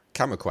were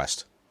Camera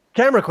Quest.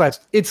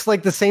 It's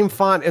like the same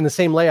font and the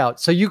same layout,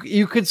 so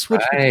you could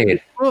switch between the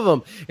two of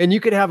them, and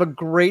you could have a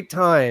great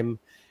time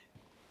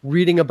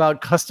reading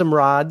about custom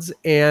rods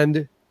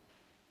and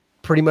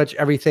pretty much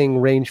everything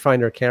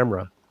rangefinder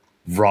camera.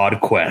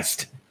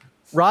 RodQuest.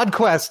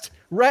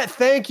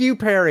 Thank you,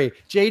 Perry.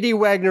 J.D.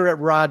 Wagner at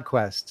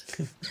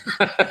RodQuest.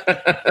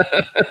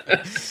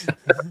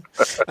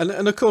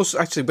 and of course,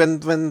 actually,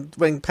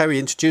 when Perry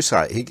introduced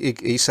that,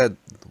 he said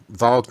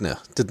Wagner,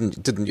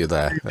 didn't you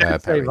there,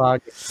 Perry?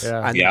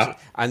 Yeah.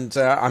 And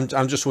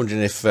I'm just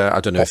wondering if I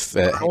don't know if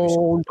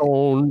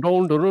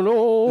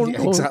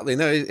exactly.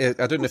 No,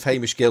 I don't know if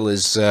Hamish Gill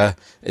is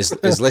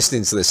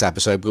listening to this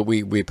episode, but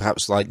we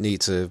perhaps need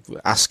to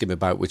ask him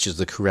about which is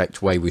the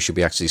correct way we should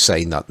be actually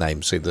saying that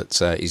name, so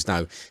that he's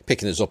now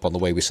picking us up on the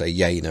way we say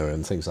Yainer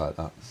and things like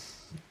that.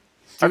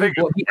 I think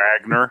it's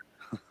Wagner.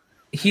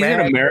 He's in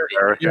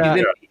America.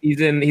 Yeah.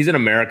 He's in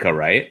America,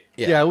 right?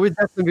 Yeah, it would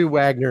definitely be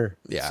Wagner.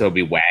 Yeah. So it'd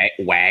be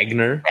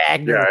Wagner.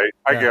 Yeah,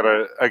 I got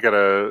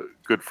a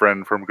good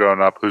friend from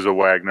growing up who's a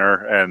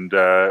Wagner, and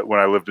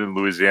when I lived in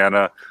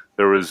Louisiana,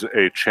 there was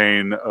a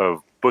chain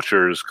of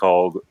butchers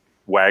called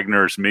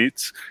Wagner's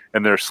Meats,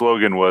 and their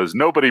slogan was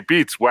 "Nobody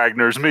beats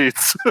Wagner's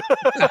Meats."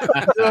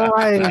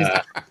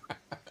 Nice.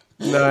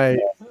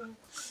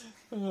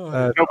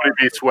 Nobody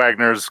beats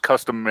Wagner's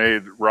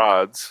custom-made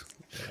rods.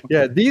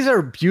 Yeah, these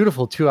are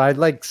beautiful too. I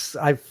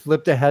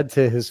flipped ahead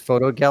to his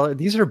photo gallery.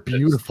 These are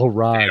beautiful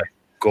rods.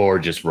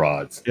 Gorgeous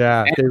rods.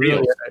 Yeah, and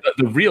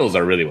the reels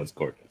are really what's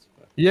gorgeous.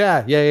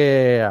 Yeah,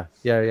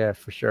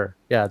 for sure.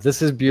 Yeah,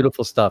 this is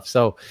beautiful stuff.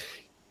 So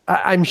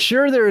I'm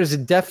sure there is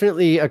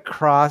definitely a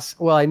cross.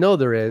 Well, I know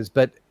there is,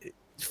 but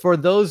for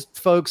those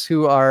folks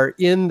who are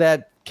in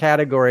that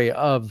category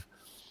of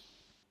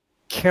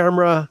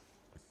camera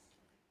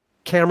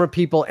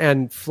people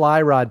and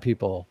fly rod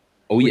people.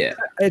 Oh yeah.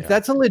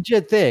 That's a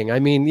legit thing.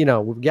 I mean,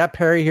 we've got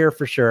Perry here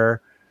for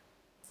sure.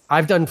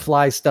 I've done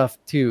fly stuff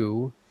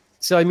too.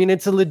 So I mean,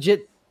 it's a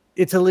legit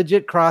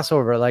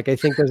crossover. Like I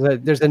think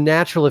there's a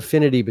natural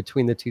affinity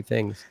between the two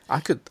things. I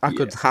could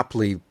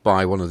happily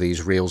buy one of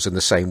these reels in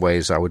the same way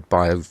as I would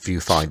buy a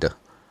viewfinder.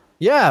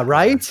 Yeah,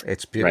 right?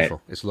 It's beautiful.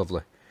 Right. It's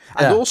lovely.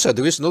 And also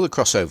there is another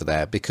crossover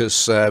there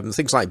because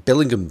things like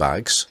Billingham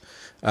bags.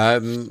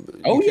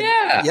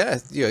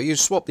 You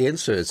swap the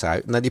inserts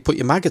out and then you put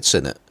your maggots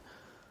in it.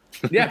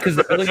 Yeah, because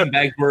the Billingham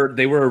bags were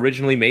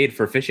originally made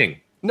for fishing.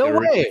 No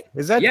way.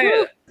 Is that true?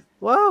 Yeah.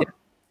 Wow.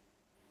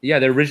 Yeah,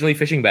 they're originally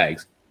fishing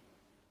bags.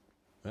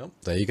 Well,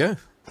 there you go.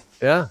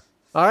 Yeah.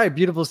 All right,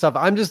 beautiful stuff.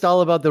 I'm just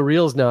all about the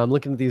reels now. I'm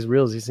looking at these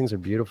reels. These things are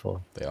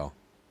beautiful. They are.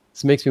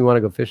 This makes me want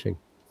to go fishing.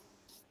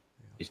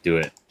 Just do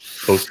it.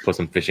 Post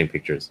some fishing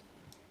pictures.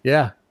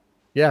 Yeah.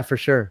 Yeah, for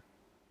sure.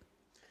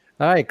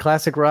 All right,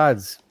 Classic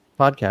Rods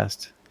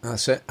podcast.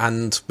 That's it.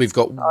 And we've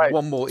got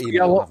one more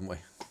email, haven't we?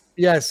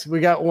 Yes, we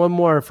got one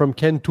more from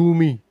Ken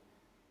Toomey.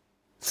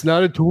 It's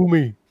not a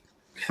Toomey.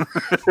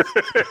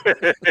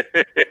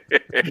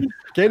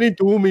 Kenny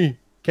Toomey.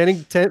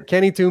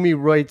 Kenny Toomey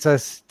writes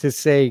us to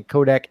say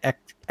Kodak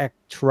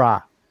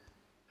Extra.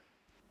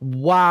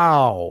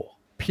 Wow.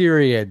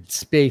 Period.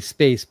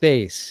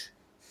 Space.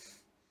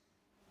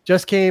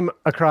 Just came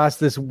across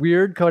this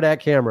weird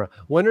Kodak camera.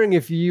 Wondering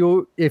if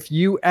you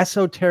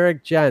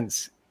esoteric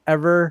gents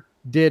ever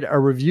did a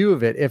review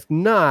of it. If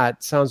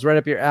not, sounds right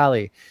up your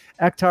alley.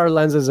 Ektar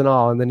lenses and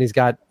all. And then he's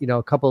got,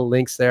 a couple of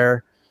links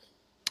there.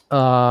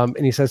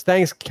 And he says,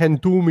 thanks, Ken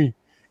Toomey.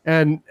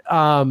 And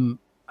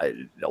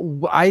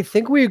I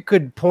think we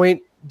could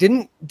point,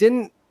 didn't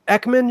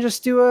Ekman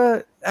just do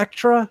a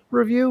extra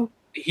review?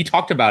 He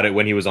talked about it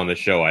when he was on the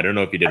show. I don't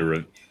know if he did a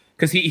review.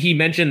 Because he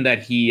mentioned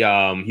that he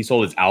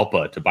sold his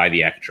Alpa to buy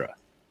the Extra.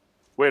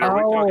 Wait, are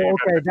we talking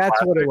about that's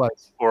classic, what it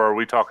was. Or are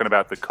we talking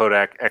about the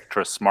Kodak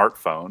Extra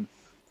smartphone?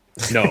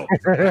 No.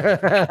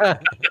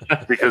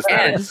 Because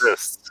that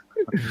exists.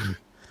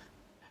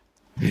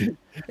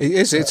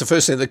 It's the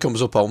first thing that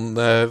comes up on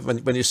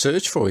when you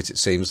search for it. It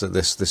seems that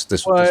this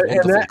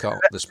wonderful car,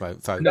 this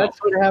phone. That's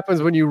what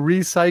happens when you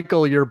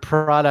recycle your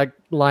product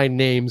line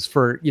names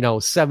for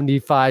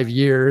 75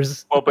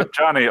 years. Well, but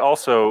Johnny,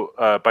 also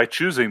by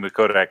choosing the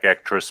Kodak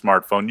Extra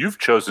smartphone, you've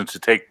chosen to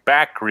take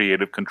back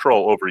creative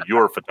control over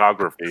your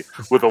photography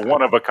with a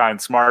one-of-a-kind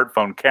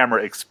smartphone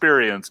camera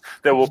experience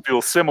that will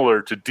feel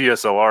similar to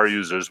DSLR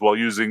users while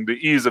using the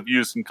ease of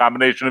use and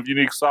combination of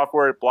unique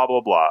software. Blah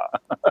blah blah.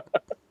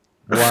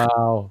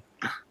 Wow.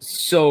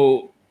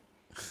 So,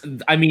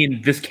 I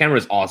mean, this camera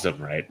is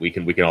awesome, right? We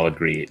can all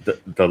agree.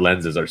 The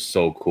lenses are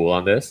so cool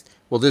on this.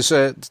 Well, there's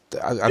I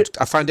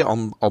found it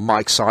on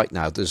Mike's site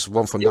now. There's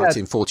one from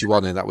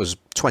 1941, and that was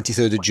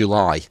 23rd of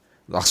July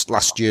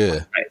last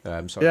year.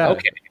 Right.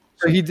 Okay.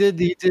 So he did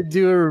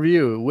do a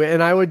review,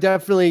 and I would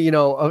definitely,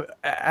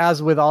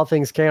 as with all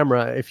things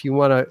camera, if you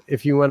want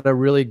a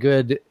really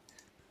good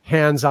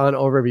hands-on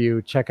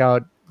overview, check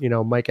out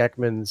Mike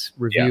Ekman's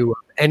review of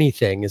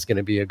anything is going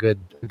to be a good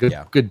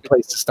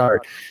place to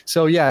start.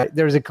 So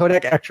there's a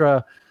Kodak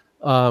Extra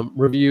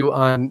review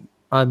on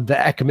the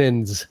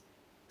Ekman's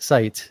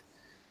site,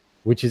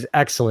 which is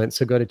excellent.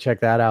 So go to check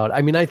that out.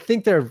 I mean, I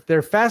think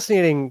they're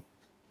fascinating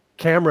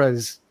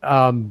cameras.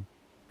 In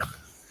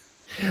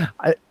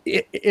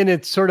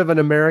it's sort of an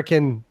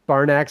American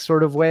Barnack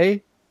sort of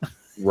way,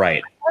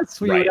 right? That's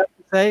what you would have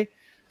to say.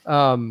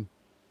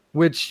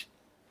 Which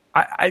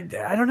I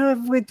don't know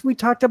if we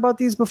talked about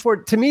these before.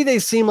 To me, they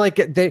seem like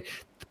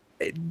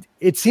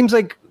it seems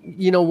like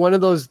one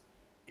of those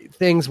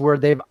things where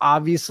they've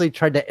obviously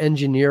tried to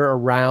engineer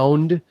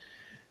around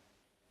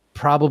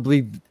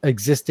probably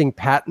existing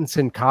patents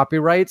and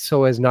copyrights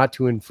so as not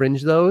to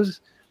infringe those.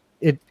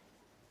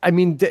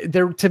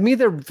 They're to me,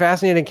 they're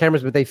fascinating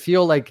cameras, but they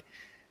feel like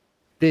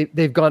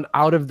they've gone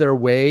out of their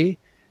way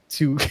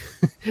to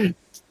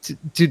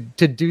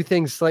to do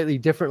things slightly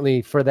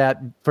differently for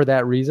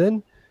that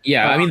reason.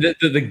 Yeah, I mean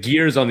the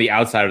gears on the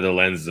outside of the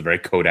lens is a very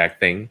Kodak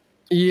thing.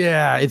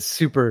 Yeah, it's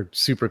super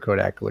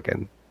Kodak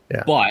looking.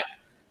 Yeah, but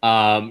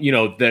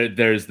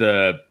there's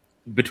the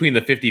between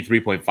the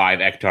 53.5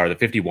 Ektar,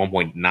 the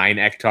 51.9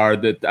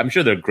 Ektar. I'm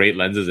sure they're great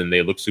lenses and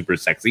they look super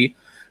sexy,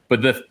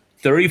 but the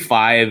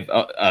 35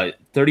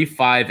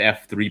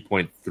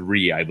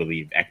 f3.3, I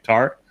believe,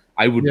 Ektar,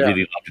 I would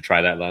really love to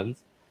try that lens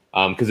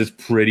because it's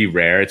pretty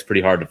rare. It's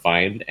pretty hard to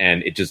find,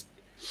 and it just,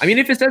 I mean,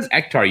 if it says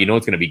Ektar, you know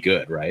it's going to be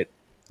good, right?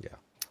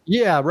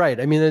 Yeah,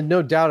 right. I mean, there's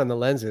no doubt on the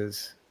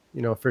lenses,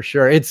 for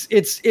sure. It's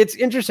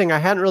interesting. I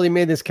hadn't really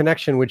made this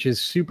connection, which is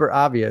super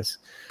obvious.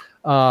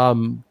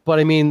 But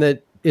I mean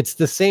that it's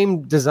the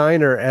same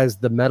designer as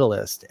the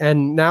Medalist.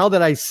 And now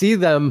that I see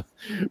them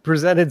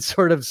presented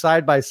sort of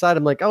side by side,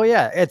 I'm like, oh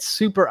yeah, it's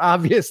super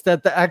obvious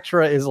that the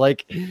Ektra is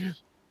like,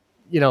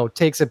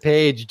 takes a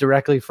page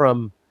directly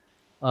from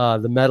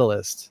the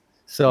Medalist.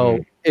 So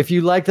if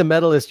you like the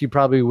Medalist, you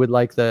probably would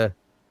like the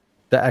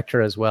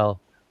Ektra as well.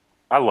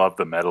 I love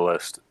the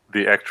Medalist.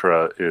 The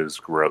Ektra is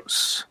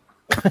gross.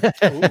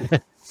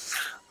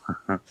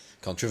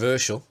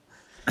 Controversial.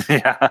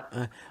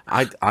 Yeah.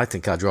 I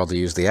think I'd rather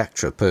use the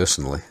Ektra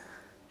personally.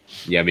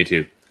 Yeah, me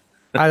too.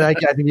 I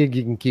think you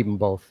can keep them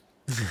both.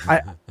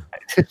 I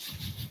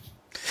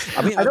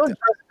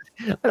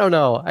don't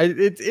know.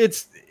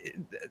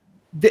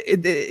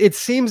 It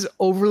seems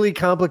overly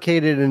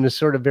complicated in a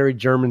sort of very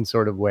German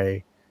sort of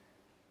way.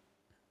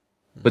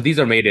 But these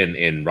are made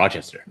in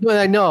Rochester. Well,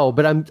 I know,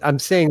 but I'm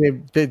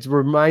saying it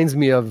reminds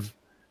me of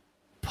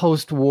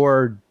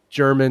post-war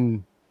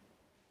German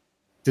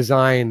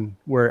design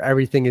where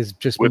everything is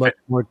just much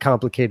more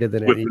complicated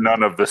than with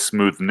none of the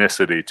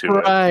smoothnicity to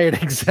it. Right,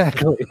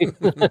 exactly.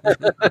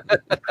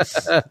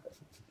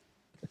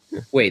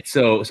 Wait,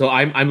 so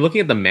I'm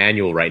looking at the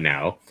manual right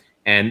now,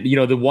 and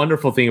the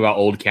wonderful thing about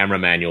old camera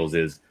manuals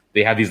is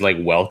they have these like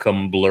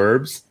welcome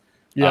blurbs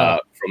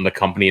from the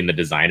company and the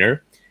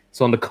designer.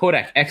 So on the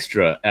Kodak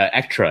Ektra,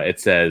 it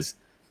says,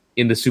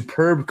 in the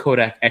superb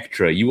Kodak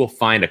Ektra, you will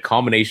find a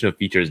combination of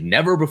features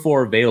never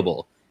before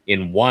available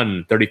in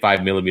one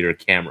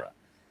 35mm camera,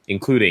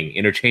 including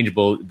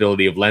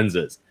interchangeability of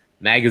lenses,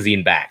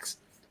 magazine backs,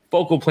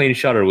 focal plane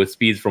shutter with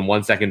speeds from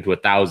 1 second to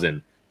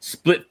 1,000,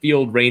 split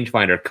field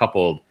rangefinder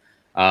coupled,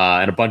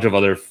 and a bunch of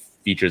other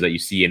features that you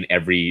see in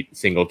every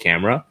single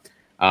camera.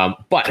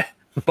 But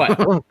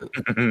well,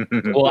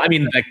 I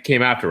mean, that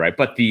came after, right?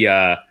 But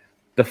the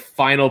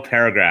final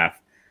paragraph,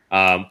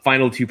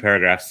 final two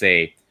paragraphs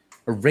say,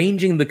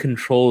 arranging the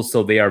controls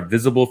so they are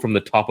visible from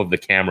the top of the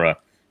camera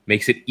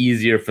makes it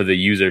easier for the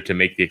user to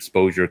make the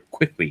exposure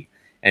quickly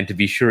and to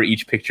be sure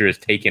each picture is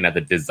taken at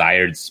the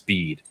desired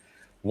speed.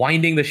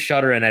 Winding the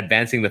shutter and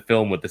advancing the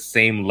film with the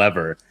same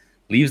lever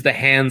leaves the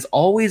hands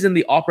always in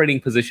the operating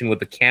position with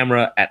the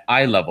camera at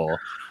eye level.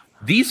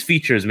 These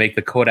features make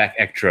the Kodak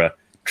Ektra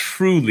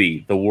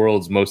truly the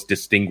world's most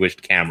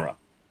distinguished camera.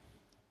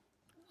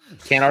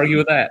 Can't argue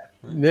with that.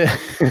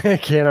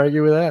 Can't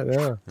argue with that,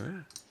 yeah.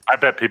 I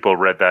bet people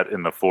read that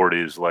in the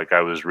 40s like I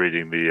was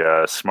reading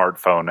the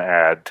smartphone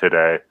ad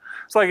today.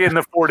 It's like in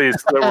the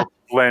 40s, there were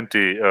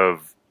plenty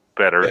of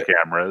better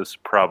cameras,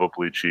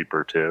 probably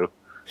cheaper too.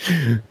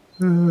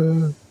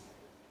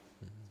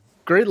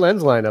 Great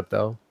lens lineup,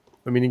 though.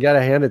 I mean, you got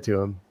to hand it to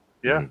him.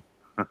 Yeah.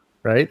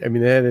 Right? I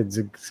mean,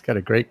 it's got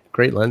a great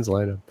lens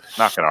lineup.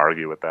 Not going to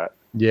argue with that.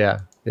 Yeah.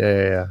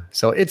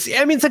 So it's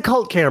a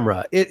cult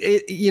camera.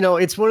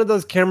 It's one of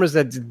those cameras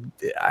that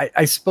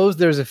I suppose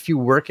there's a few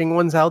working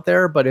ones out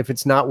there, but if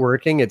it's not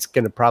working, it's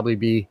going to probably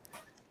be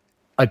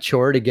a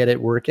chore to get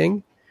it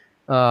working,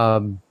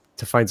 to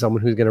find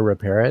someone who's going to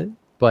repair it.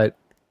 But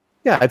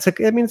yeah, it's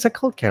a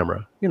cult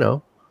camera,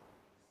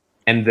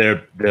 And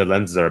their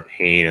lenses are a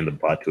pain in the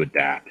butt to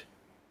adapt.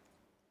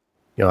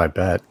 I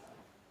bet.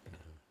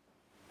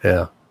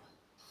 Yeah.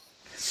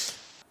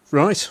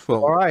 Right.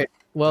 Well. All right.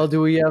 Well,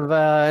 do we have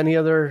any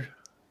other?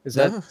 That's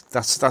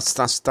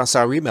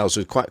our emails.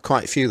 With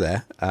quite a few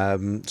there.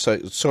 So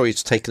sorry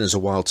it's taken us a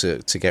while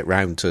to get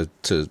round to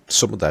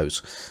some of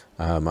those.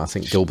 I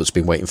think Gilbert's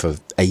been waiting for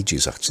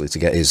ages actually to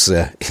get his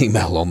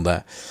email on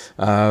there.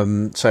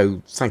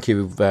 So thank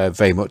you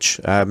very much.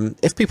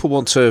 If people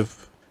want to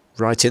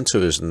write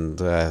into us and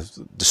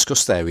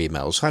discuss their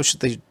emails, how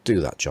should they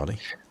do that, Johnny?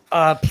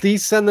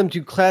 Please send them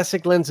to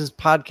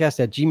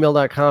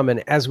classiclensespodcast@gmail.com.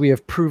 And as we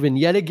have proven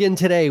yet again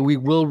today, we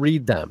will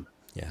read them.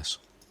 Yes.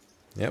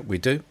 Yeah, we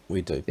do.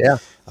 Yeah.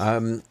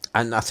 And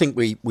I think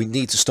we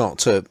need to start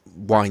to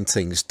wind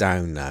things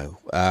down now.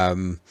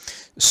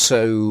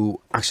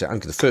 So actually,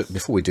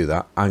 before we do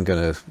that, I'm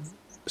going to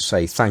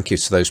say thank you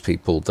to those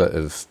people that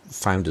have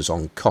found us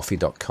on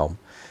coffee.com.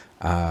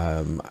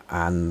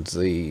 And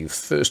the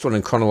first one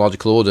in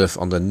chronological order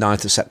on the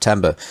 9th of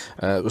September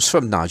was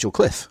from Nigel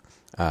Cliff.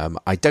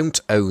 I don't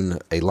own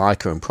a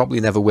Leica and probably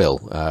never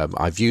will.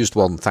 I've used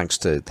one thanks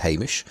to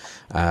Hamish,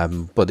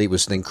 but it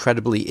was an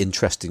incredibly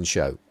interesting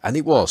show. And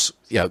it was,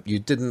 you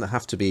didn't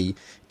have to be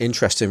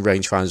interested in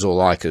rangefinders or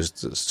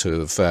Leicas to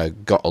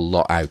have got a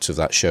lot out of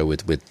that show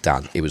with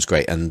Dan. It was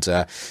great. And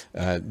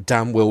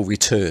Dan will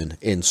return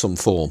in some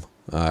form.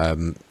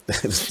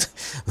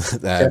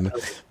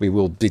 We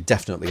will be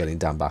definitely getting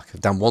Dan back.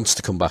 Dan wants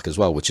to come back as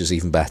well, which is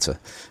even better.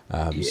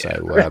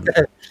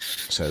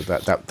 So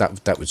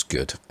that was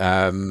good.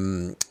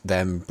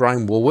 Then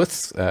Brian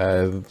Woolworth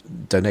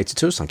donated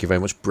to us. Thank you very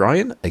much,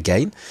 Brian,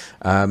 again.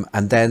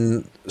 And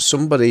then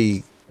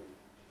somebody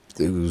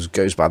who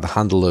goes by the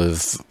handle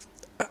of,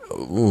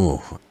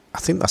 I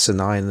think that's an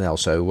INL.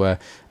 So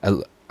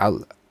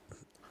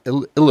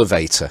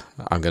Elevator.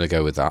 I'm going to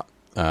go with that.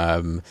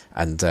 And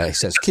he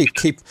says,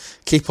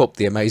 keep up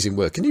the amazing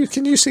work. Can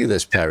you see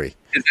this, Perry?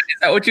 Is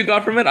that what you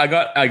got from it? I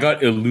got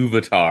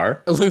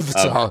Iluvatar.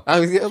 Iluvatar.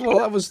 Well,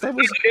 that was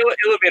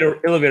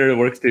Elevator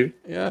works too.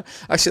 Yeah,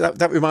 actually,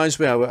 that reminds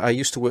me. I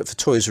used to work for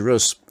Toys R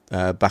Us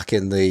back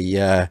in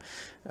the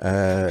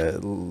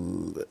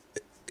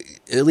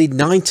early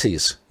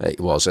 90s. It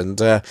was, and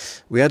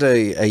we had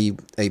a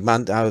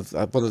man.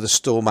 One of the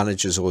store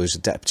managers, or he was a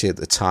deputy at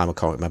the time. I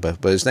can't remember,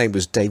 but his name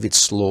was David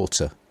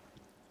Slaughter.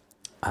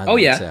 And,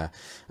 and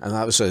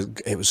that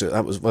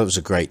was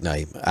a great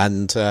name.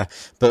 And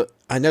but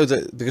I know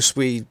that because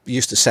we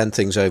used to send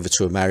things over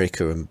to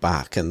America and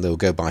back, and they'll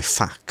go by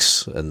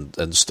fax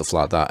and stuff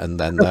like that. And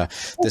then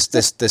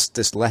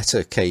this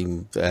letter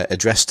came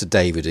addressed to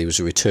David. It was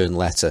a return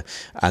letter,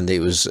 and it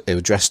was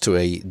addressed to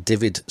a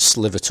David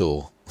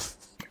Slivator.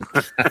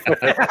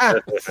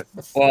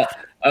 Well,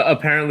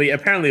 apparently,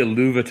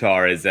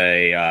 Iluvatar is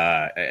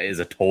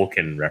a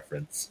Tolkien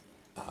reference.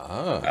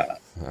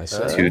 I see.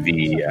 To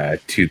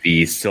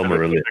the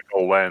Silmarillion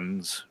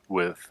lens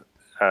with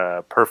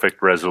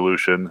perfect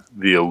resolution,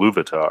 the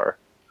Iluvatar.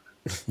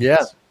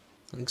 Yeah,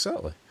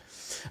 exactly.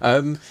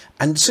 And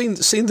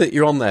seeing that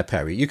you're on there,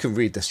 Perry, you can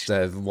read this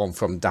one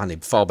from Danny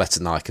far better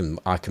than I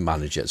can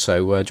manage it.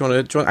 So do you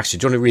want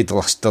to read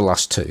the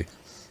last two?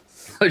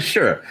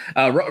 Sure.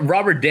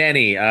 Robert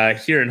Danny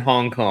here in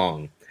Hong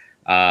Kong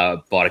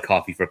bought a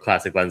coffee for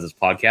Classic Lenses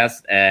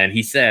podcast, and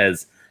he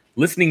says,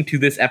 listening to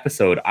this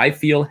episode, I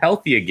feel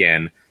healthy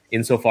again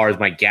insofar as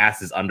my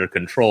gas is under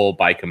control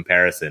by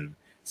comparison.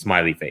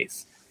 Smiley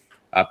face.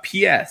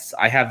 P.S.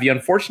 I have the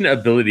unfortunate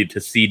ability to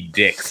see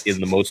dicks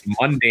in the most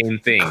mundane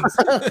things.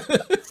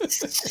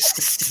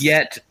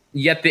 Yet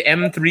the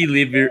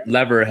M3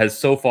 lever has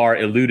so far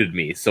eluded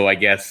me. So I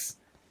guess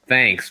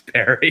thanks,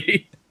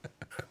 Perry.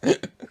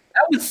 That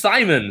was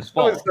Simon's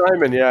fault. That was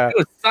Simon, yeah. It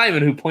was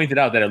Simon who pointed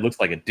out that it looks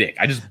like a dick.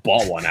 I just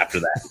bought one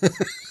after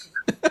that.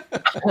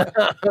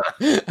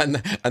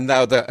 and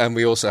now and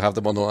we also have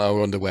them on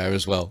our underwear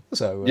as well.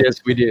 So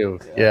yes, we do.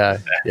 Yeah.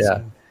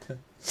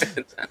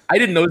 I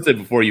didn't notice it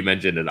before you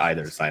mentioned it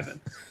either, Simon.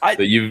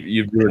 So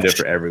you've ruined it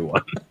for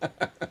everyone.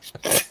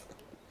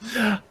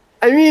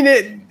 I mean,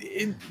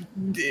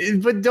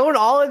 but don't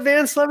all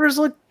advanced levers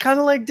look kind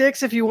of like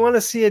dicks if you want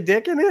to see a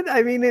dick in it?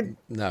 I mean,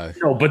 no,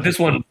 but this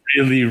one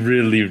really,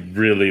 really,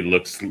 really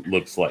looks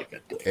like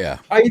it. Yeah.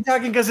 Are you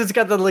talking because it's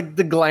got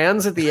the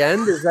glands at the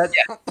end? Is that?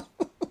 Yeah.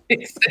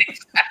 Exactly.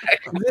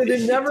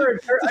 It never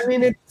occurred. I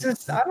mean, it's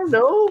just, I don't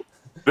know.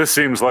 This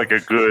seems like a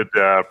good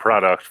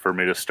product for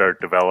me to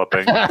start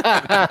developing.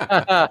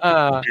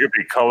 It could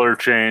be color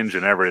change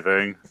and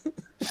everything.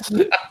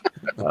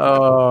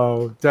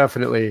 Oh,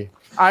 definitely.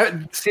 I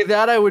see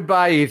that I would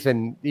buy,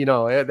 Ethan.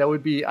 That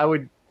would be. I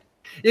would.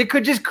 It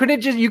could just. Couldn't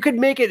it just? You could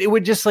make it. It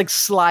would just like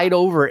slide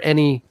over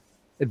any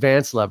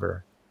advanced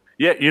lever.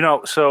 Yeah,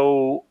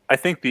 so I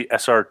think the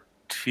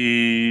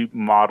SRT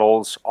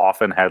models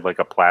often had like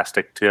a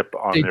plastic tip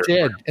on They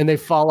did, and they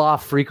fall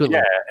off frequently.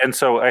 Yeah, and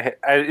so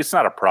it's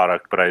not a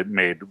product, but I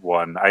made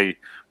one. I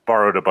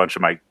borrowed a bunch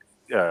of my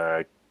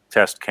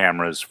test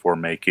cameras for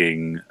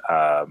making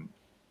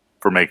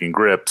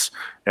grips,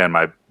 and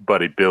my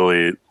buddy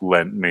Billy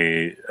lent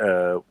me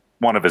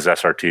one of his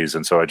SRTs,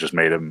 and so I just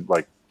made him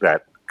like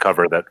that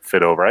cover that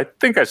fit over. I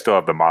think I still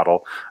have the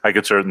model. I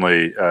could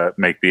certainly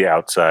make the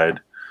outside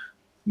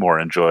more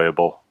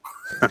enjoyable.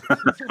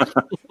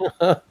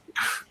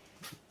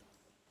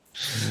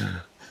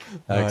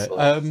 Right.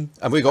 And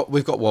we've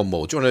got one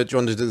more. Do you want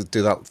to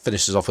do that?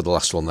 Finish us off with the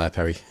last one there,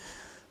 Perry.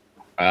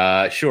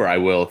 Sure, I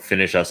will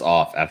finish us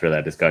off after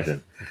that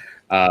discussion.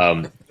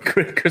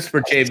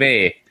 Christopher J.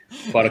 May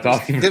bought a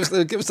coffee.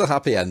 Give us the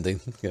happy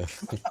ending. Yeah.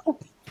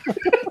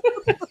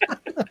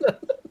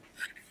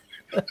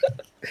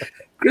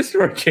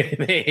 Christopher J.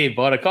 May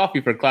bought a coffee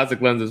for Classic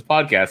Lenses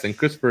podcast, and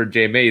Christopher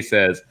J. May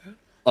says,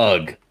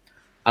 "Ugh,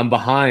 I'm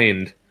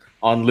behind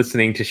on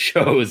listening to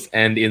shows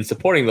and in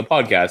supporting the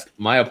podcast.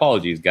 My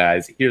apologies,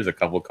 guys. Here's a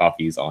couple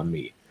coffees on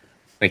me."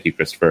 Thank you,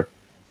 Christopher.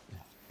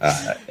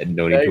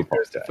 No need to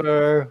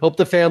apologize. Hope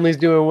the family's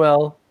doing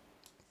well.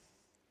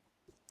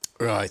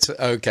 Right.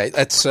 Okay.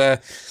 Let's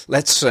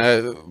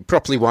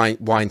properly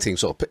wind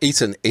things up.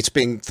 Ethan, it's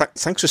been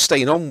thanks for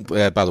staying on.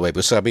 By the way,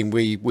 but I mean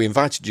we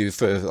invited you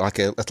for like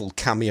a little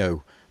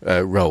cameo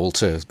role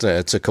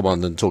to come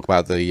on and talk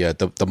about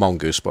the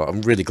mongoose, but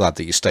I'm really glad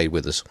that you stayed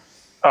with us.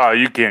 Oh,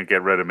 you can't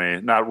get rid of me.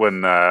 Not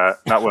when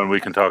we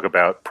can talk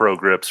about pro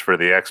grips for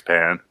the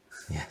X-Pan.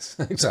 Yes,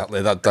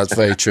 exactly. That's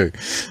very true.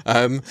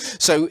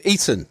 So,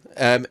 Ethan,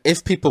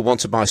 if people want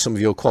to buy some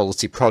of your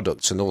quality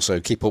products and also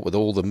keep up with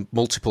all the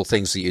multiple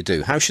things that you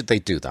do, how should they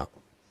do that?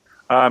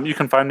 You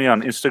can find me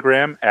on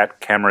Instagram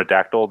at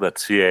Cameradactyl.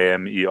 That's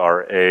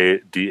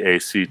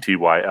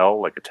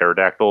CAMERADACTYL, like a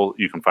pterodactyl.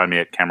 You can find me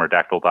at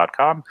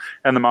cameradactyl.com.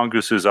 And the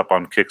mongoose is up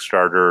on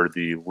Kickstarter.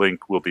 The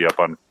link will be up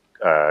on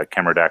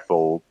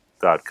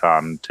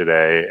cameradactyl.com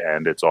today,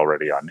 and it's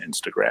already on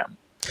Instagram.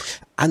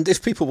 And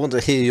if people want to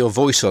hear your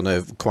voice on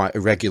a quite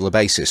a regular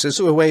basis, is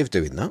there a way of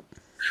doing that?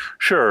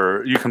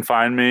 Sure. You can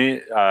find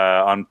me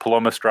on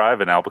Palomas Drive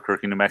in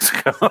Albuquerque, New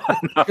Mexico.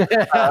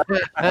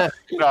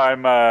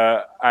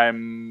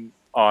 I'm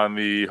on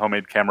the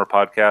Homemade Camera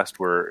podcast.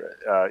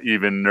 We're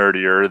even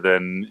nerdier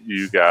than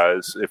you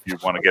guys if you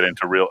want to get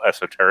into real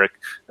esoteric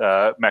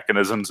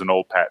mechanisms and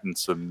old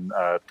patents and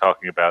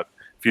talking about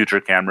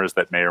future cameras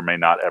that may or may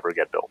not ever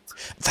get built.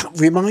 That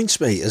reminds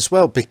me as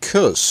well,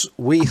 because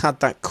we had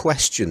that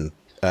question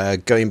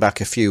going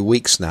back a few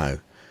weeks now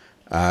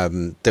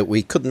that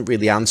we couldn't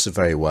really answer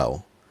very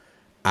well,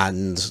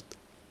 and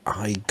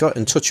I got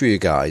in touch with you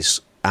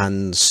guys,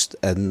 and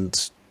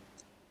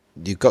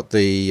you got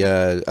the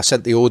I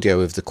sent the audio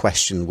of the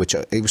question, which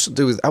it was to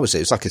do with, it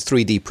was like a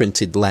 3D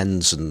printed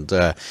lens and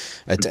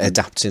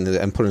adapting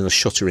and putting a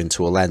shutter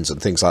into a lens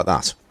and things like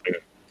that.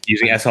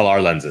 Using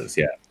SLR lenses,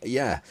 yeah.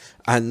 Yeah,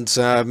 and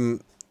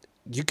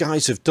you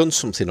guys have done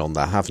something on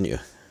that, haven't you?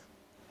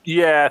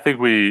 Yeah, I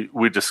think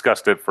we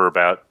discussed it for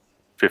about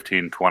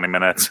 15, 20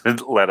 minutes and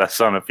led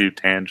us on a few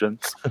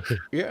tangents.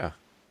 Yeah.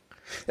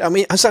 I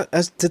mean,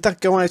 did that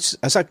go out?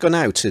 Has that gone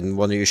out in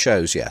one of your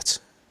shows yet?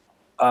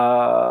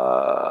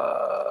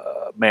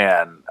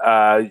 Man.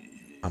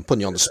 I'm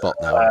putting you on the spot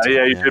now.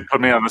 Yeah, you did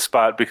put me on the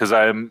spot because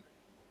I'm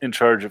in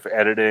charge of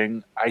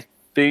editing. I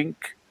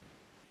think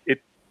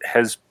it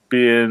has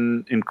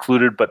been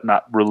included but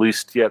not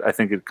released yet. I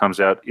think it comes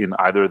out in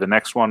either the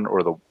next one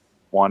or the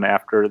one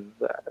after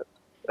that.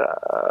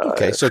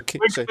 Okay, so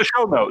the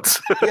show notes.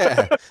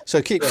 Yeah,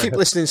 so keep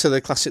listening to the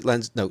Classic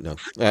Lens. No, no,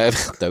 not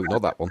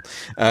that one.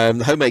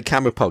 The Homemade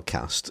Camera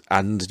podcast,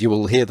 and you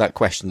will hear that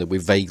question that we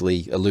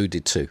vaguely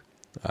alluded to,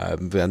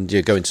 and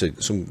you go into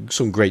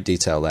some great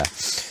detail there.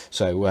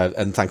 So,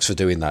 and thanks for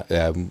doing that.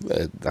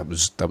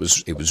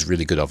 It was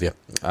really good of you.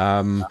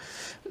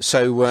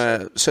 So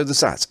there's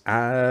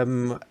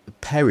that.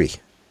 Perry,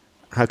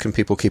 how can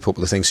people keep up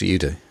with the things that you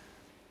do?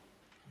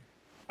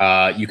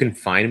 You can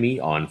find me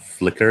on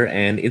Flickr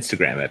and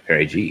Instagram at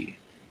Perry G.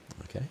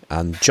 Okay,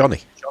 and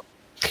Johnny.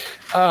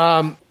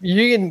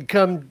 You can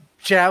come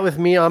chat with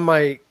me on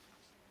my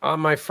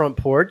front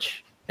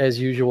porch as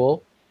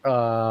usual.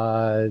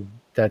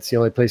 That's the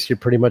only place you're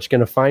pretty much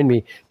going to find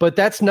me. But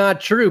that's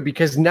not true,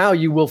 because now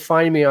you will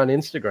find me on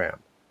Instagram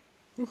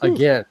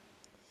again,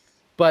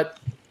 but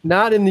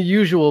not in the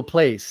usual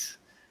place.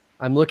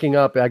 I'm looking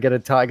up. You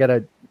can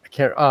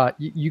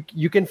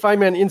find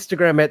me on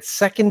Instagram at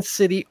Second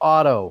City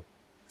Auto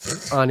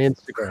on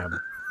Instagram.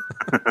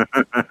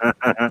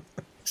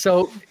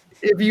 So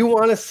if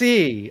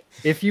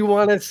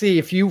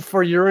you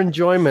for your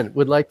enjoyment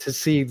would like to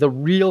see the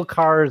real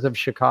cars of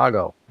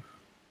Chicago,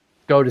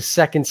 go to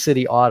Second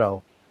City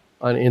Auto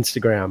on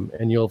Instagram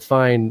and you'll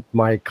find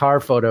my car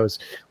photos,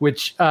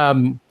 which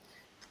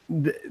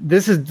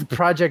this is the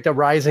project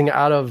arising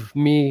out of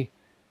me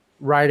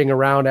riding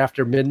around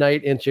after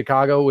midnight in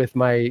Chicago with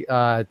my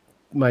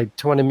my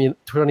 20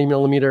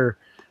 millimeter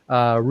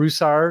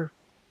Rusar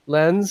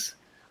lens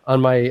on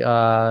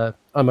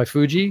my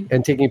Fuji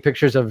and taking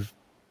pictures of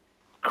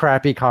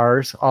crappy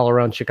cars all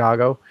around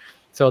Chicago.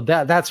 So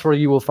that's where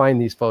you will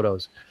find these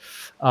photos.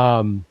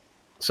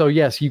 So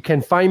yes, you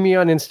can find me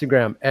on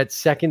Instagram at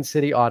Second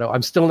City Auto.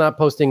 I'm still not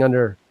posting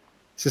under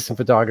System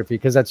Photography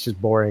because that's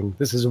just boring.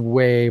 This is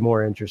way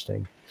more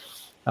interesting.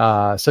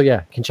 So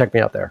yeah, you can check me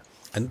out there.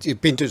 And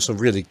you've been doing some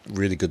really,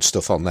 really good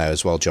stuff on there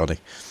as well, Johnny.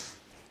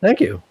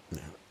 Thank you.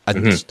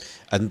 And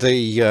and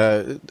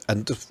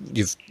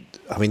you've,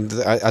 I mean,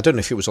 I don't know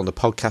if it was on the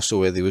podcast or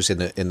whether it was in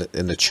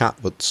the chat,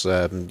 but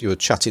you were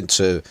chatting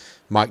to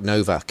Mike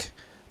Novak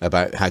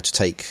about how to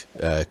take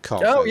car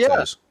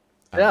photos.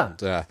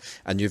 Yeah.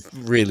 And you've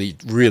really,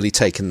 really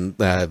taken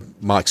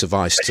Mike's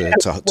advice to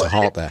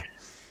heart there.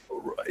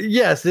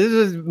 Yes, this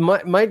is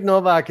Mike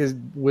Novak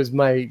was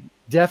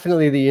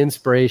definitely the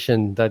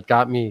inspiration that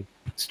got me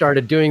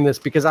started doing this,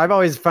 because I've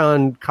always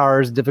found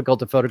cars difficult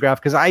to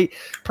photograph because I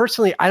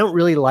don't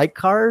really like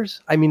cars.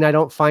 I mean, I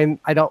just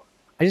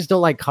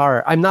don't like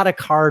car. I'm not a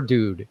car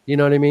dude. You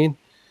know what I mean?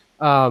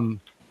 But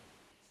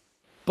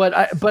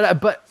at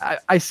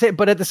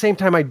the same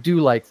time, I do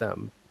like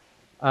them.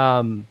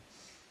 I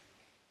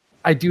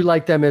do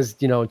like them as,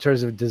 in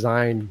terms of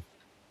design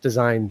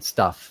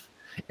stuff.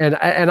 And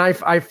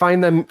I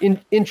find them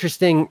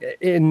interesting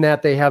in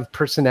that they have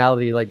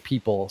personality like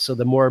people. So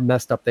the more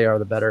messed up they are,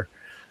 the better.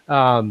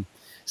 But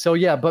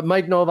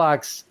Mike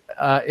Novak's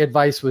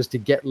advice was to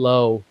get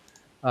low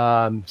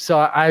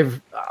So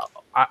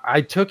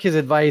I took his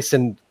advice,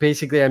 and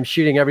basically I'm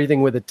shooting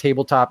everything with a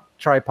tabletop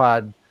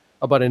tripod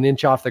about an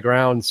inch off the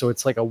ground, so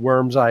it's like a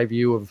worm's eye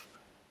view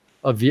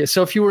of view.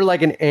 So if you were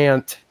like an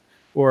ant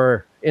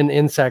or an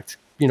insect,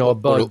 a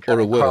bug or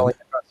a worm. crawling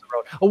across the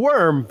road, a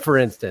worm, for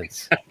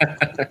instance.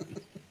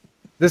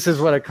 This is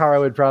what a car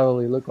would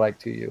probably look like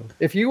to you.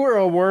 If you were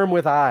a worm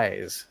with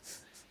eyes,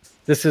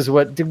 this is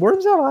what... Did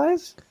worms have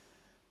eyes?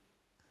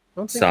 I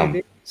don't think they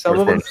did. Some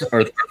of them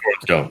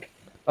earthworms don't.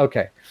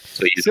 Okay.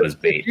 So use it as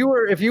bait.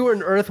 If you were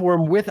an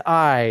earthworm with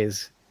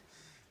eyes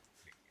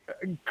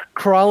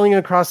crawling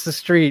across the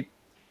street,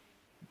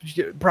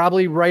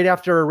 probably right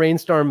after a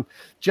rainstorm,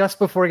 just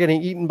before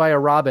getting eaten by a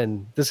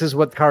robin, this is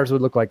what cars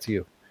would look like to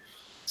you.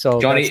 So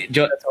Johnny,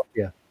 Johnny,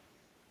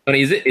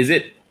 is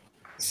it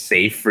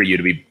safe for you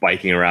to be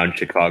biking around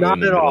Chicago in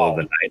the middle of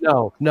the night?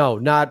 No,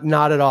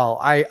 not at all.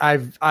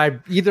 I'm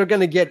either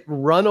going to get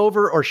run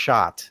over or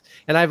shot,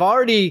 and I'm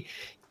already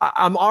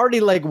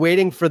like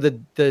waiting for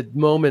the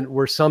moment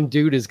where some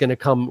dude is going to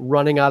come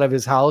running out of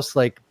his house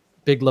like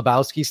Big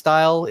Lebowski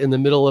style in the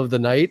middle of the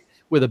night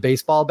with a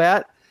baseball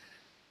bat,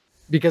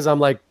 because I'm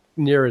like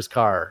near his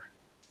car.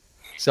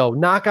 So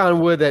knock on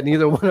wood that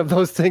neither one of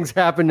those things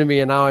happened to me.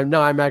 And now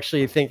I'm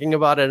actually thinking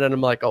about it, and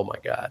I'm like, oh my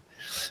God,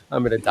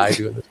 I'm going to die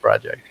doing this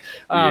project.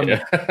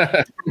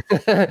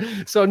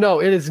 So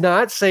no, it is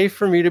not safe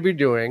for me to be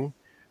doing,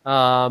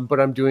 but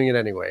I'm doing it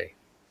anyway.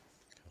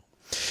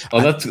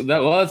 Oh, that's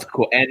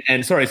cool.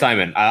 And sorry,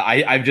 Simon,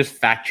 I've just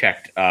fact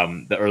checked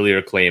the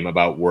earlier claim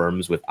about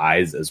worms with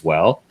eyes as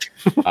well.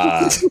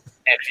 And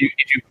if you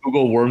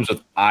Google worms with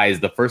eyes,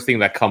 the first thing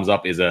that comes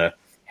up is a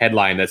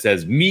headline that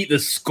says "Meet the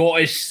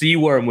Scottish sea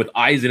worm with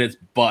eyes in its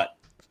butt."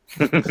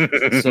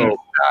 So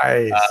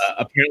Nice.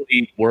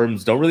 Apparently,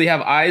 worms don't really have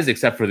eyes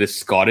except for this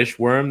Scottish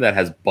worm that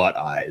has butt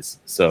eyes.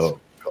 So,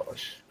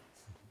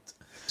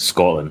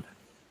 Scotland.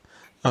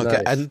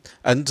 Okay, Nice.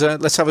 and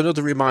let's have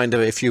another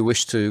reminder: if you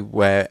wish to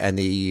wear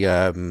any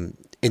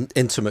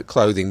intimate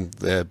clothing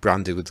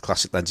branded with the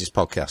Classic Lenses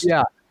podcast.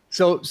 Yeah.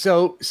 So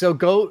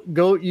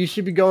go. You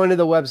should be going to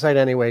the website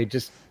anyway,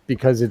 just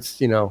because it's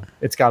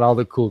got all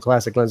the cool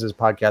Classic Lenses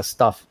podcast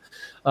stuff.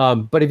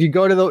 But if you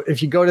go to the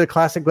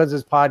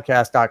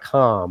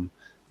classiclensespodcast.com,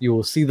 you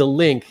will see the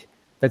link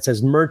that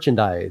says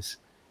merchandise,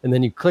 and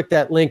then you click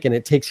that link, and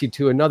it takes you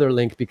to another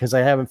link, because I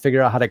haven't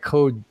figured out how to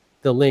code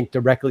the link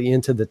directly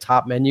into the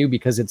top menu,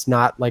 because it's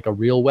not like a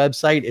real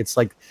website. It's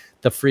like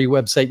the free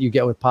website you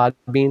get with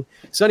Podbean.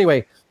 So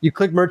anyway, you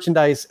click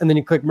merchandise, and then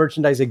you click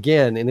merchandise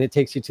again, and it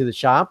takes you to the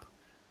shop.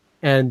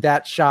 And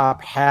that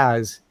shop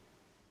has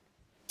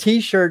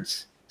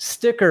t-shirts,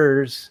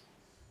 stickers,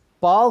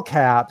 ball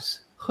caps,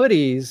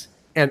 hoodies,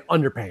 and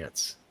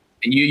underpants.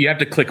 And you have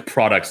to click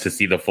products to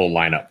see the full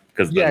lineup,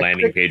 because the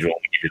landing page will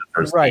only give you the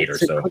first 8 or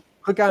so.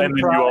 Click on And then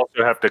you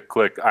also have to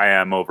click I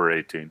am over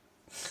 18.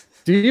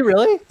 Do you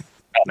really?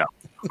 No.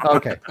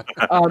 Okay.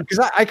 Because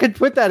I could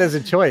put that as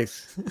a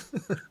choice.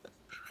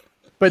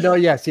 But no,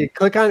 yes, you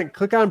click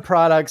on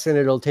products, and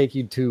it'll take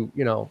you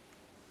to,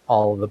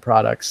 all of the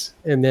products.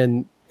 And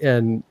then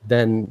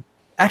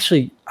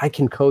actually I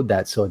can code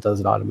that so it does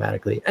it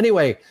automatically.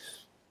 Anyway,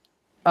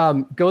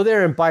 go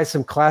there and buy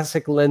some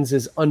Classic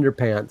Lenses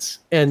underpants,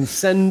 and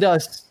send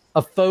us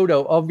a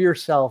photo of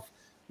yourself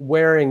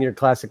wearing your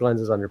Classic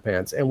Lenses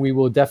underpants, and we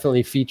will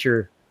definitely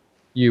feature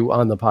you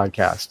on the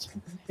podcast.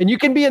 And you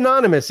can be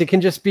anonymous. It can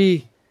just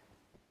be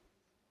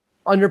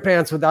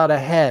underpants without a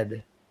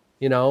head.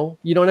 You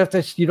don't have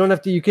to,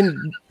 you can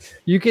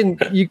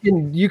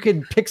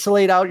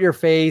pixelate out your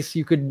face.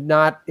 You could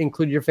not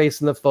include your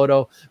face in the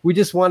photo. We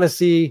just want to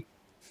see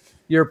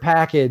your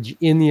package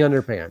in the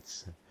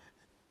underpants.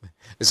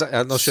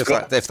 I'm not sure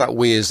if that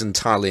we is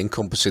entirely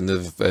encompassing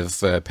of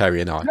Perry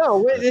and I.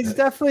 No, it's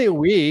definitely a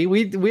we.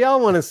 We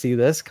all want to see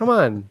this. Come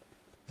on.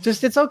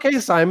 It's okay,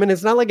 Simon.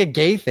 It's not like a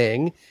gay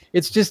thing.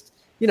 It's just,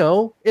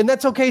 and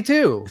that's okay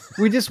too.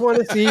 We just want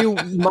to see you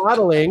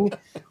modeling.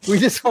 We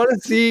just want to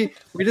see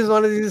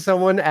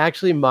someone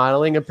actually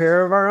modeling a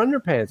pair of our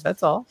underpants.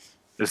 That's all.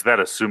 Is that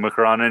a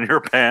Summicron in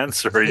your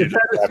pants, or are you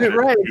just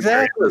right?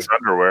 Exactly.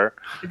 Underwear?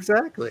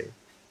 Exactly.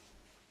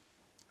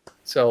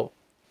 So,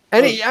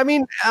 I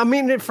mean,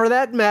 for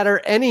that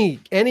matter, any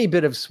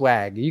bit of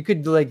swag, you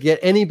could get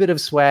any bit of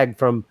swag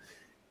from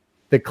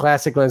the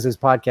Classic Lenses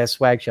podcast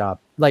swag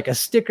shop, like a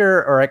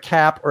sticker or a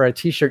cap or a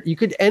t-shirt. You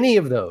could any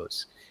of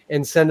those,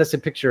 and send us a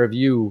picture of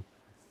you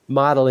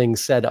modeling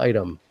said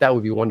item. That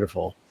would be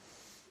wonderful.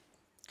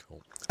 Cool.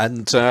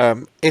 And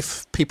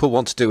if people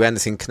want to do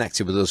anything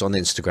connected with us on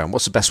Instagram,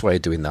 what's the best way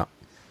of doing that?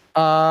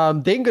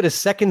 They can go to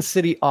Second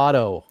City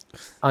Auto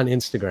on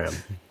Instagram.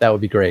 That would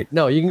be great.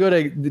 No, you can go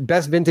to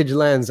Best Vintage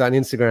Lens on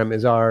Instagram,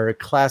 is our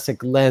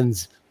Classic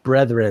Lens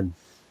brethren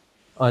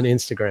on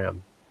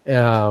Instagram.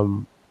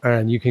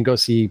 And you can go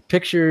see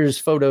pictures,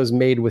 photos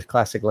made with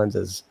Classic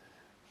Lenses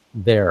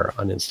there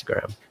on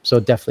Instagram. So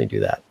definitely do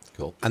that.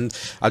 Cool. And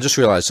I just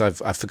realised I've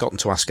forgotten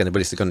to ask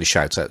anybody if they're going to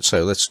shout out.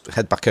 So let's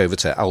head back over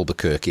to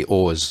Albuquerque.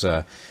 Or as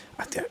I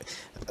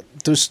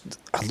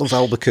love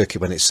Albuquerque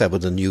when it's said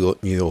with a New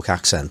York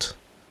accent.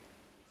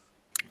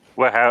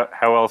 Well,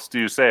 how else do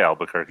you say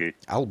Albuquerque?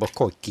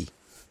 Albuquerque.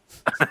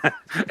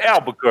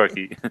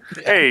 Albuquerque.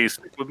 Hey,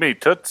 stick with me,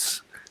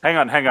 Toots. Hang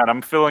on.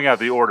 I'm filling out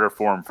the order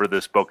form for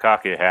this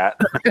Bokake hat.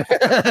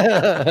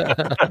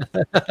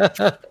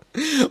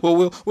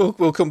 Well,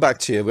 we'll come back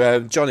to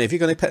you. Johnny, have you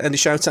got any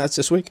shout-outs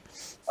this week?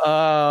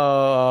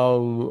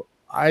 I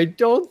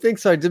don't think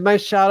so. I did my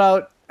shout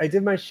out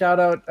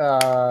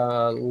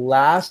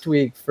last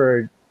week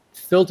for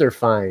Filter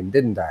Find,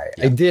 didn't I?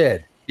 Yeah. I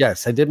did.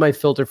 Yes, I did my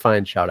Filter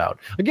Find shout out.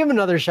 I'll give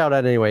another shout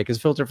out anyway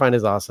because Filter Find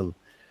is awesome.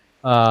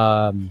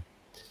 But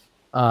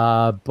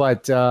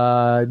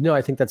no,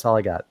 I think that's all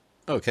I got.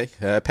 Okay,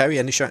 Perry,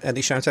 any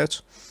shout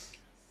outs?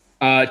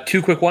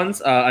 Two quick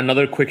ones.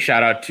 Another quick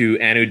shout out to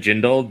Anu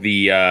Jindal.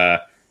 The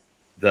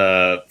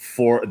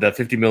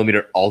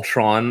 50mm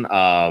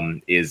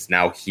Ultron is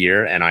now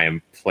here, and I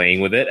am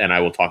playing with it, and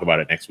I will talk about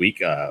it next week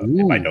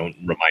if I don't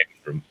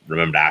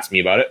remember to ask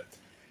me about it.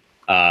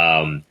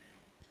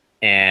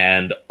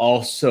 And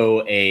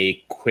also a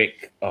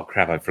quick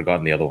I've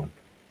forgotten the other one.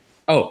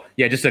 Oh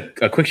yeah, just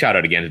a quick shout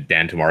out again to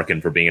Dan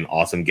Tomarkin for being an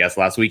awesome guest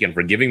last week and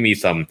for giving me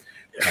some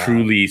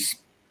truly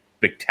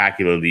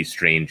spectacularly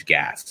strange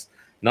gas.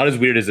 Not as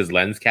weird as his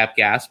lens cap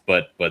gas,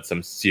 but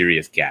some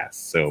serious gas.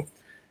 So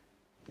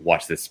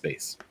watch this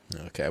space.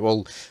 Okay,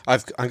 well,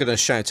 I'm going to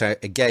shout out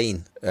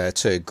again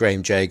to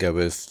Graham Jago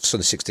of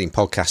Sunny 16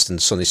 Podcast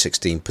and Sunny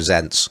 16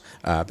 Presents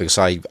because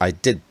I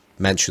did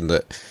mention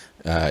that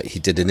he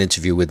did an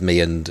interview with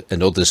me and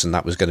others, and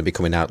that was going to be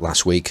coming out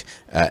last week.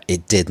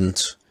 It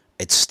didn't.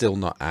 It's still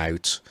not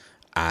out,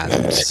 and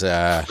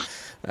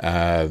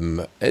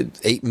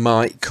it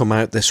might come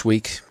out this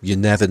week. You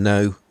never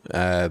know.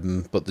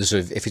 But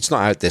if it's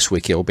not out this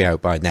week, it'll be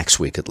out by next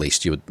week at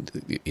least.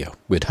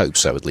 We'd hope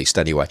so at least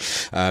anyway.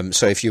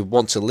 So if you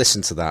want to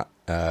listen to that,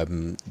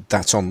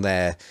 that's on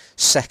their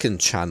second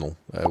channel,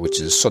 which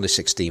is Sunny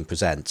 16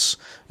 Presents.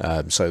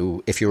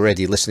 So if you're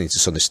already listening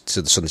to the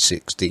Sunny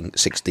 16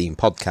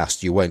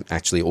 podcast, you won't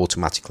actually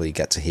automatically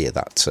get to hear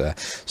that. So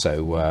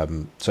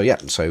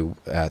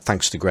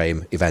thanks to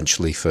Graham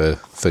eventually for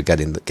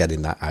getting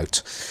that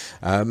out.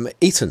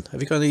 Ethan,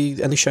 have you got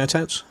any shout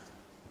outs?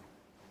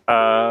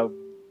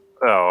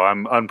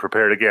 I'm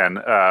unprepared again,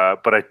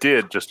 but I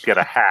did just get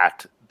a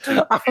hat.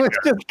 I was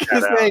just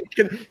going to say,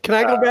 can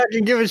I go back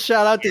and give a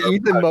shout out to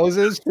Ethan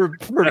Moses for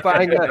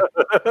buying a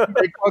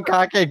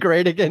Bokake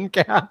Great Again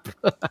cap?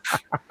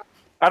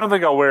 I don't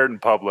think I'll wear it in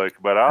public,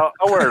 but I'll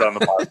wear it on the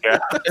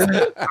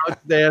podcast.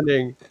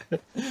 Outstanding.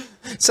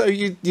 So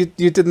you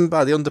didn't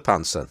buy the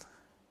underpants then?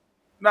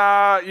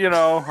 Nah,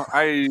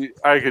 I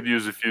could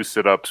use a few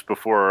sit-ups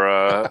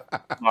before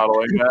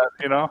modeling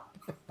that,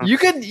 You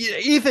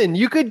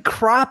could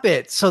crop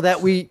it so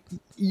that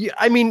you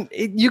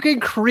can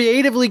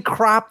creatively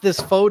crop this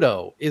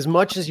photo as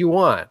much as you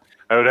want.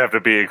 I would have to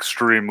be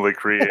extremely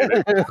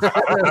creative.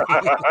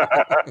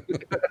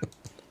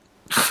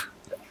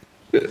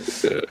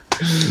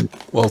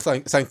 Well,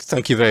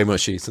 thank you very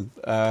much, Ethan.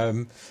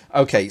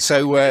 Okay,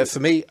 so for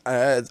me,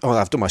 I've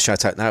done my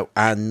shout out now,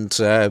 and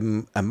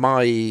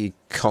my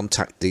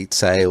contact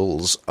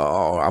details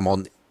are: I'm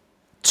on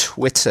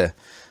Twitter.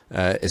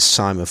 Is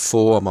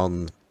Simon4. I'm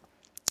on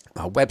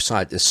our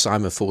website is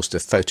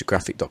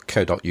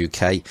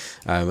simonforsterphotographic.co.uk.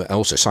 And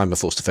also Simon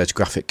Forster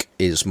Photographic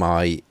is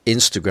my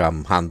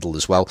Instagram handle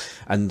as well.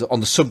 And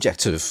on the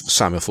subject of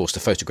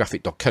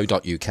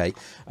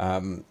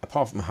simonforsterphotographic.co.uk,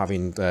 apart from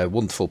having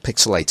wonderful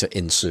pixelator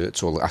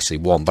inserts, or actually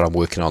one, but I'm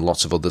working on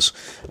lots of others.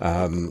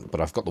 But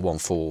I've got the one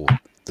for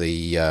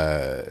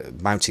the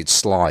mounted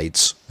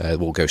slides.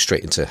 Will go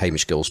straight into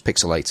Hamish Gill's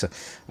pixelator.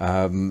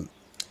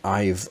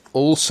 I've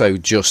also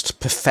just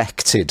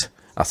perfected,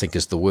 I think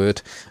is the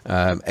word,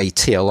 a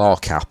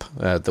TLR cap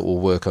that will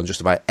work on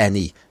just about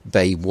any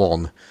Bay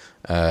 1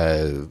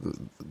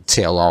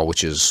 TLR,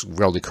 which is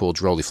rolly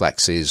cords, rolly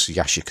flexes,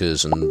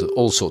 Yashicas, and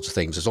all sorts of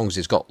things. As long as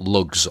it's got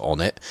lugs on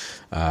it,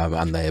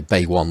 and they're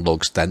Bay 1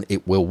 lugs, then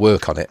it will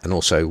work on it. And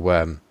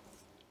also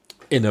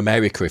in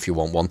America, if you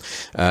want one,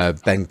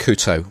 Ben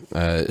Kuto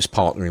is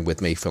partnering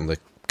with me from the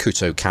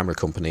Kuto camera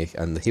company,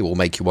 and he will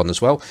make you one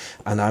as well.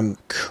 And I'm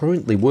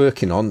currently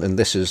working on, and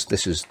this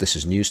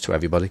is news to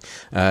everybody,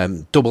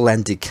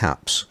 double-ended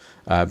caps,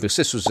 because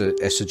this was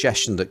a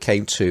suggestion that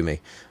came to me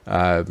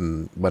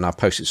when I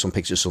posted some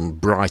pictures of some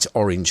bright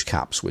orange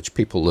caps, which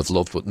people have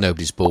loved, but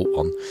nobody's bought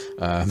one.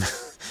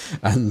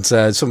 And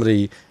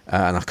somebody,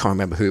 and I can't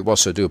remember who it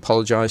was, so I do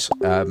apologise,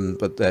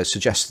 but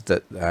suggested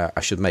that I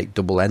should make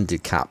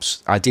double-ended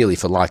caps, ideally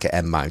for Leica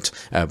M mount,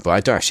 but I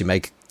don't actually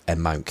make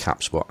M-mount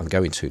caps, but I'm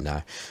going to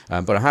now.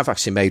 But I have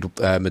actually made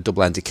a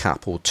double-ended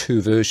cap, or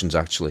two versions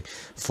actually,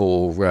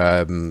 for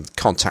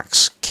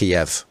Contax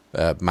Kiev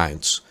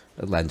mounts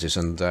lenses.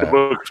 And it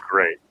looks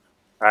great.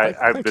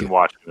 I've been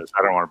watching this.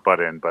 I don't want to butt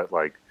in, but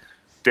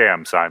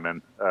damn,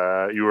 Simon,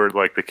 you were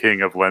like the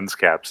king of lens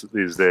caps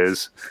these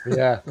days.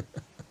 Yeah,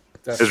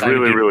 it's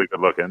really, really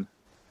good looking.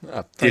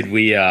 Did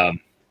we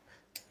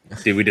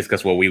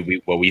discuss what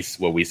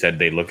we said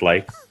they looked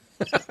like?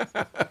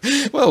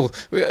 Well,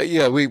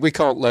 we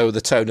can't lower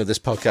the tone of this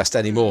podcast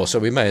anymore, so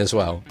we may as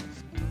well.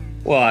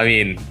 Well, I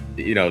mean,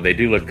 they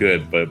do look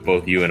good, but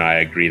both you and I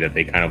agree that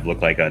they kind of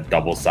look like a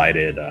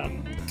double-sided,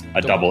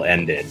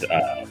 double-ended.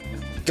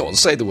 Go on,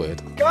 say the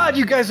word. God,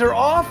 you guys are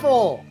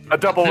awful. A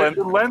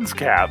double-ended lens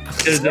cap.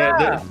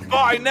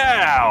 By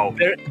now!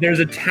 There's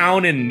a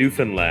town in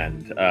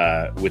Newfoundland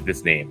with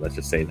this name. Let's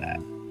just say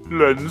that.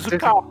 Lens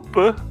cap.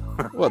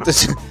 What?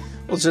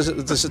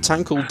 There's a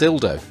town called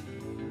Dildo.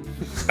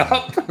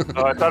 Oh,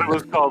 I thought it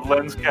was called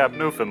Lens Cap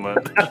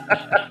Newfoundland.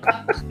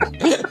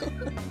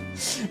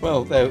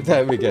 Well,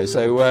 there we go.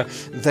 So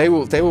they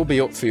will be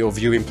up for your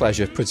viewing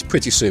pleasure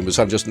pretty soon. But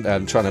I'm just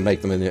trying to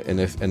make them in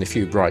a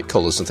few bright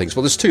colours and things.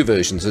 Well, there's two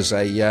versions. There's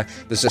a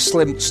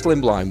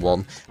slimline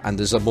one, and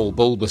there's a more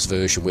bulbous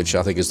version, which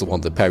I think is the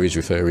one that Perry's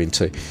referring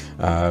to.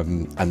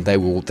 And they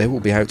will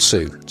be out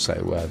soon. So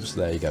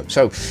there you go.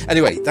 So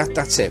anyway,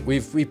 that's it.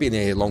 We've been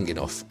here long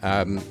enough.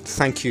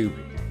 Thank you,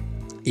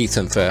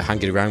 Ethan, for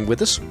hanging around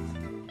with us.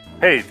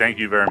 Hey, thank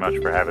you very much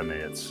for having me.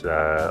 It's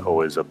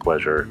always a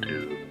pleasure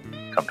to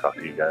come talk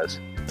to you guys.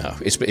 No,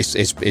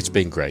 it's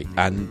been great,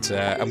 and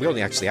we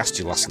only actually asked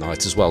you last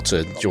night as well.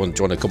 Do you want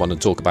to come on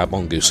and talk about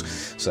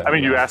Mongoose? So, I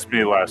mean, you asked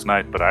me last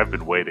night, but I've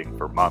been waiting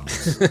for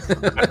months. It's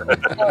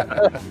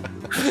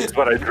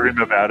what I dream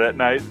about at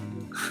night.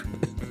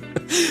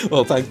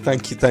 Well,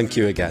 thank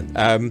you again.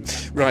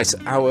 Right,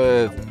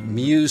 our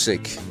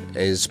music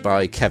is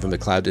by Kevin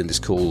MacLeod and it's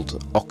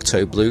called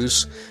Octo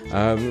Blues,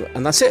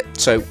 and that's it.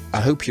 So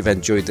I hope you've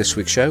enjoyed this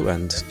week's show,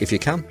 and if you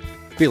can,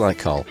 be like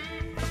Carl.